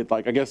 I didn't get,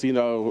 like, I guess, you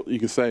know, you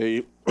could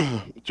say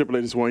Triple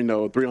H just won, you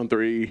know,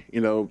 3-on-3,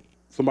 you know,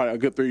 somebody, a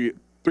good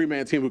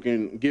three-man team who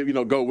can give, you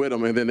know, go with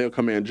them, and then they'll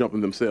come in and jump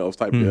them themselves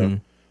type deal.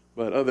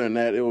 But other than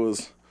that, it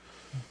was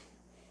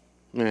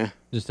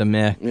just a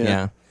meh.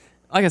 Yeah.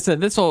 Like I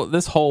said, this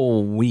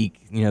whole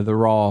week, you know, the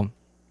Raw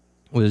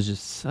was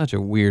just such a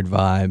weird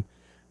vibe.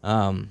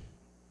 And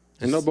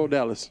no Bo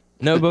Dallas.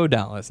 No Bo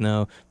Dallas,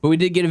 no. But we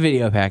did get a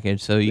video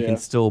package, so you can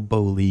still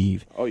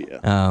believe. Oh, yeah.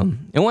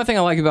 And one thing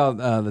I like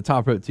about the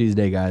Top Rope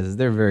Tuesday guys is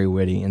they're very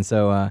witty. And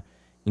so,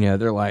 you know,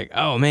 they're like,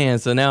 oh, man,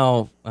 so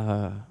now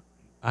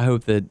I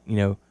hope that, you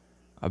know,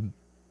 I'm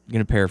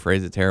going to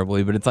paraphrase it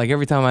terribly, but it's like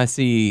every time I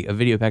see a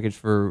video package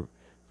for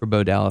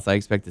Bo Dallas, I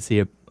expect to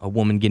see a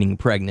woman getting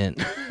pregnant,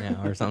 you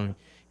know, or something.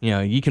 You know,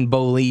 you can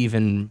believe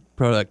in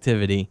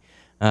productivity.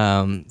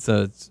 So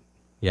it's,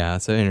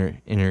 so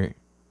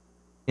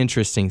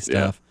interesting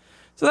stuff. Yeah.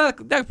 So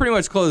that pretty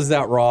much closes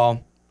out Raw.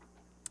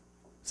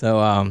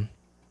 So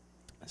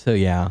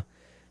yeah.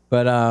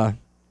 But,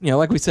 you know,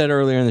 like we said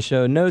earlier in the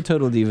show, no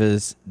Total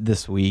Divas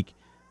this week.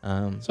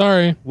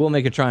 Sorry. We'll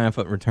make a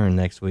triumphant return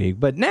next week.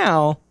 But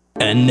now...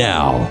 And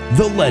now,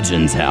 the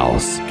Legends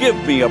House. Give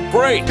me a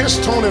break.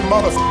 This Tony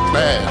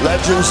man.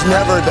 Legends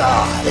never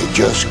die. They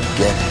just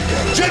get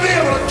better. Jimmy,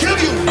 I'm gonna kill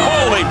you.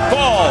 Holy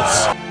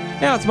balls.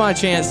 Now it's my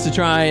chance to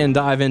try and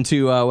dive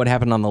into what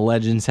happened on the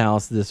Legends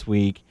House this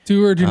week.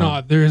 Do or do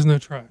not. There is no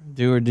try.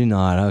 Do or do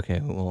not.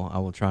 Okay, well, I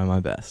will try my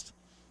best.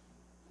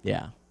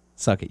 Yeah.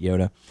 Suck it,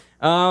 Yoda.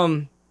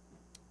 I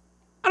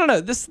don't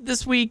know.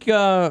 This week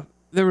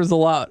there was a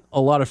lot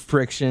of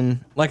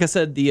friction. Like I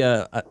said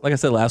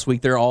last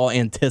week, they're all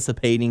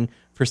anticipating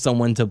for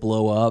someone to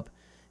blow up.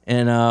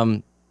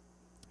 And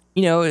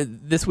you know,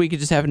 this week it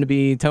just happened to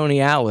be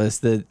Tony Atlas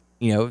that,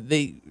 you know,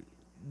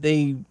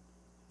 they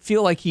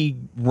feel like he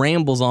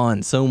rambles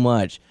on so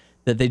much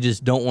that they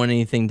just don't want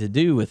anything to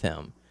do with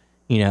him,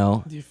 you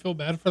know. Do you feel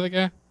bad for the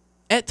guy?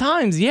 At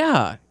times,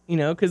 yeah, you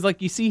know, because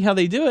like you see how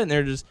they do it, and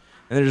they're just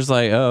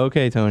like, oh,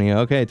 okay, Tony,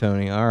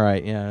 all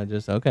right, yeah,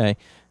 just okay.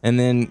 And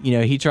then, you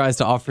know, he tries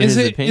to offer his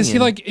opinion. Is he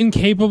like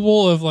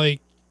incapable of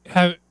like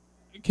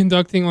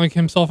conducting like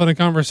himself in a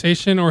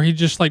conversation, or he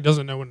just like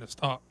doesn't know when to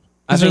stop?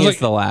 I think it's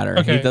the latter.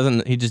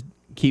 Okay. He just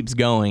keeps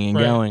going and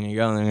going and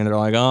going, and they're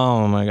like,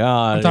 oh my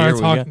god, I'm tired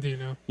of talking to you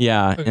now.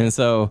 Yeah, okay. And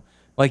so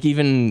like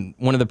even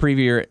one of the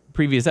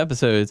previous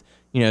episodes,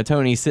 you know,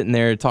 Tony's sitting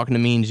there talking to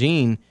Mean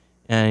Gene,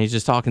 and he's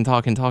just talking,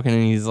 and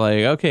he's like,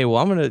 okay, well,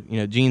 I'm gonna,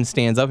 you know, Gene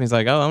stands up and he's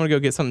like, oh, I'm gonna go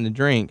get something to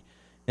drink,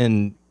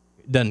 and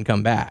doesn't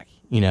come back.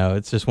 You know,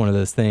 it's just one of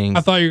those things.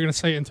 I thought you were going to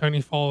say, and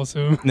Tony follows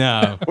him.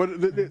 No.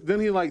 But didn't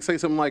he like say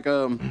something like,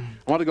 I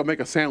want to go make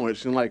a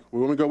sandwich, and like, we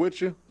want to go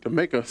with you to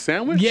make a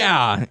sandwich?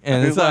 Yeah.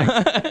 And it's like,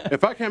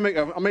 if I can't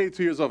I'm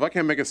 82 years old, if I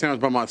can't make a sandwich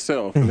by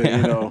myself,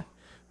 then, you know,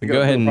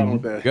 go ahead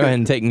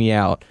and take me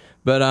out.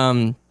 But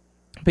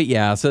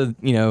yeah, so,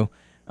 you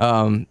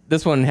know,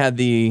 this one had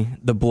the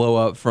blow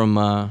up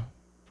from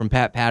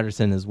Pat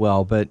Patterson as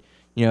well. But,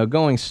 you know,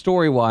 going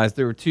story wise,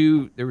 there were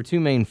two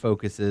main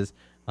focuses.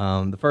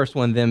 The first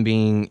one, them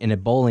being in a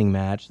bowling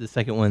match. The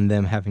second one,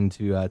 them having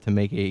to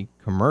make a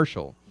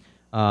commercial.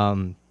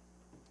 The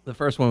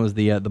first one was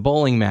the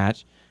bowling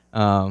match.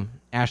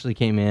 Ashley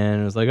came in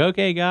and was like,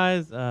 "Okay,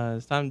 guys,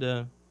 it's time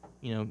to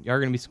you know, you are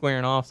going to be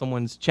squaring off.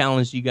 Someone's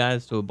challenged you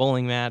guys to a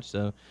bowling match,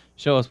 so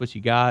show us what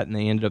you got. And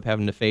they ended up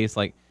having to face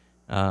like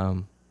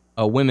a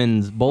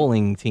women's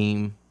bowling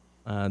team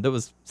that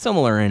was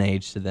similar in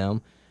age to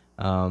them.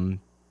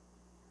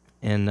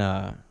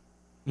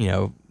 You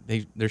know,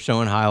 they're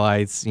showing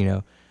highlights, you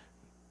know,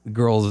 the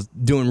girls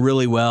doing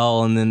really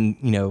well, and then,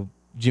 you know,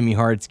 Jimmy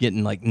Hart's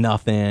getting like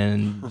nothing,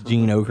 and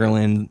Gene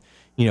Okerlund,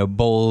 you know,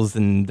 bowls,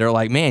 and they're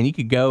like, man, you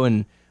could go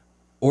and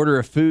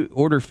order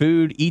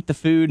food, eat the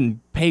food, and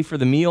pay for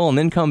the meal, and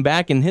then come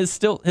back, and his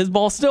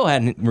ball still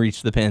hadn't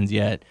reached the pins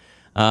yet.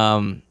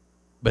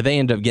 But they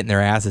ended up getting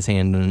their asses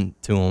handed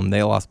to them.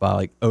 They lost by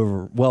like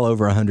well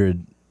over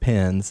 100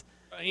 pins.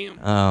 Damn.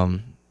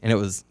 And it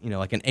was, you know,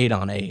 like an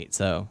 8-on-8.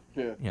 So,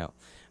 Yeah. you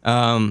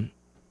know,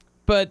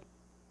 but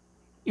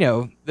you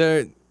know,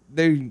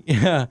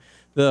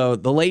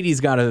 the ladies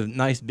got a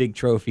nice big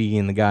trophy,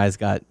 and the guys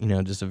got, you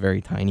know, just a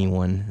very tiny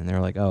one. And they're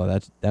like, oh,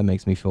 that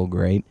makes me feel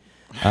great.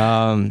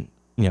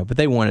 You know, but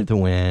they wanted to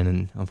win,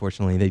 and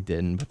unfortunately they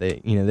didn't. But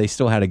they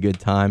still had a good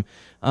time.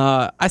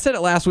 I said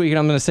it last week, and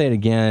I'm going to say it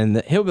again.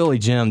 That Hillbilly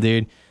Jim,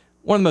 dude,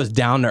 one of the most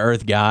down to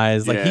earth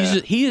guys. Like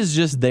he is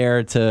just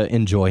there to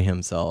enjoy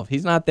himself.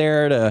 He's not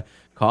there to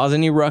cause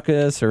any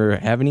ruckus or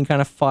have any kind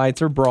of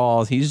fights or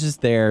brawls. He's just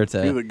there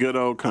to. He's a good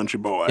old country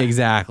boy.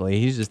 Exactly.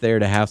 He's just there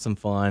to have some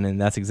fun, and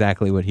that's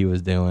exactly what he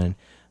was doing.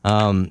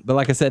 But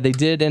like I said, they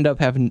did end up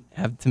have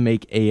to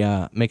make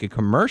a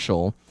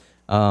commercial.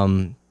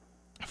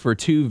 For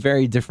two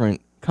very different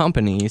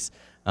companies.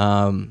 You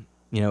know,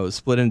 it was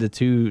split into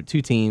two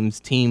teams,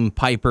 Team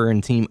Piper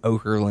and Team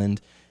Okerlund.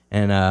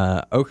 And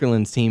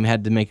Okerlund's team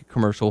had to make a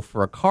commercial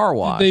for a car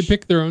wash. Did they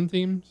pick their own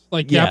teams,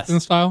 like Yes. captain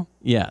style?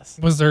 Yes.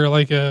 Was there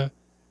like a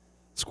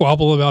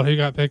squabble about who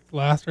got picked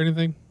last or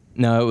anything?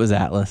 No, it was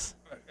Atlas.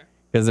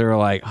 Because they were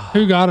like, oh,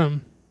 Who got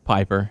him?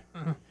 Piper.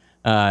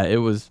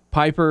 It was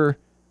Piper,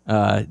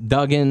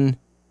 Duggan,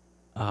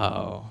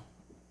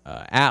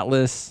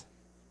 Atlas,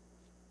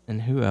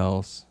 and who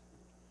else?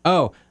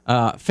 Oh,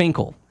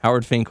 Finkel,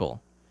 Howard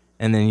Finkel.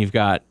 And then you've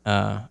got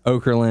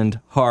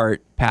Okerlund,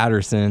 Hart,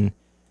 Patterson,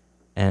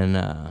 and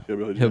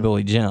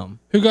Hillbilly Jim.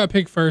 Who got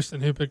picked first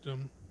and who picked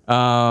him?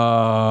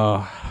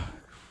 Oh,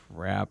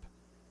 crap.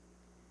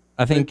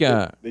 I think,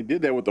 They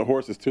did that with the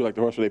horses, too. Like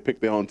the horses, they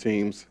picked their own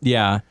teams.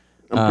 yeah.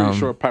 I'm pretty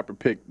sure Piper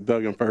picked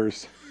Duggan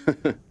first.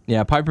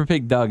 Yeah, Piper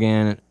picked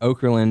Duggan,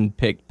 Okerlund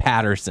picked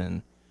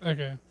Patterson.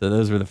 Okay. So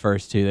those were the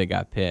first two that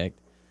got picked.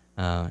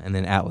 And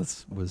then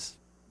Atlas was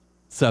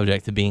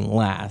subject to being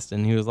last.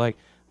 And he was like,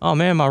 oh,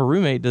 man, my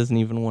roommate doesn't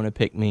even want to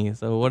pick me.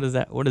 So what does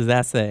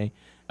that say?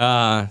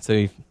 So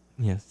he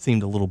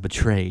seemed a little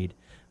betrayed.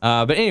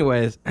 But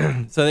anyways,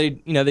 so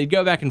they'd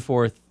go back and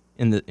forth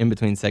in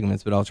between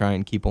segments, but I'll try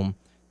and keep them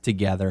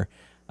together.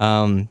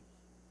 So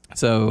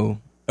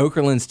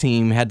Okerlund's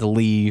team had to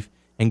leave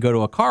and go to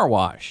a car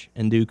wash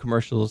and do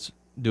commercials,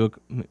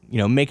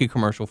 make a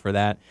commercial for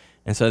that.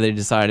 And so they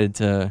decided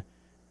to,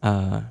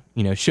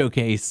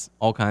 showcase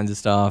all kinds of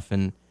stuff.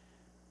 And,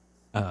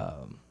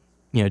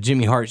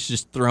 Jimmy Hart's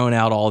just throwing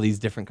out all these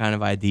different kind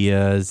of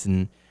ideas.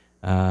 And,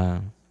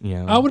 I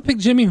would pick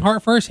Jimmy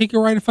Hart first. He could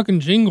write a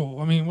fucking jingle.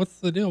 I mean, what's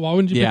the deal? Why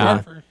wouldn't you pick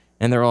Hart first?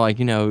 And they were like,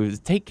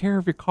 take care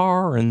of your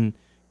car and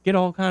get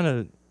all kind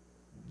of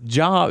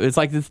job. It's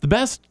like, it's the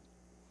best.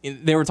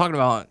 They were talking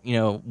about,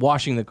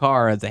 washing the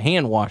car as a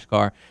hand wash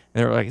car.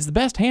 And they were like, it's the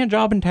best hand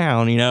job in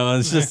town.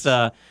 It's just,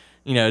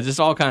 just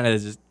all kind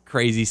of just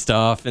crazy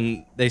stuff.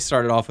 And they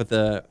started off with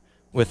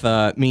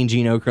Mean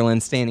Gene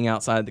Okerlund standing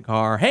outside the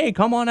car. Hey,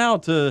 come on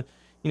out to,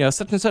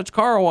 such and such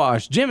car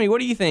wash. Jimmy,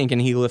 what do you think?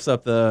 And he lifts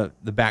up the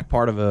back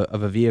part of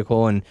a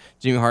vehicle, and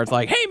Jimmy Hart's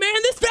like, hey man,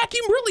 this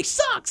vacuum really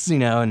sucks,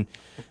 and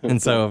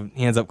so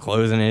he ends up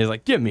closing it. He's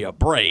like, give me a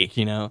break,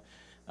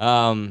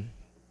 And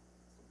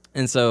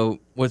so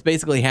what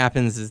basically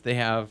happens is they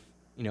have,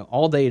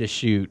 all day to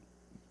shoot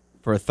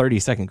for a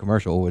 30-second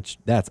commercial, which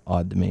that's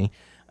odd to me.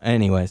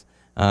 Anyways,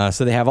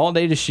 so they have all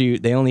day to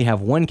shoot. They only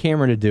have one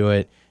camera to do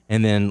it,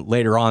 and then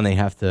later on they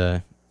have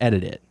to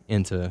edit it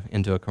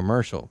into a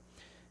commercial.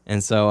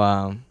 And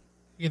so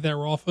get that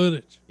raw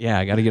footage. Yeah,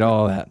 I got to get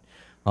all of that.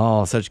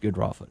 Oh, such good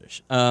raw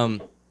footage.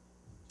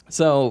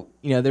 So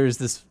there's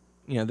this.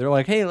 They're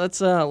like, hey, let's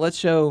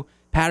show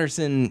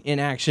Patterson in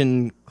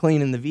action,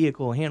 cleaning the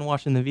vehicle, hand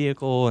washing the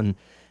vehicle, and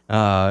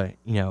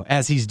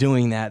as he's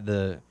doing that,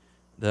 the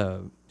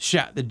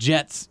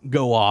jets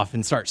go off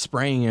and start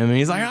spraying him, and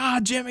he's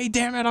like, Jimmy,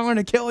 damn it, I'm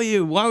gonna kill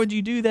you. Why would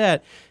you do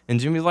that? And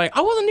Jimmy's like,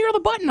 I wasn't near the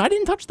button. I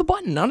didn't touch the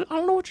button. I don't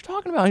know what you're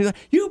talking about. He's like,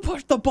 you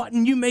pushed the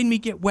button. You made me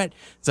get wet.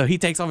 So he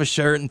takes off his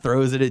shirt and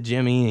throws it at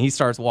Jimmy, and he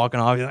starts walking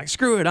off. He's like,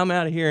 screw it, I'm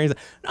out of here. And he's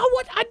like, no,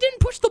 what? I didn't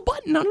push the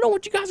button. I don't know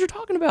what you guys are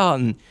talking about.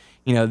 And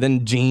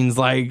then Gene's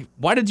like,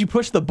 why did you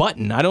push the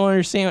button? I don't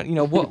understand.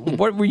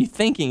 What were you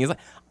thinking? He's like,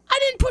 I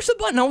didn't push the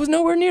button. I was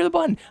nowhere near the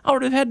button. I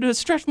would have had to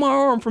stretch my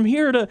arm from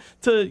here to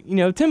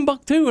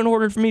Timbuktu in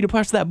order for me to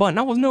push that button.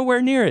 I was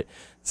nowhere near it.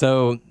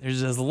 So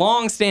there's this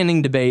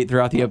long-standing debate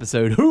throughout the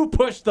episode. Who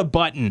pushed the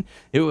button?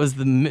 It was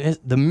the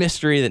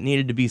mystery that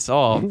needed to be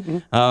solved.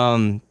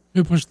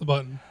 Who pushed the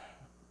button?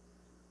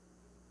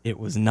 it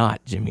was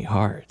not Jimmy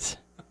Hart.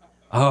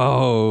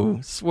 Oh,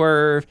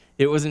 swerve.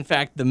 It was, in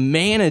fact, the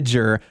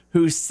manager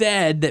who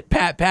said that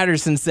Pat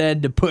Patterson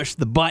said to push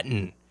the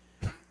button.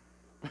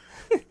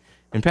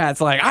 And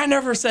Pat's like, I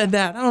never said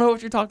that. I don't know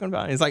what you're talking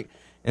about. And he's like,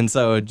 and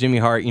so Jimmy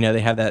Hart,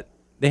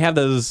 they have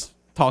those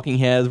talking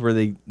heads where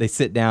they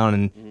sit down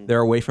and they're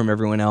away from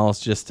everyone else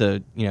just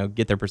to,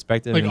 get their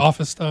perspective. Like and,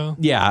 Office style.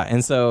 Yeah.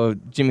 And so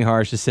Jimmy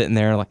Hart's just sitting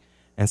there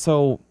and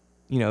so,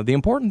 the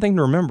important thing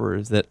to remember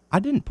is that I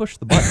didn't push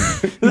the button.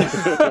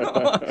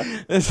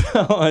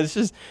 So it's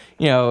just,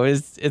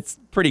 it's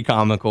pretty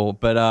comical.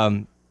 But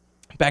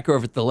back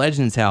over at the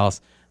Legends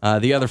house,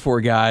 the other four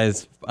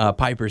guys,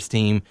 Piper's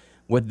team,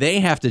 what they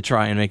have to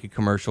try and make a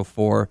commercial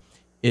for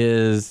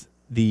is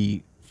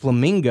the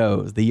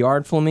flamingos, the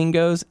yard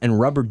flamingos and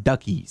rubber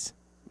duckies,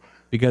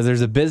 because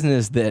there's a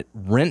business that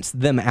rents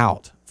them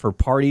out for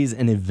parties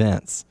and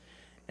events.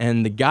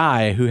 And the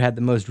guy who had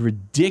the most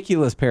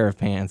ridiculous pair of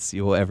pants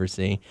you will ever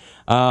see,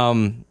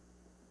 and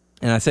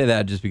I say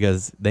that just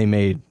because they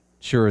made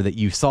sure that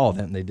you saw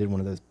them. They did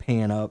one of those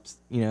pan ups,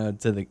 to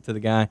the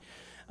guy,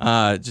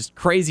 just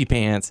crazy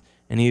pants.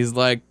 And he's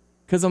like,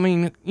 because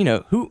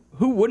who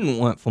wouldn't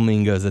want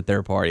flamingos at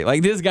their party?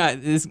 Like this guy,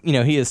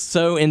 he is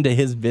so into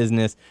his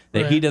business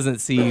that he doesn't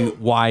see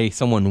why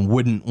someone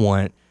wouldn't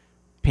want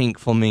pink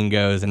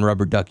flamingos and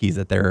rubber duckies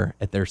at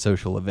their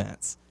social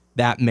events.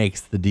 That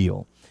makes the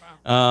deal.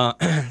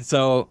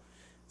 So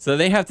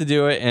they have to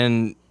do it,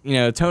 and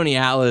Tony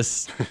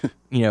Atlas,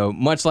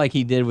 much like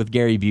he did with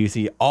Gary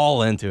Busey,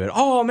 all into it.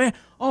 Oh man,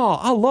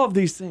 I love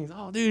these things.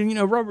 Oh dude,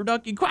 rubber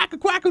ducky, quackle,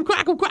 quackle,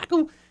 quackle,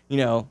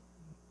 quackle.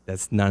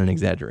 That's not an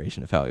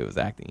exaggeration of how he was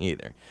acting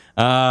either.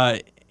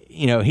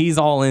 He's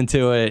all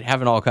into it,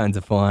 having all kinds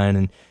of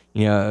fun,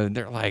 and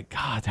they're like,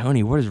 God,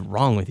 Tony, what is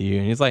wrong with you?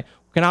 And he's like,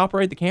 can I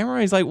operate the camera?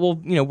 He's like, well,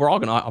 we're all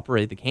going to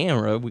operate the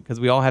camera because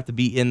we all have to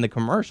be in the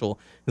commercial.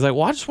 He's like,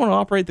 well, I just want to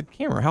operate the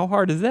camera. How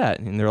hard is that?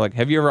 And they're like,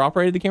 have you ever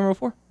operated the camera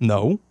before?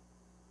 No.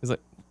 He's like,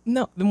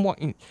 no. Then what?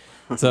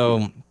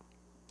 So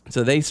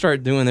they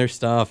start doing their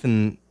stuff,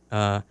 and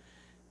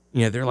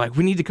they're like,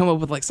 we need to come up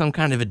with like some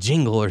kind of a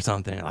jingle or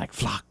something. They're like,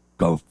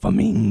 Flacco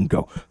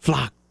Flamingo,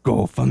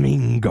 Flacco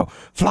Flamingo,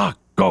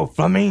 Flacco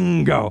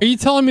Flamingo. Are you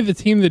telling me the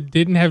team that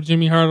didn't have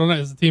Jimmy Hart on it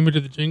is the team who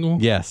did the jingle?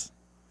 Yes.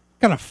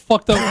 What kind of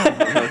fucked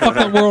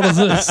up world is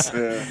this?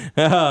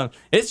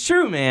 It's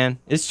true, man.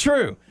 It's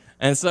true.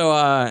 And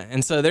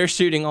so they're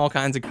shooting all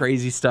kinds of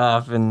crazy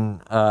stuff, and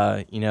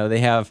they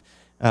have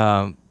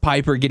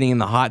Piper getting in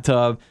the hot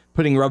tub,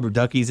 putting rubber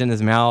duckies in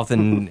his mouth,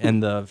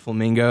 and the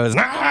flamingos,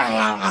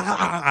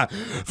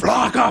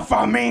 flock of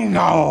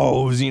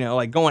flamingos,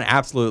 going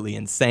absolutely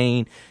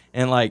insane,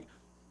 and like.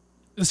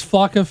 Is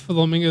Flacco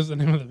Flamingos the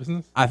name of the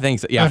business? I think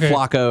so. Yeah, okay.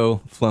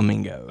 Flacco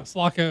Flamingos.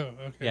 Flacco.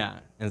 Okay. Yeah,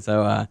 and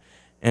so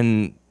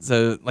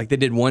like they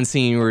did one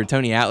scene where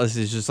Tony Atlas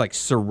is just like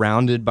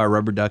surrounded by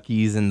rubber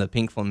duckies and the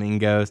pink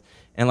flamingos,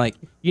 and like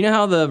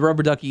how the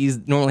rubber duckies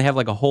normally have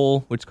like a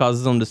hole which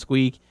causes them to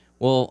squeak.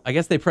 Well, I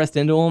guess they pressed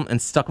into him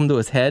and stuck them to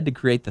his head to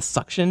create the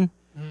suction,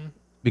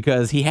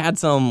 because he had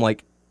some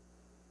like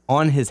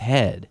on his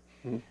head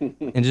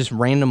in just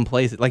random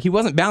places. Like he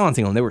wasn't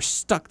balancing them; they were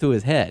stuck to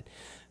his head.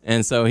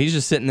 And so he's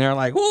just sitting there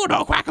like, oh,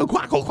 no, quackle,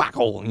 quackle,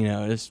 quackle.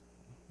 It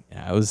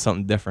was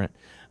something different.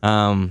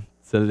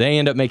 So they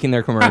end up making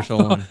their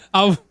commercial.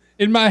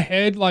 In my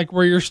head, like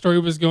where your story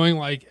was going,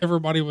 like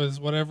everybody was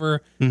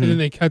whatever, and then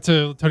they cut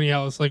to Tony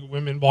Atlas, like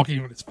women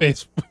walking on his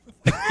face.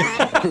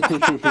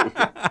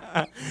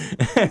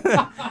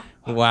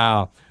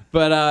 Wow.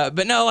 But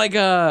no, like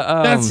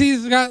that's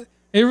he's got. Have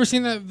you ever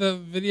seen the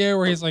video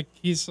where he's like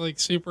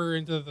super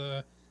into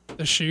the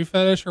shoe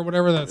fetish or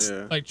whatever that's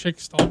like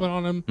chicks stomping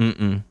on him?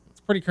 Mm-mm.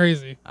 It's pretty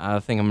crazy. I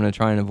think I'm gonna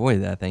try and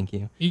avoid that. Thank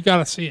you. You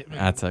gotta see it, man.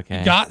 That's okay.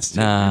 You got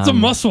to. It's a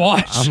must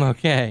watch. I'm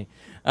okay.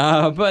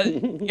 But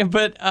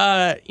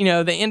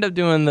they end up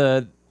doing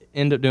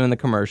the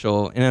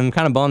commercial, and I'm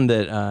kind of bummed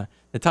that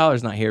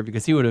Tyler's not here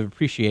because he would have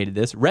appreciated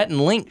this. Rhett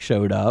and Link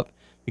showed up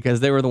because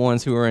they were the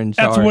ones who were in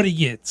charge. That's what he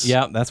gets.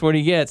 Yep, that's what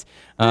he gets.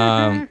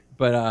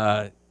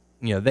 But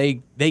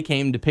they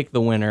came to pick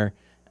the winner,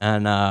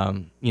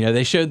 and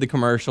they showed the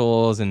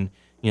commercials, and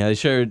they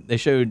showed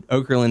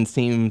Okerlund's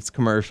team's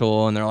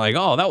commercial, and they're like,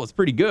 oh, that was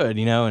pretty good,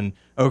 and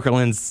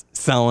Okerlund's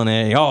selling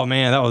it. Oh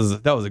man,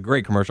 that was a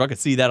great commercial. I could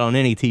see that on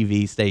any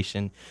TV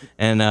station.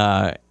 And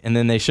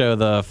then they show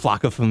the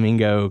Flacco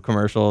Flamingo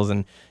commercials,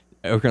 and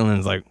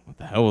Okerlund's like, what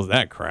the hell was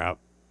that crap?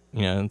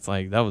 It's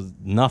like, that was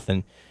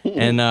nothing.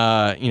 And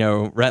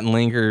Rhett and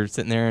Link are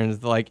sitting there, and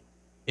it's like,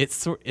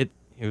 it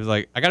was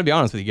like, I gotta be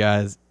honest with you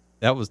guys,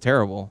 that was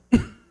terrible.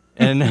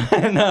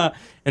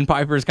 and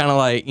Piper's kind of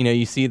like,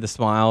 you see the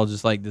smile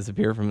just like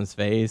disappear from his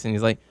face, and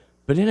he's like,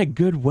 but in a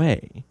good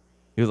way.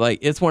 He was like,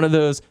 it's one of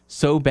those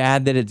so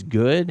bad that it's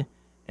good,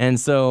 and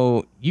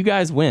so you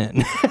guys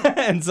win.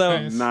 And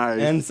so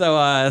nice. And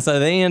so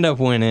they end up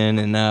winning,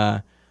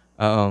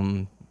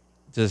 and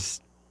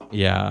just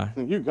yeah.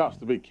 You got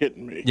to be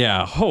kidding me.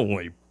 Yeah,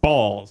 holy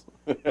balls.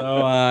 So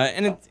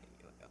and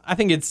I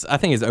think it's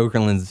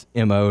Okerlund's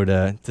MO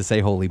to say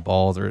holy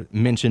balls or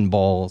mention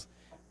balls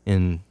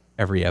in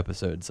every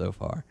episode so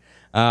far.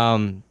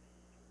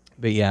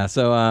 But yeah,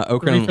 so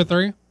Okerlund 3 for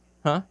 3?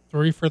 Huh?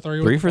 3 for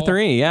 3. 3 for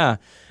 3, yeah.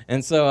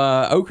 And so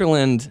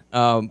Okerlund,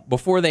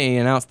 before they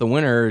announced the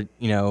winner,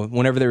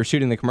 whenever they were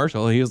shooting the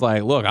commercial, he was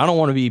like, "Look, I don't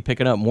want to be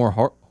picking up more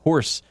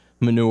horse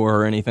manure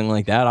or anything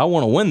like that. I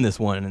want to win this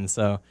one." And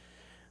so,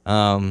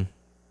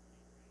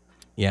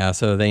 yeah,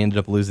 so they ended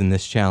up losing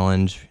this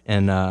challenge,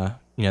 and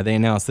they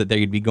announced that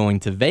they'd be going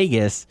to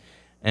Vegas,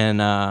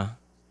 and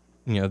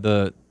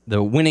the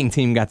winning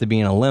team got to be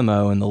in a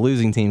limo, and the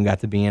losing team got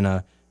to be in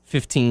a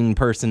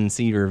 15-person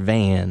seater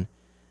van.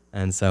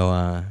 And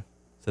so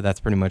that's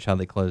pretty much how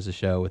they closed the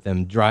show, with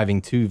them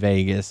driving to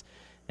Vegas,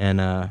 and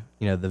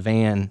the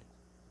van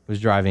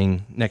was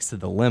driving next to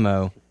the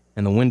limo,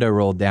 and the window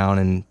rolled down,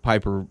 and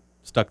Piper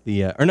stuck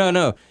the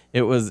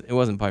it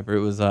wasn't Piper, it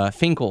was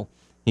Finkel.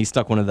 He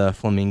stuck one of the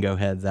flamingo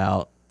heads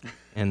out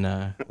and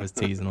was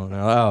teasing them.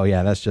 Oh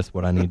yeah, that's just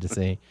what I need to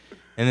see.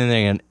 And then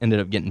they ended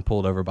up getting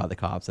pulled over by the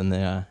cops, and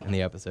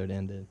the episode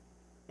ended.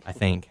 I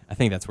think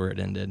that's where it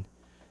ended.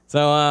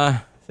 So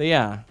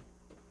yeah.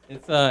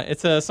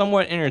 It's a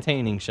somewhat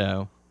entertaining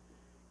show,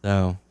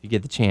 so if you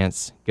get the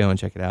chance, go and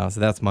check it out.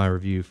 So that's my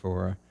review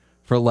for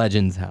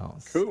Legends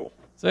House. Cool.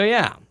 So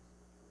yeah,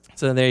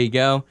 so there you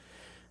go.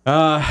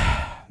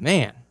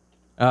 Man,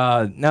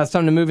 now it's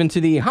time to move into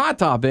the hot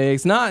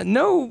topics.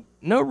 No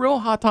real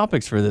hot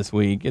topics for this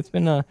week. It's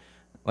been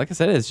like I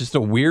said, it's just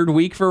a weird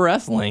week for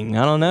wrestling.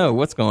 I don't know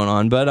what's going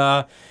on,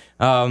 but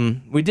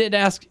we did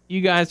ask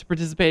you guys to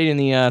participate in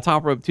the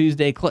Top Rope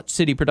Tuesday Clutch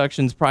City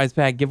Productions prize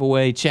pack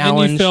giveaway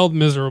challenge. And you failed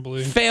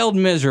miserably. Failed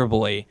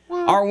miserably.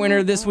 Our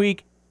winner this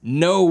week,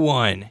 no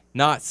one.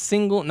 Not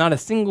a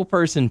single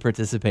person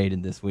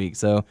participated this week.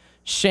 So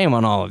shame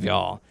on all of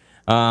y'all.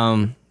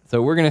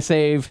 So we're going to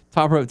save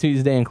Top Rope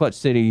Tuesday and Clutch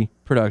City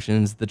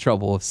Productions the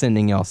trouble of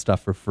sending y'all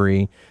stuff for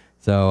free.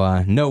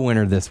 So no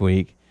winner this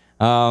week.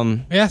 We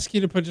ask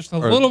you to put just a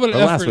little bit of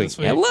effort this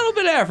week. Yeah, a little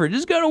bit of effort.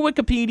 Just go to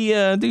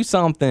Wikipedia, do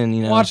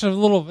something, Watch a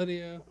little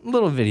video.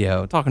 Little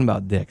video talking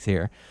about dicks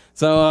here.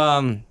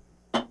 So,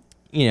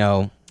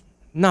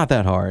 not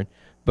that hard.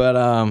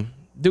 But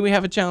do we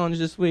have a challenge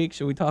this week?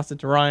 Should we toss it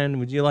to Ryan?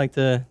 Would you like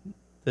to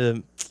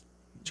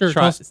Sure,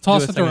 toss it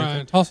to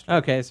Ryan.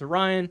 Okay, so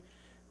Ryan,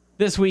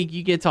 this week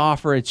you get to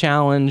offer a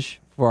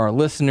challenge for our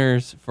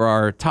listeners for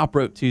our Top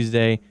Rope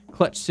Tuesday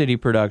Clutch City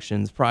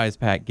Productions prize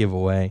pack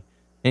giveaway.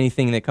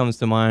 Anything that comes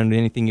to mind,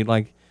 anything you'd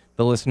like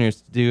the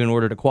listeners to do in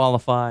order to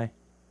qualify?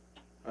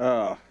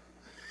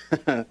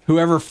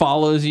 Whoever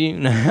follows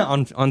you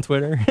on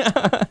Twitter.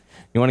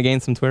 You want to gain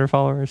some Twitter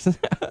followers?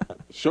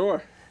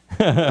 Sure.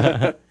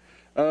 That's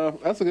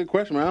a good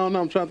question, man. I don't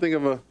know. I'm trying to think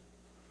of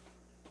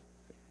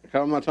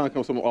I'm not trying to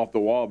come something off the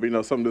wall, but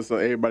something that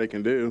everybody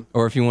can do.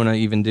 Or if you want to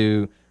even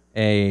do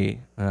a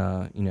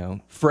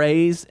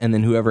phrase, and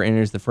then whoever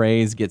enters the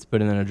phrase gets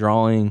put in a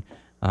drawing,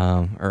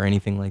 or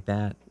anything like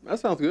that. That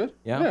sounds good.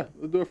 Yeah,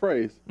 let's do a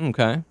phrase.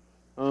 Okay.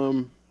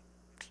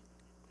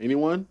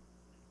 Anyone?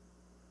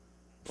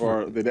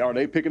 Or are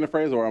they picking the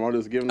phrase, or am I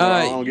just giving them?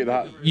 I don't get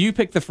hot. You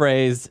pick the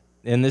phrase,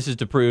 and this is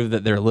to prove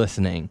that they're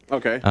listening.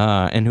 Okay.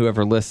 And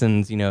whoever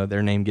listens,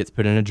 their name gets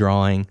put in a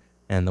drawing,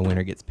 and the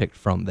winner gets picked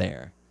from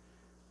there.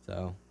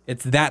 So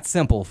it's that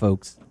simple,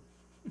 folks.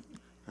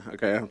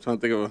 Okay, I'm trying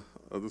to think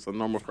of just a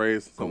normal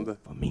phrase. Go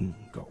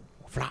flamingo,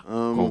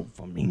 go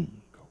flamingo.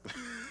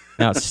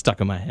 Now it's stuck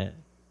in my head.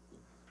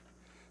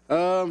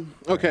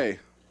 Okay.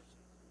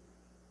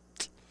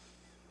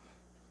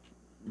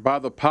 By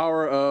the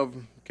power of,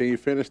 can you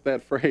finish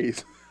that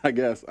phrase? I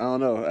guess. I don't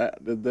know.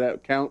 Did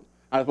that count?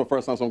 That's my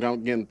first time, so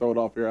I'm getting thrown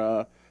off here.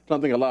 I'm trying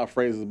to think of a lot of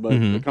phrases, but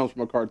it comes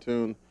from a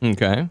cartoon.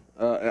 Okay.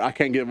 I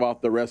can't give off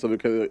the rest of it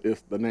because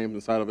it's the name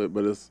inside of it,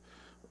 but it's.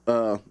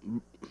 I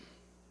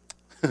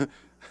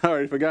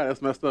already forgot.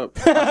 That's messed up.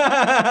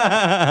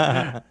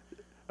 I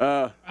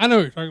know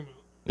what you're talking about.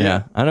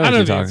 Yeah, I know what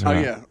you're talking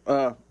about.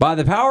 Oh, yeah. By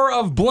the power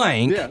of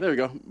blank. Yeah, there we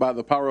go. By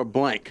the power of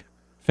blank.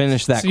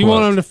 Finish that So you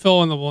want them to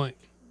fill in the blank.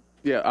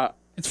 Yeah.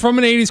 It's from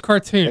an 80s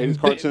cartoon. 80s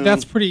cartoon.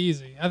 That's pretty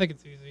easy. I think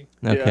it's easy.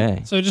 Okay.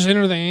 Yeah. So just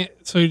enter the...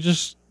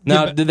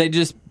 Now, did they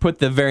just put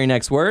the very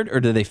next word, or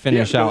did they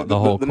finish out the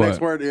whole quote? The next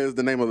word is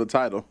the name of the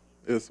title.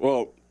 It's,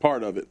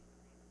 part of it.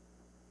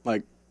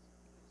 Like...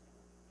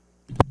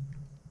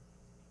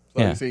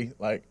 So Yeah. you see,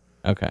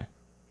 Okay.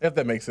 if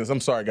that makes sense. I'm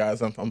sorry,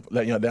 guys. I'm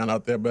letting y'all down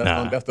out there,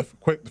 but that's the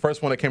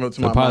first one that came up to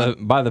So my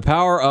mind. by the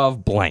power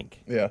of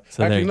blank. Yeah.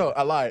 So Actually, no,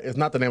 I lied. It's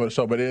not the name of the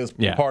show, but it is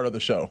part of the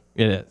show.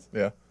 It is.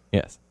 Yeah.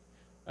 Yes.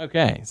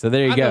 Okay, so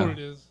there you I go. know what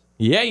it is.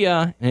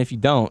 Yeah. And if you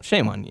don't,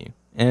 shame on you.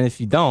 And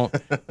if you don't,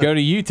 go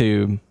to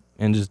YouTube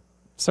and just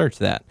search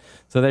that.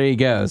 So there you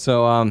go.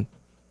 So,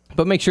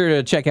 but make sure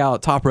to check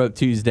out Top Rope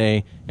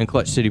Tuesday and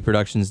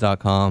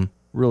ClutchCityProductions.com.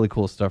 Really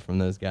cool stuff from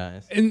those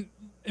guys. In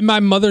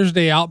my Mother's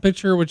Day Out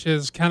picture, which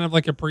is kind of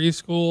like a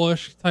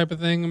preschool-ish type of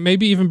thing,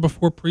 maybe even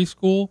before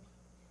preschool,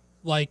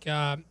 I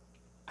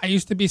I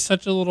used to be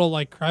such a little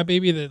like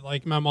crybaby that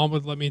like my mom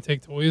would let me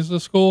take toys to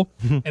school,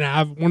 and I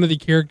have one of the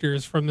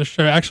characters from the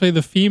show, actually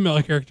the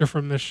female character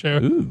from this show.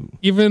 Ooh.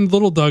 Even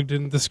Little Doug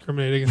didn't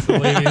discriminate against the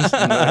ladies.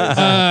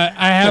 I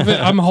have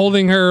it. I'm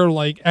holding her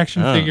like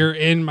action figure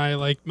in my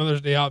like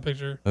Mother's Day out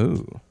picture.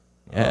 Ooh.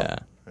 Yeah.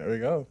 There we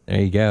go.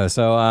 There you go.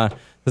 So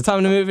it's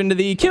time to move into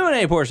the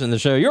Q&A portion of the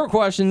show. Your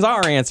questions,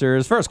 our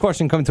answers. First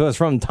question coming to us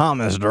from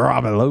Thomas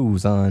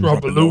Drabeloson.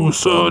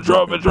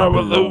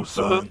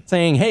 Drabeloson.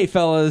 Saying, hey,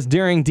 fellas,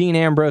 during Dean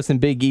Ambrose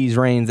and Big E's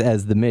reigns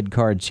as the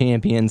mid-card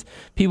champions,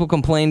 people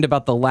complained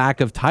about the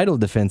lack of title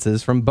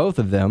defenses from both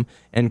of them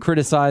and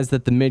criticized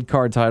that the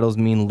mid-card titles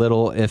mean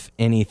little, if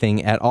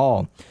anything, at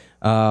all.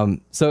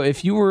 So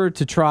if you were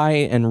to try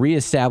and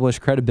reestablish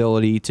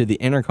credibility to the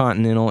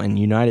Intercontinental and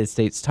United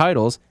States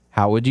titles,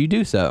 how would you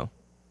do so?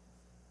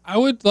 I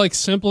would like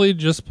simply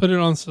just put it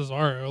on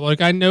Cesaro. Like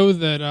I know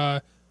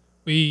that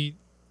we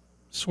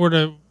sort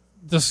of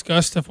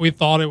discussed if we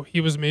thought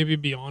he was maybe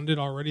beyond it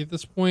already at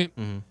this point.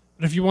 Mm-hmm.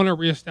 But if you want to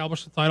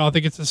reestablish the title, I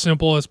think it's as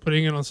simple as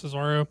putting it on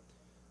Cesaro.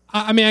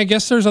 I mean, I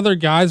guess there's other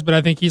guys, but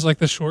I think he's like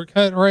the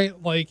shortcut, right?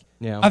 Like,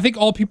 Yeah. I think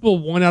all people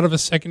want out of a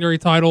secondary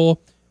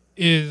title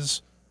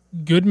is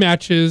good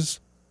matches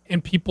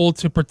and people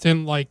to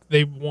pretend like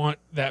they want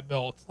that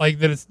belt, like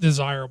that it's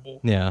desirable.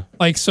 Yeah.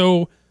 Like,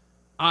 so,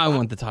 I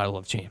want the title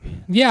of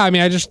champion. yeah, I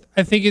mean,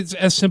 I think it's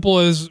as simple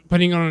as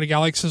putting on a guy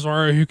like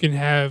Cesaro who can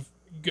have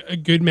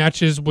good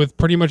matches with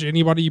pretty much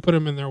anybody you put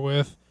him in there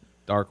with.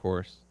 Dark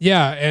horse.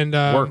 Yeah, and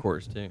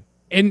Workhorse, too.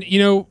 and you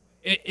know,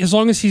 as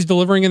long as he's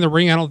delivering in the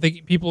ring, I don't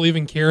think people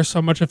even care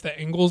so much if the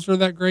angles are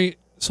that great.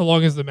 So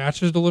long as the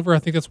matches deliver, I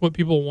think that's what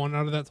people want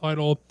out of that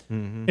title.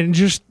 Mm-hmm. And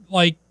just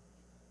like,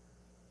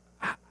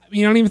 I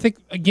mean, I don't even think.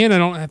 Again,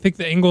 I think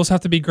the angles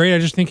have to be great. I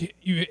just think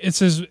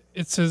it's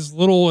as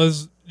little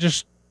as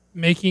just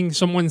making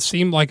someone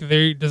seem like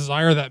they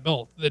desire that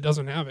belt that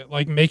doesn't have it.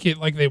 Like, make it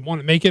like they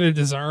want it. Make it a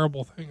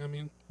desirable thing. I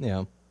mean,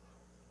 Yeah.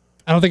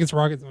 I don't think it's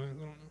rocket science.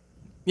 I don't know.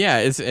 Yeah,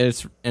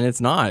 it's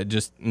not.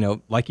 Just, you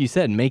know, like you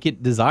said, make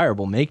it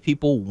desirable. Make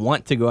people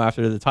want to go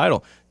after the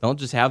title. Don't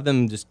just have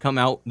them just come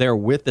out there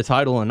with the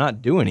title and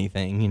not do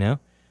anything, you know?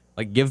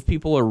 Like, give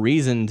people a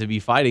reason to be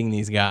fighting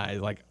these guys.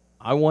 Like,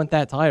 I want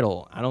that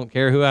title. I don't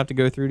care who I have to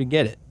go through to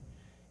get it,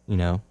 you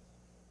know?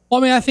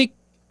 Well, I mean,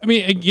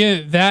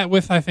 again,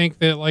 I think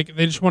that, like,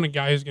 they just want a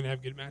guy who's going to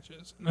have good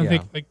matches. And I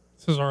think, like,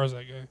 Cesaro's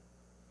that guy.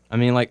 I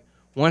mean, like,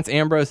 once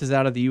Ambrose is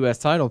out of the U.S.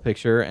 title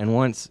picture, and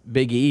once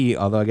Big E,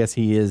 although I guess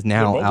he is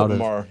now out of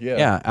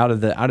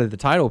the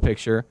title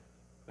picture,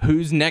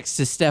 who's next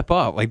to step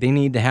up? Like, they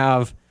need to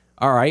have,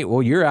 all right,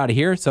 well, you're out of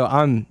here, so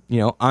I'm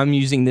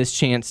using this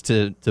chance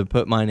to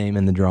put my name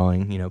in the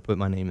drawing, put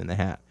my name in the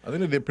hat. I think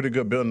they did pretty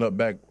good building up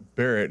back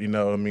Barrett. I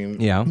mean,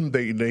 Yeah.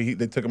 they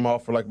took him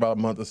off for like about a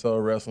month or so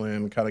of wrestling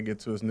and kind of get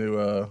to his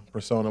new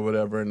persona, or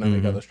whatever, and then they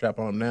got the strap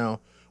on him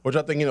now. Which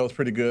I think, is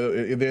pretty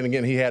good. And then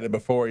again, he had it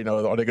before, are they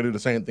going to do the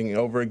same thing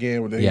over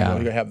again? Where he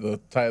going to have the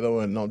title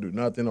and don't do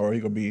nothing? Or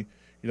he going to be,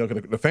 'cause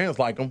the fans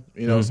like him,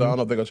 so I don't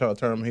know if they're going to try to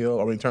turn him heel,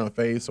 turn him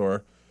face,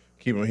 or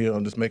keep him heel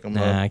and just make him.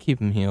 Keep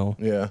him heel.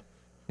 Yeah.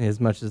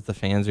 As much as the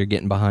fans are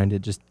getting behind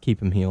it, just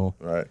keep him heel.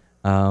 Right.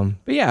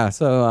 But yeah,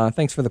 so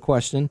thanks for the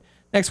question.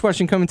 Next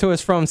question coming to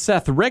us from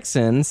Seth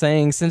Rickson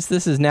saying, since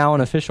this is now an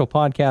official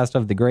podcast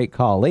of the Great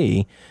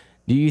Khali,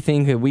 do you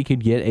think that we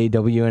could get a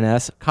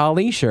WNS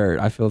Khali shirt?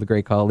 I feel the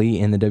Great Khali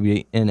in the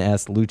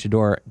WNS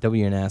Luchador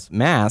WNS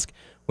mask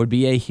would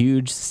be a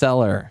huge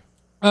seller.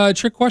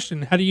 Trick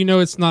question. How do you know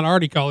it's not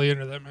already Khali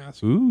under that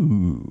mask?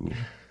 Ooh.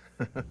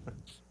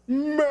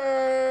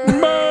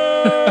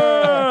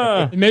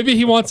 Maybe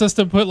he wants us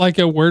to put like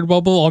a word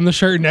bubble on the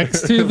shirt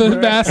next to the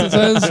mask that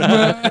says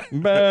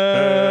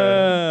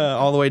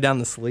all the way down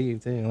the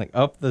sleeve too, like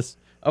up the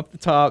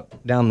top,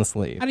 down the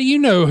sleeve. How do you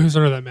know who's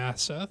under that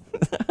mask, Seth?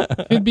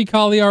 Could be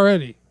Khali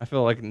already. I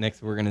feel like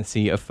next we're gonna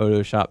see a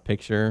Photoshop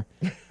picture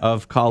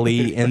of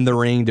Khali in the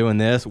ring doing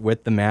this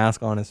with the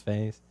mask on his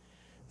face.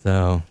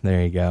 So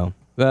there you go.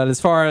 But as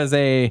far as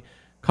a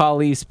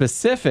Khali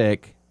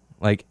specific,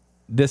 like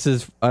this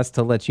is us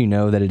to let you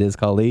know that it is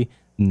Khali.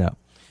 No.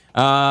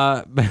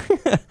 But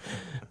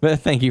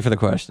thank you for the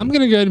question. I'm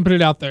gonna go ahead and put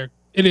it out there.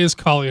 It is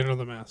Khali under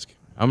the mask.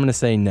 I'm gonna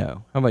say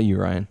no. How about you,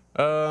 Ryan?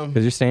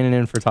 Because you're standing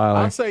in for Tyler.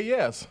 I'll say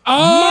yes.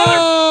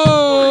 Oh!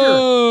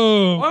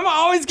 Why am I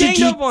always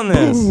ganged up on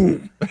this?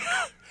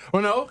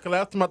 Well, no, because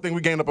last time I think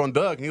we ganged up on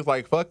Doug, and he was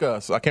like, fuck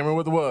us. I can't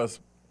remember what it was.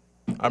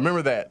 I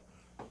remember that.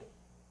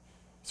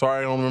 Sorry,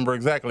 I don't remember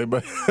exactly,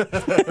 but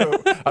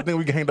I think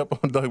we ganged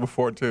up on Doug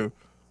before, too.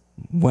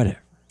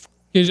 Whatever.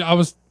 I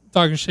was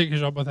talking shit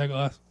because y'all both had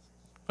glasses.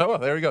 Oh, well,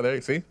 there we go. There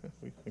you see.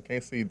 We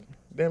can't see.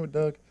 Damn it,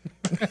 Doug.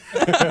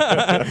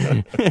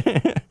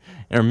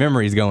 And our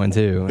memory's going,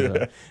 too.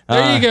 So.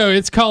 There you go.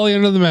 It's Khali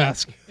under the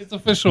mask. It's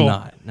official.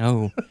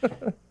 No,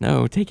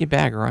 take it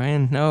back,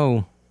 Ryan.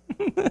 No.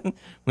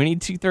 We need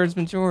 2/3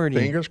 majority.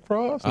 Fingers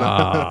crossed.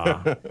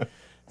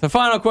 The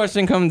final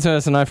question coming to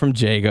us tonight from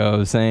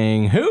Jago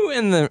saying, who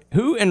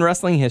in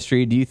wrestling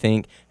history do you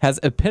think has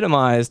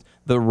epitomized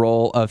the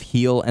role of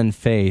heel and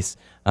face?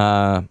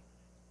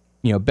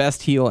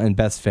 best heel and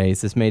best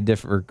face. This may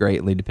differ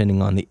greatly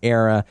depending on the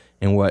era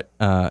and what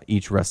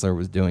each wrestler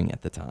was doing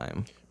at the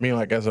time. I mean,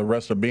 like as a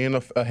wrestler, being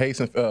a face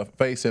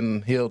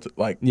and heel,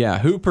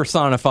 Who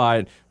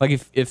personified? Like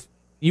if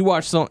you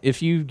watch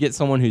if you get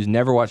someone who's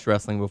never watched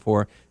wrestling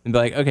before and be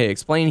like, okay,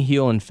 explain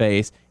heel and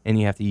face, and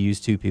you have to use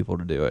two people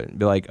to do it.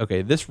 Be like,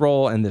 okay, this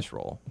role and this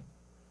role.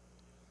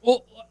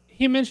 Well,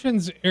 he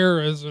mentions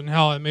eras and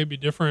how it may be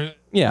different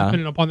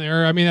depending upon the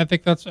era. I mean, I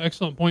think that's an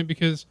excellent point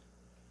because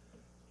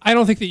I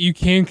don't think that you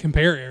can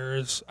compare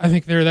eras. I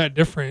think they're that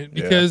different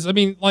because I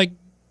mean, like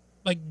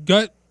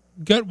gut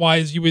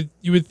wise, you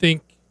would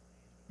think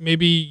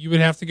maybe you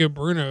would have to go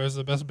Bruno as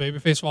the best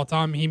babyface of all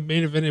time. He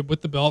main evented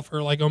with the belt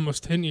for like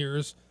almost 10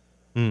 years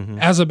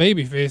as a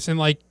babyface, and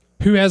like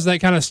who has that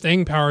kind of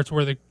staying power to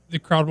where the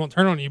crowd won't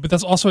turn on you? But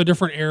that's also a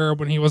different era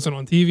when he wasn't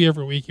on TV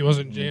every week. He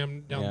wasn't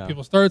jammed down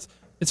people's throats.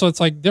 And so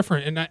it's like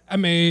different. And I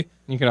may.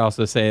 You could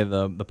also say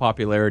the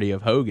popularity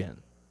of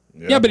Hogan.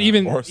 Yeah, but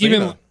even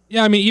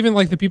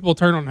like the people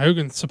turn on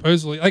Hogan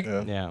supposedly. Like,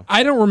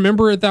 I don't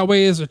remember it that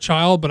way as a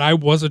child, but I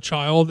was a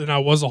child and I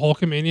was a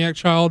Hulkamaniac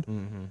child.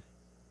 Mm-hmm.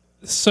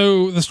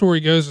 So the story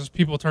goes is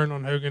people turned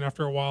on Hogan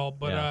after a while.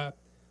 But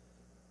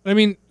I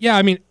mean,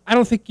 I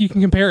don't think you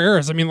can compare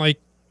eras. I mean, like,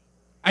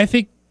 I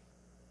think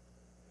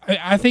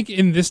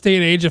in this day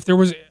and age, if there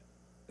was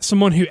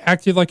someone who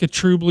acted like a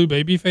true blue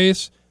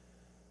babyface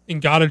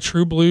and got a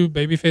true blue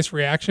babyface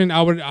reaction,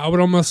 I would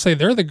almost say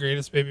they're the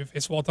greatest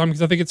babyface of all time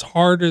because I think it's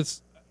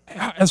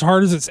as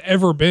hard as it's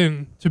ever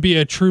been to be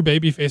a true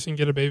babyface and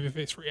get a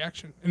babyface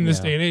reaction in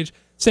this day and age.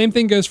 Same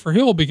thing goes for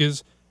heel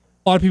because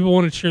a lot of people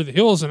want to cheer the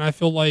heels, and I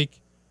feel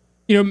like,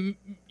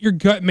 your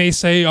gut may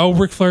say, "Oh,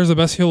 Ric Flair's the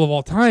best heel of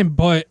all time,"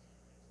 but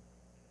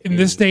in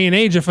this day and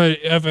age, if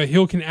a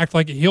heel can act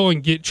like a heel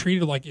and get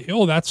treated like a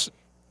heel, that's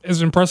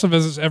as impressive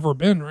as it's ever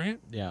been, right?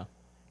 Yeah.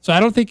 So I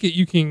don't think that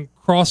you can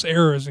cross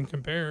eras and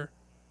compare.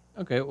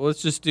 Okay, well,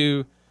 let's just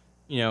do,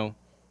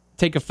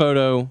 take a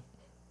photo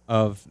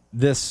of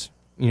this,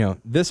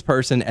 this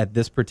person at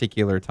this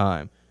particular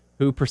time.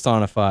 Who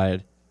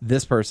personified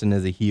this person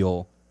as a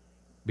heel?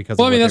 Because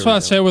that's what I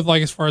say with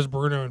like as far as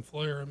Bruno and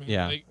Flair. I mean,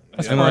 like,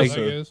 as far as that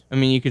goes. I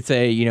mean, you could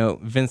say,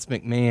 Vince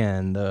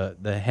McMahon,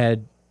 the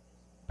head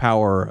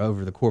power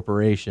over the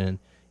corporation,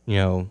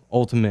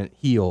 ultimate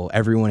heel.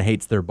 Everyone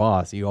hates their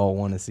boss. You all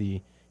want to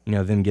see,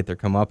 them get their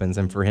comeuppance,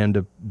 and for him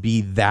to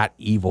be that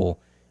evil,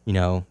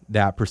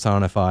 that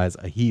personifies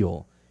a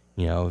heel.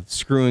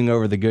 Screwing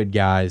over the good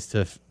guys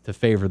to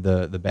favor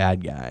the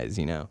bad guys.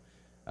 And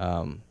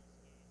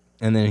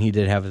then he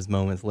did have his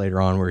moments later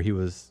on where he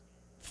was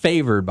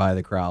favored by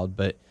the crowd,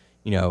 but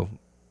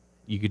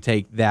you could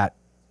take the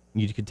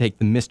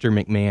Mr.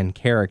 McMahon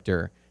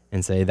character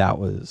and say that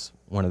was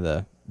one of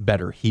the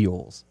better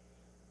heels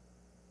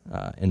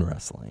in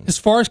wrestling. As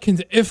far as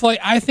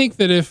I think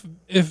that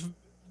if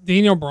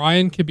Daniel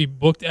Bryan could be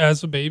booked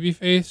as a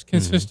babyface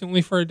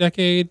consistently for a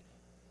decade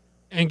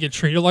and get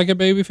treated like a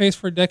babyface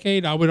for a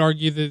decade, I would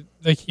argue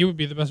that he would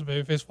be the best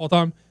babyface of all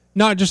time.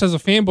 Not just as a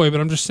fanboy,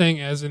 but I'm just saying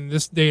as in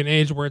this day and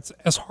age where it's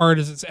as hard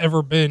as it's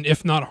ever been,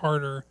 if not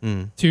harder,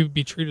 to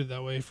be treated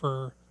that way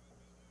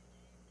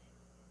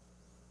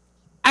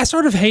I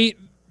sort of hate...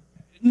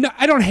 No,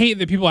 I don't hate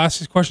that people ask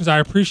these questions. I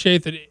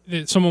appreciate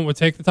that someone would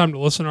take the time to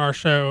listen to our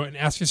show and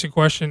ask us a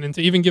question and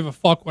to even give a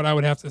fuck what I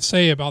would have to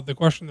say about the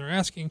question they're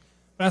asking.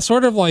 But I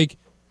sort of like...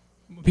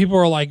 People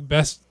are like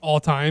best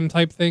all-time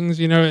type things,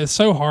 It's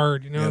so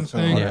hard, what I'm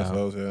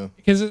saying?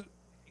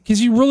 Because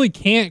you really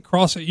can't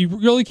cross it. You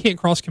really can't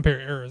cross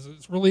compare eras.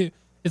 It's really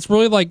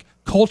like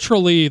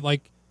culturally,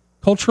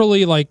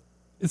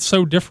 it's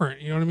so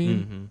different. You know what I mean?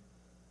 Mm-hmm.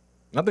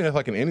 I think that's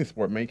like in any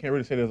sport, man. You can't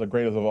really say there's the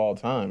greatest of all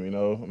time.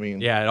 I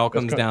mean, it all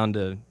comes down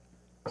to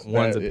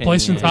one's opinion.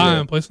 Place and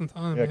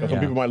time. Yeah, because some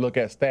people might look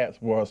at stats,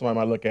 or somebody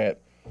might look at,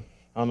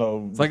 I don't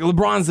know. It's like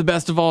LeBron's the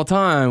best of all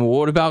time. Well,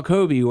 what about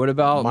Kobe? What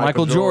about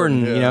Michael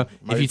Jordan?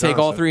 If you take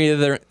all three of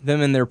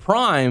them in their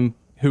prime,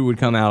 who would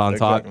come out on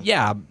top?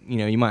 Yeah,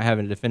 you might have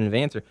a definitive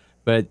answer,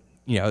 but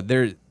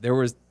there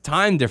was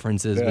time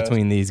differences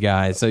between these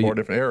guys. So 4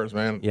 different eras,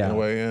 man. In a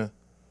way,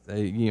 So,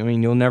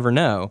 you'll never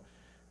know.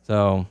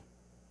 So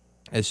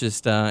it's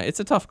just it's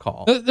a tough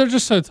call. They're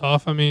just so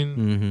tough. I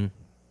mean,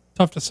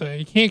 tough to say.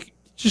 You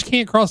just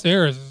can't cross the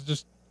eras. It's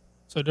just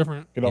so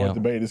different. You can always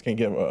debate. Just can't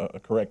give a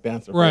correct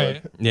answer.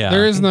 Right. Yeah.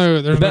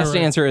 The best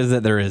answer is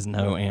that there is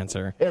no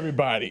answer.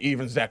 Everybody,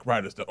 even Zack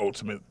Ryder's the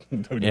ultimate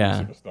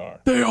WWE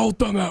superstar. The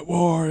ultimate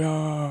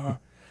warrior.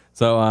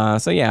 So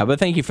but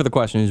thank you for the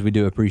questions. We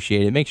do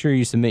appreciate it. Make sure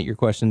you submit your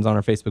questions on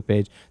our Facebook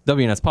page,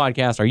 WNS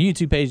Podcast, our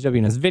YouTube page,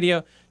 WNS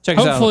Video. Check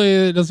us out.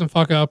 Hopefully it doesn't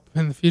fuck up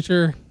in the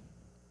future.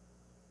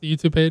 The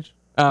YouTube page.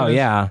 Oh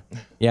yeah.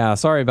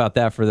 Sorry about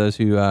that for those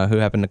who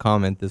happened to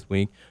comment this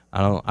week.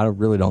 I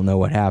really don't know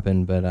what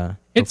happened, but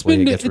it's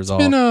hopefully it gets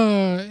resolved.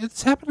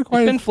 It's happened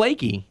quite. It's been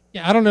flaky.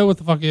 Yeah, I don't know what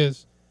the fuck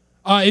is.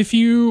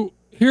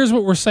 Here's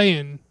what we're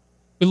saying.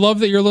 We love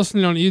that you're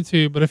listening on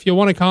YouTube, but if you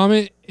want to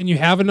comment and you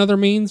have another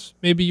means,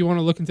 maybe you want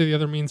to look into the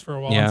other means for a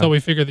while until we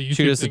figure the YouTube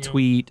Shoot us a thing out.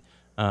 tweet,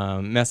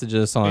 message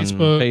us on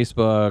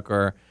Facebook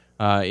or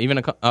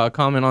even a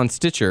comment on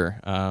Stitcher,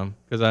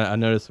 because I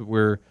noticed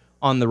we're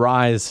on the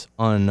rise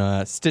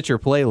on Stitcher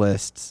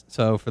playlists.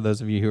 So for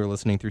those of you who are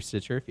listening through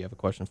Stitcher, if you have a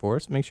question for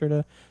us, make sure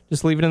to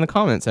just leave it in the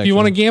comment section. If you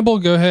want to gamble,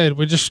 go ahead.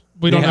 We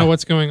don't know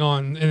what's going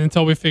on, and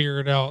until we figure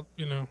it out,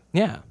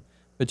 Yeah.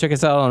 But check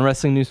us out on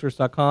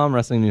WrestlingNewsSource.com,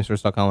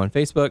 WrestlingNewsSource.com on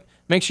Facebook.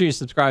 Make sure you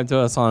subscribe to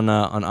us on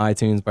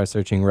iTunes by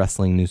searching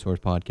Wrestling News Source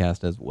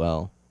Podcast as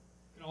well.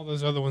 And all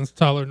those other ones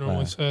Tyler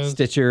normally says.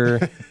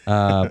 Stitcher,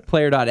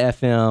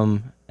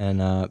 Player.fm,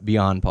 and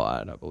Beyond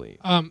Pod, I believe.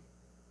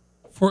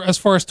 As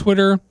far as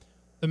Twitter,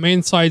 the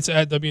main site's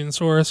at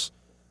WNSource.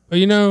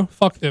 But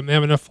fuck them. They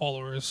have enough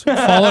followers.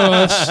 Follow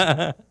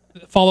us.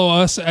 Follow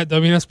us at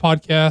WNS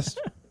Podcast.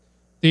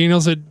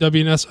 Daniel's at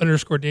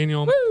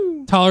WNS_Daniel.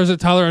 Woo! Tyler's at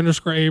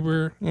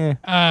Tyler_Aber.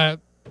 Yeah.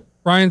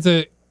 Ryan's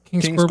at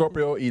King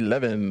Scorpio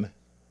 11.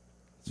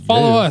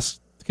 Follow us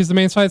because the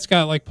main site's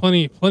got like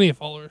plenty of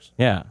followers.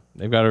 Yeah.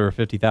 They've got over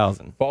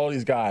 50,000. Follow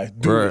these guys.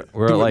 We're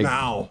like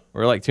now.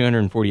 We're like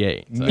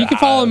 248. So. You can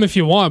follow them if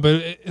you want,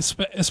 but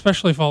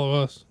especially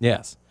follow us.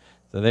 Yes.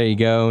 So there you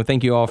go.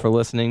 Thank you all for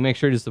listening. Make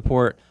sure to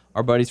support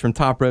our buddies from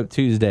Top Rope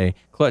Tuesday,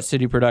 Clutch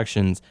City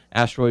Productions,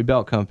 Asteroid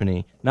Belt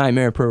Company,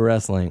 Nightmare Pro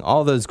Wrestling,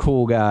 all those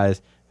cool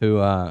guys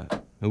who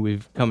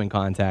we've come in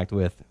contact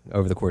with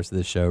over the course of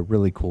this show.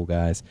 Really cool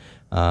guys.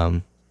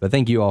 But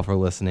thank you all for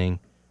listening.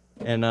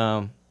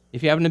 And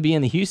if you happen to be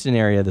in the Houston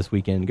area this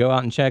weekend, go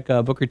out and check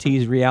Booker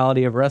T's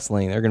Reality of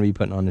Wrestling. They're going to be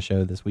putting on the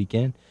show this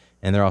weekend.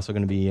 And they're also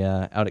going to be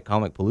out at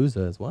Comic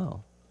Palooza as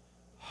well.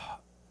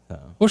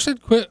 Wish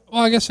they'd quit.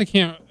 Well, I guess I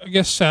can't. I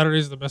guess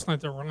Saturday's the best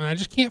night they're running. I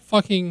just can't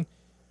fucking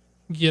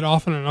get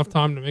off in enough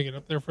time to make it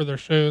up there for their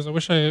shows. I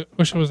wish I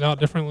was out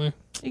differently.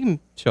 You can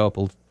show up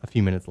a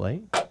few minutes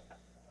late.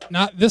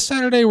 Not this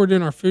Saturday. We're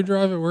doing our food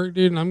drive at work,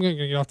 dude, and I'm gonna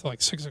get off to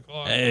like 6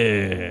 o'clock.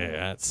 Hey,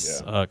 that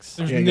sucks.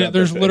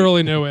 There's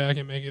literally no way I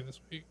can make it this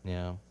week.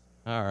 Yeah.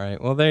 All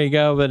right. Well, there you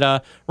go.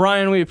 But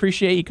Ryan, we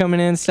appreciate you coming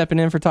in, stepping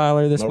in for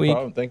Tyler this week. No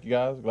problem. Thank you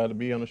guys. Glad to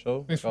be on the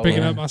show. Thanks for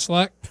picking up my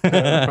slack. So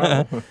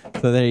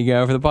there you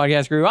go. For the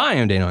podcast crew, I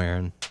am Daniel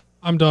Aaron.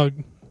 I'm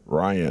Doug.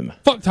 Ryan.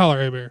 Fuck Tyler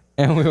Aber.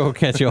 And we will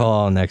catch you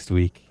all next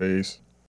week. Peace.